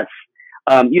 yes,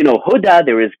 huda,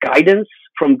 there is guidance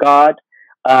from God.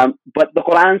 But the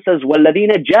Quran says,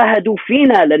 وَالَّذِينَ جَاهَدُوا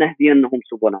فِينَا لَنَهْدِيَنَّهُمْ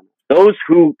سُبُلَنَا. Those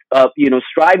who,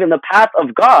 strive in the path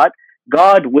of God,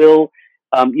 God will,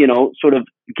 sort of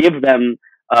give them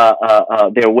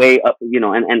their way up,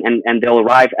 and they'll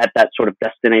arrive at that sort of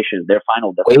destination, their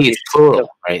final destination. Ways plural,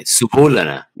 right?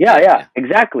 Subulana. Yeah,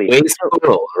 exactly. Ways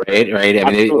plural, right? I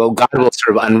mean, God will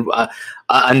sort of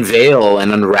unveil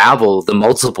and unravel the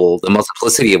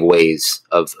multiplicity of ways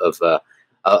of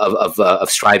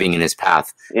striving in His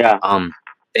path. Yeah.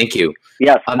 Thank you.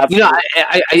 Yes. I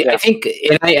think,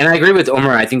 and I agree with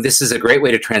Omar. I think this is a great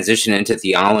way to transition into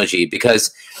theology,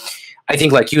 because I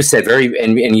think, like you said,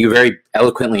 and you very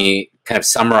eloquently kind of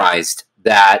summarized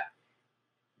that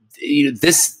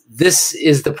this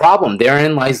is the problem.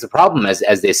 Therein lies the problem,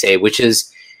 as they say, which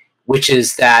is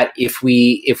that if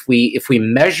we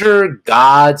measure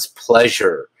God's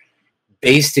pleasure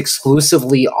based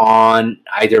exclusively on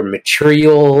either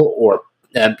material or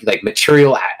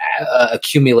material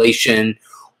accumulation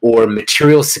or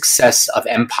material success of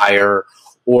empire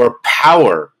or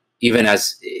power, even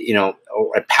as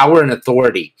or power and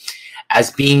authority,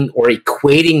 as being or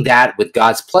equating that with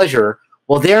God's pleasure,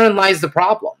 well, therein lies the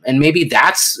problem. And maybe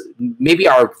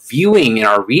our viewing and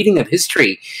our reading of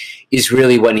history is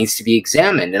really what needs to be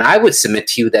examined. And I would submit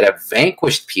to you that a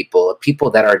vanquished people, people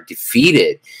that are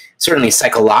defeated, certainly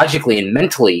psychologically and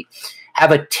mentally,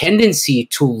 have a tendency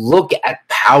to look at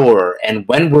power and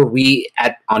when were we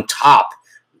on top,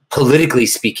 politically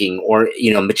speaking, or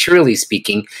materially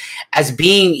speaking, as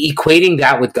being equating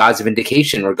that with God's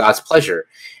vindication or God's pleasure,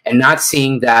 and not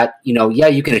seeing that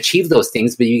you can achieve those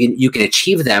things, but you can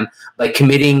achieve them by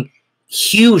committing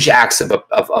huge acts of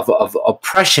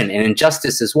oppression and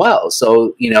injustice as well.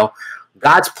 So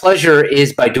God's pleasure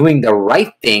is by doing the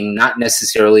right thing, not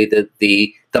necessarily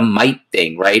the might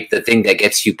thing, right? The thing that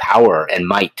gets you power and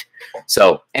might.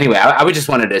 So anyway, I would just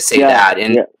wanted to say that.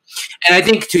 And I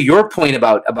think to your point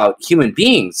about human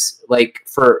beings,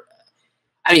 for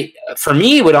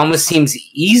me, it almost seems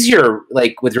easier,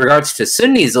 with regards to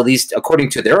Sunnis, at least according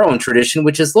to their own tradition,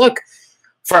 which is, look,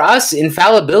 for us,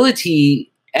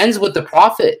 infallibility ends with the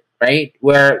Prophet, right?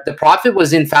 Where the Prophet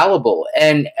was infallible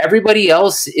and everybody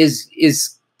else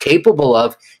is capable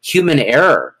of human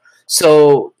error.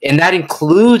 So, and that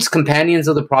includes companions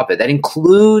of the Prophet. That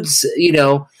includes,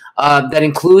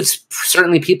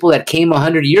 certainly people that came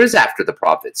 100 years after the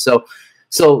Prophet. So,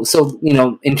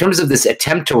 in terms of this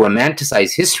attempt to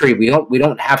romanticize history, we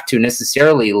don't have to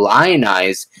necessarily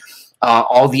lionize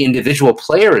all the individual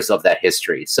players of that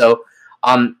history. So,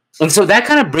 and so that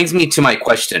kind of brings me to my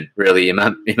question, really,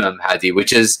 Imam Hadi,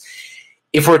 which is,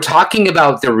 if we're talking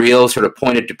about the real sort of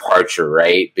point of departure,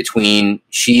 right, between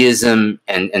Shi'ism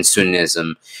and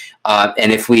Sunnism,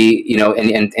 and if we,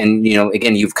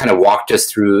 again, you've kind of walked us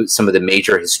through some of the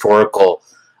major historical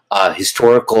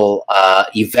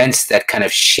events that kind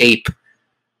of shape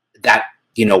that,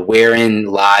 wherein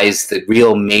lies the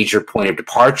real major point of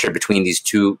departure between these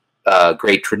two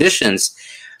great traditions.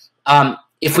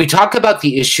 If we talk about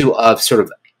the issue of sort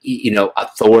of,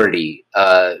 authority,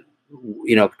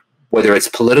 whether it's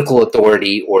political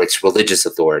authority or it's religious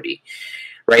authority,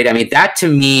 right? I mean, that to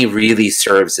me really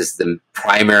serves as the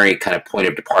primary kind of point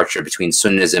of departure between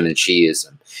Sunnism and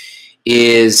Shi'ism,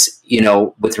 is,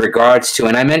 with regards to,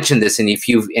 and I mentioned this, and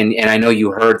and I know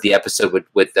you heard the episode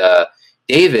with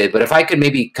David, but if I could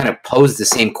maybe kind of pose the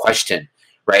same question,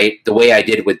 right, the way I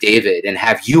did with David, and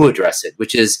have you address it,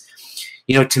 which is,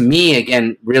 to me,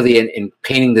 again, really in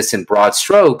painting this in broad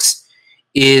strokes,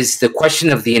 is the question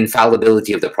of the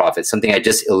infallibility of the Prophet, something I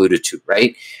just alluded to,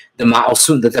 right? The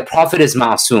ma'asum, that the Prophet is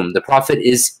ma'asum. The Prophet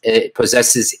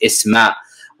possesses isma,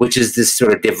 which is this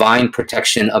sort of divine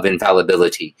protection of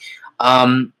infallibility.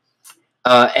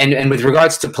 And with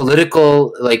regards to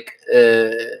political,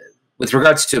 with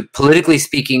regards to politically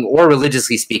speaking or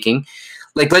religiously speaking,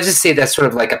 like let's just say that's sort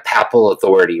of like a papal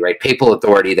authority, right? Papal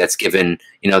authority that's given,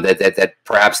 that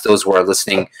perhaps those who are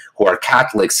listening who are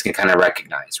Catholics can kind of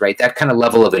recognize, right? That kind of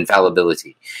level of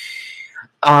infallibility.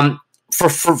 For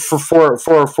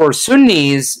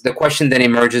Sunnis, the question that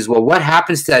emerges, well, what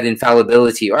happens to that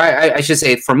infallibility? Or I should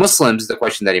say, for Muslims, the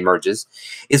question that emerges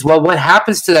is, well, what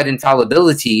happens to that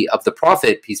infallibility of the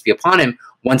Prophet, peace be upon him,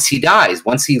 once he dies,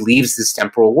 once he leaves this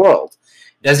temporal world?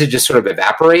 Does it just sort of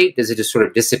evaporate? Does it just sort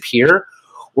of disappear?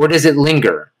 Or does it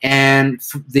linger? And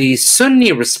the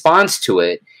Sunni response to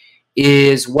it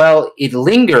is, well, it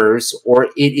lingers, or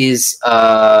it is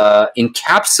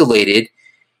encapsulated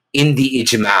in the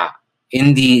ijma',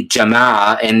 in the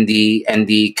jama'ah, and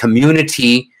the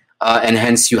community, and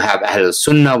hence you have Ahl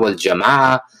Sunnah wal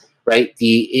Jama'ah, right?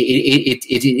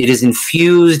 It is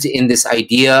infused in this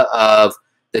idea of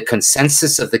the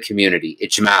consensus of the community,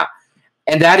 ijma',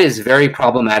 and that is very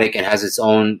problematic and has its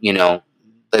own,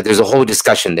 there's a whole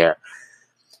discussion there.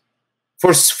 For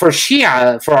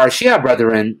our Shia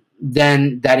brethren,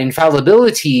 then that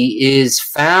infallibility is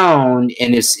found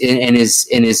and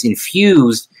is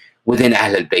infused within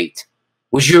Ahl al-Bayt.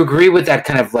 Would you agree with that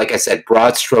kind of, like I said,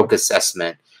 broad stroke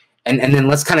assessment? And then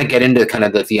let's kind of get into kind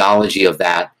of the theology of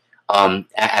that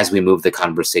as we move the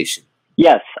conversation.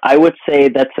 Yes, I would say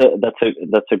that's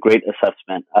a great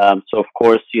assessment. So of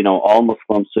course, all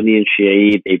Muslims, Sunni and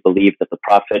Shi'i, they believe that the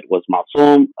Prophet was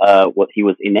ma'soom, he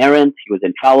was inerrant, he was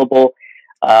infallible.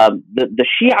 The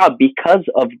Shia, because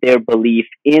of their belief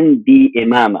in the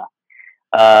imamah,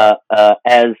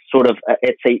 as sort of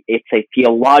it's a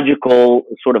theological,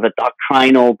 sort of a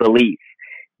doctrinal belief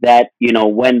that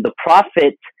when the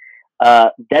Prophet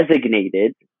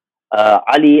designated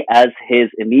Ali as his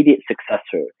immediate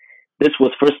successor, this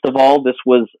was, first of all,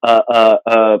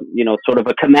 sort of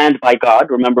a command by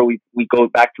God. Remember, we go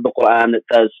back to the Quran that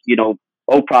says,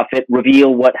 O Prophet,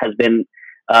 reveal what has been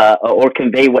or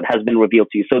convey what has been revealed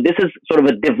to you. So this is sort of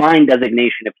a divine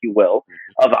designation, if you will,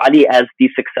 of Ali as the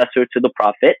successor to the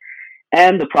Prophet,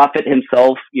 and the Prophet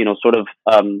himself, sort of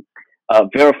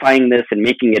verifying this and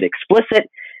making it explicit.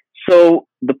 So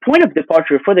the point of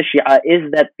departure for the Shia is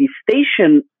that the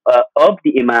station of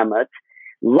the imamate,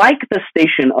 like the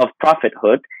station of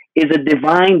prophethood, is a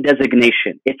divine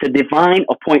designation. It's a divine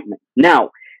appointment.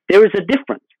 Now, there is a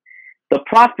difference. The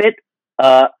prophet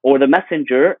or the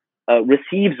messenger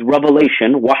receives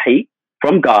revelation, wahi,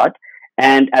 from God,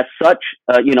 and as such,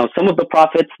 some of the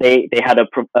prophets, they had a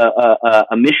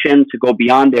mission to go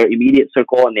beyond their immediate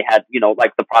circle, and they had,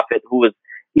 like the prophet who was,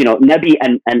 Nabi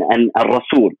and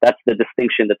Rasul. That's the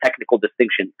distinction, the technical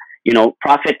distinction.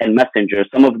 Prophet and messenger.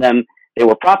 Some of them, they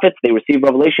were prophets, they received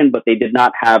revelation, but they did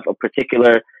not have a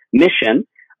particular mission,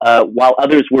 while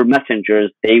others were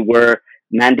messengers. They were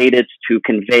mandated to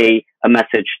convey a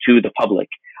message to the public.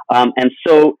 And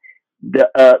so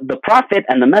the prophet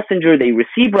and the messenger, they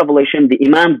receive revelation. The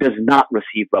imam does not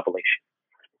receive revelation.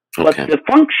 Okay. But the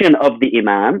function of the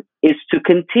imam is to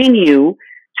continue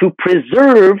to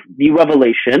preserve the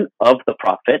revelation of the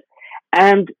prophet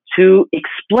and to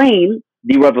explain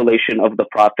the revelation of the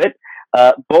prophet,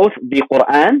 both the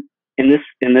Quran in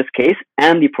this case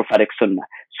and the prophetic sunnah.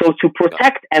 So to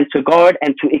protect and to guard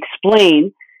and to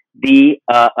explain the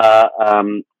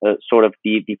sort of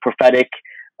the prophetic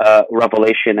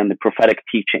revelation and the prophetic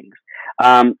teachings.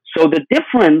 So the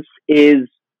difference is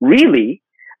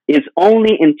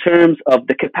only in terms of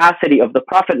the capacity of the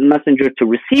prophet and messenger to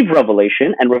receive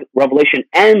revelation, and revelation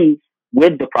ends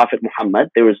with the Prophet Muhammad.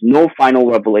 There is no final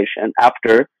revelation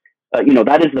after,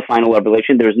 that is the final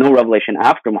revelation. There is no revelation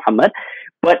after Muhammad.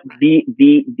 But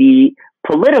the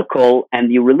political and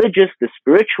the religious, the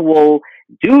spiritual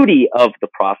duty of the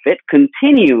prophet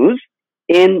continues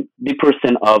in the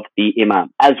person of the imam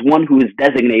as one who is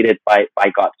designated by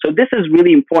God. So this is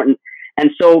really important.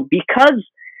 And so because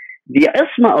the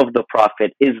isma of the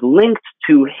prophet is linked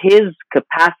to his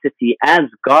capacity as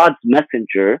God's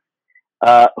messenger,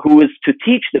 who is to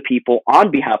teach the people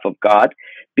on behalf of God,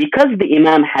 because the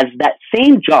imam has that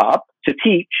same job to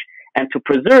teach and to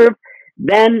preserve,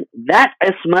 then that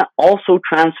isma also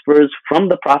transfers from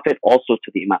the prophet also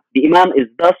to the imam. The imam is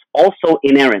thus also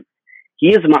inerrant. He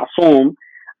is ma'soom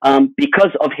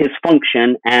because of his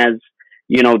function as,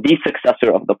 the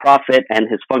successor of the prophet, and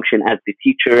his function as the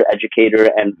teacher, educator,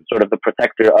 and sort of the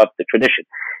protector of the tradition.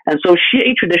 And so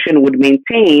Shi'i tradition would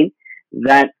maintain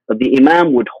that the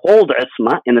imam would hold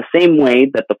isma in the same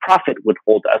way that the prophet would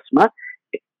hold isma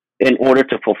in order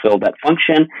to fulfill that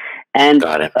function. And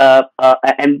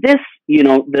and this,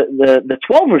 the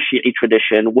 12er Shi'i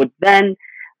tradition would then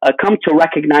come to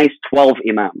recognize 12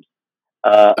 imams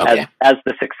as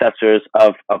the successors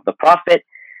of the Prophet.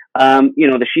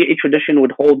 The Shi'i tradition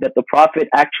would hold that the Prophet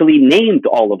actually named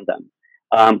all of them,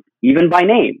 even by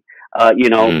name.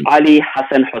 Ali,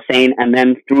 Hassan, Hussein, and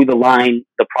then through the line,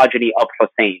 the progeny of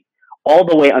Hussein, all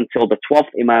the way until the 12th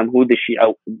Imam, who the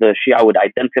Shia would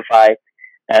identify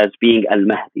as being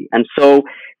Al-Mahdi. And so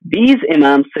these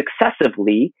Imams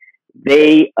successively,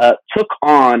 they took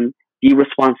on the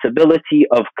responsibility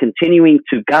of continuing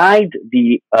to guide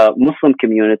the Muslim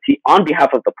community on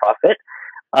behalf of the Prophet,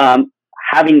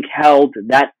 having held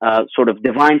that sort of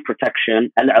divine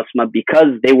protection, al-Asma,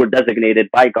 because they were designated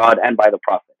by God and by the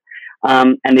Prophet.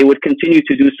 And they would continue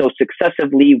to do so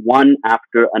successively, one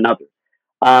after another.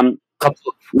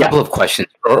 Couple of questions,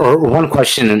 or one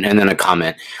question and then a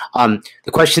comment.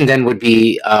 The question then would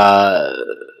be,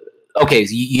 okay,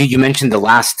 you mentioned the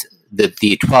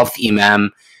 12th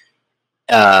Imam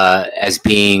as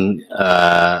being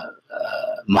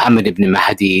Muhammad ibn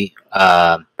Mahdi,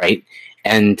 right?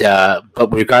 And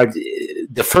but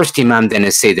the first Imam then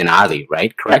is Sayyidina Ali,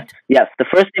 right? Correct? Yes, the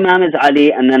first Imam is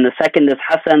Ali, and then the second is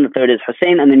Hassan, the third is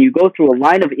Hussein, and then you go through a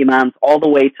line of Imams all the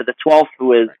way to the 12th,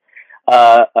 who is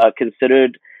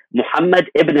considered Muhammad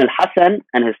ibn al-Hassan,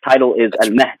 and his title is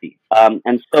al-Mahdi.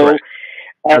 And so...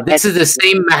 this is the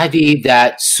same Mahdi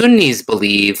that Sunnis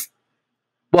believe.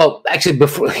 Well, actually,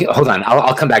 hold on,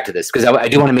 I'll come back to this, because I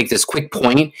do want to make this quick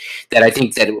point that I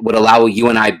think that would allow you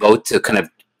and I both to kind of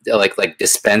like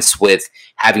dispense with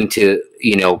having to,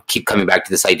 keep coming back to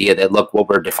this idea that, look, what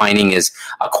we're defining is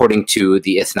according to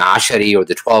the Ithna Ashari or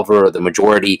the 12er or the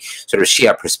majority sort of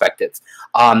Shia perspective.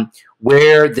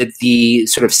 Where the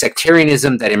sort of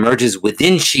sectarianism that emerges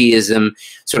within Shi'ism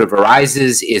sort of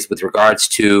arises is with regards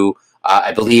to,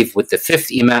 I believe, with the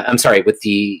fifth Imam, I'm sorry, with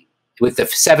the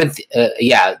seventh,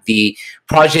 the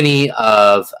progeny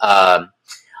of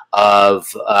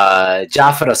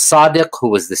Ja'far as-Sadiq, who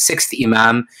was the sixth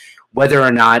Imam, whether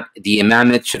or not the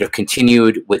imamate should have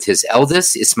continued with his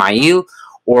eldest, Ismail,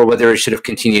 or whether it should have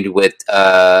continued with,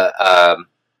 I'm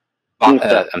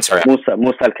sorry. Musa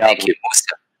al-Kadhim. Thank you,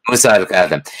 Musa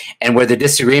al-Kadhim. And where the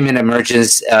disagreement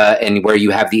emerges and where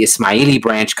you have the Ismaili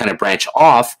branch kind of branch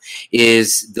off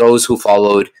is those who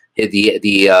followed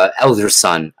the elder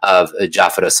son of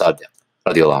Ja'far as-Sadiq,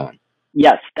 radiallahu anhu.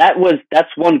 Yes,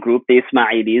 that's one group, the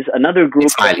Ismailis. Another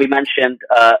group that we mentioned,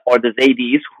 or the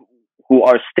Zaydis, who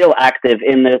are still active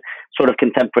in the sort of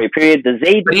contemporary period. The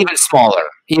Zaydis, but even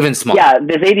smaller. Yeah,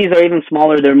 the Zaydis are even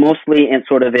smaller. They're mostly in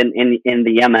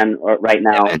the Yemen right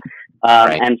now,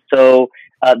 right. And so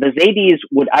the Zaydis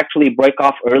would actually break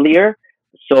off earlier.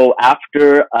 So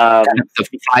after,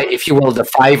 if you will, the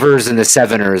fivers and the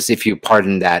seveners, if you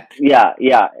pardon that. Yeah.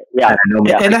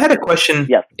 And I had a question.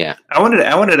 Yes. Yeah. I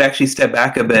wanted to actually step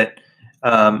back a bit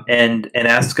and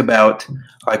ask about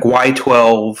like why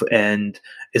 12, and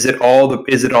is it all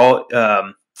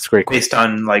based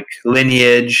on like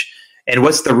lineage, and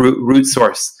what's the root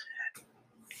source?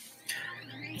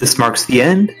 This marks the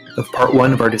end of part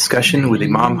 1 of our discussion with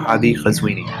Imam Hadi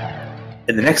Qazwini.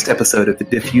 In the next episode of the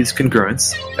Diffused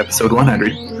Congruence, episode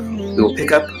 100, we will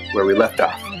pick up where we left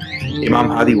off. Imam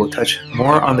Hadi will touch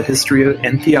more on the history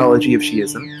and theology of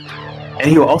Shi'ism, and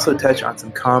he will also touch on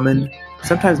some common,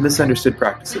 sometimes misunderstood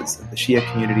practices of the Shia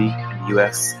community in the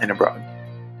US and abroad.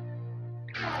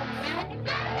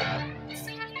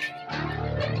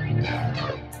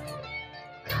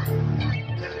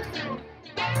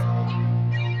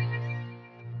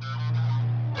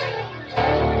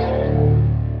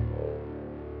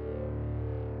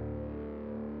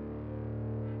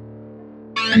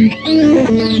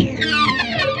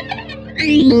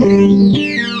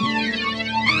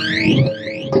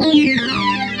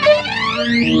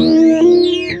 Yeah.